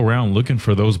 they go around looking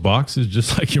for those boxes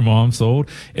just like your mom sold,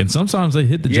 and sometimes they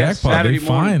hit the jackpot.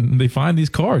 They find these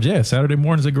cards. Yeah, Saturday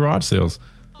mornings at garage sales.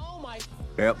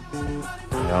 Yep.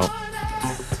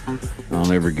 I'll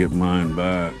never get mine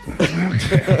back.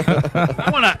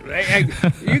 Hey,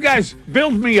 you guys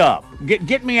build me up.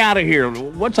 Get me out of here.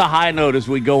 What's a high note as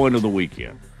we go into the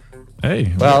weekend?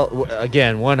 Hey. Well,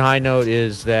 again, one high note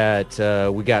is that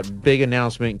we got big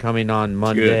announcement coming on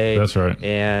Monday. Good. That's right.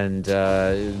 And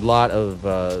a lot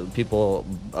of people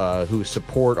who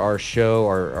support our show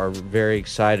are very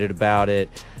excited about it.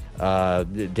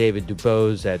 David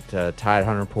Dubose at Tide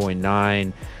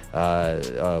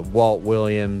 100.9, Walt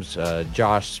Williams,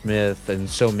 Josh Smith, and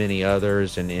so many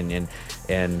others, and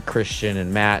Christian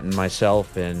and Matt and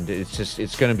myself, and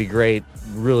it's going to be great.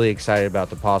 Really excited about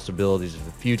the possibilities of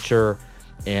the future,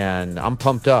 and I'm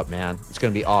pumped up, man. It's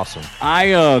going to be awesome.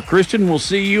 Christian, we'll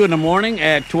see you in the morning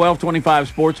at 1225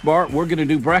 Sports Bar. We're going to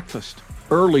do breakfast,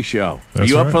 early show. That's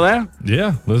you right. up for that?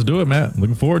 Yeah, let's do it, Matt.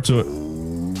 Looking forward to it.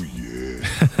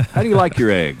 How do you like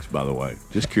your eggs, by the way?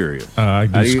 Just curious. I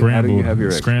do scrambled. How do you have your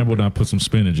eggs? Scrambled, and I put some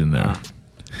spinach in there.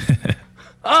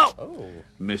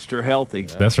 Mr. Healthy.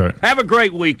 That's right. Have a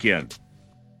great weekend.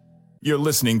 You're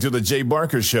listening to The Jay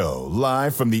Barker Show,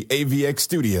 live from the AVX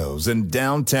studios in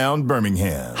downtown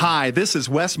Birmingham. Hi, this is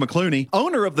Wes McClooney,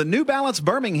 owner of the New Balance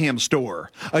Birmingham store.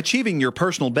 Achieving your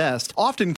personal best often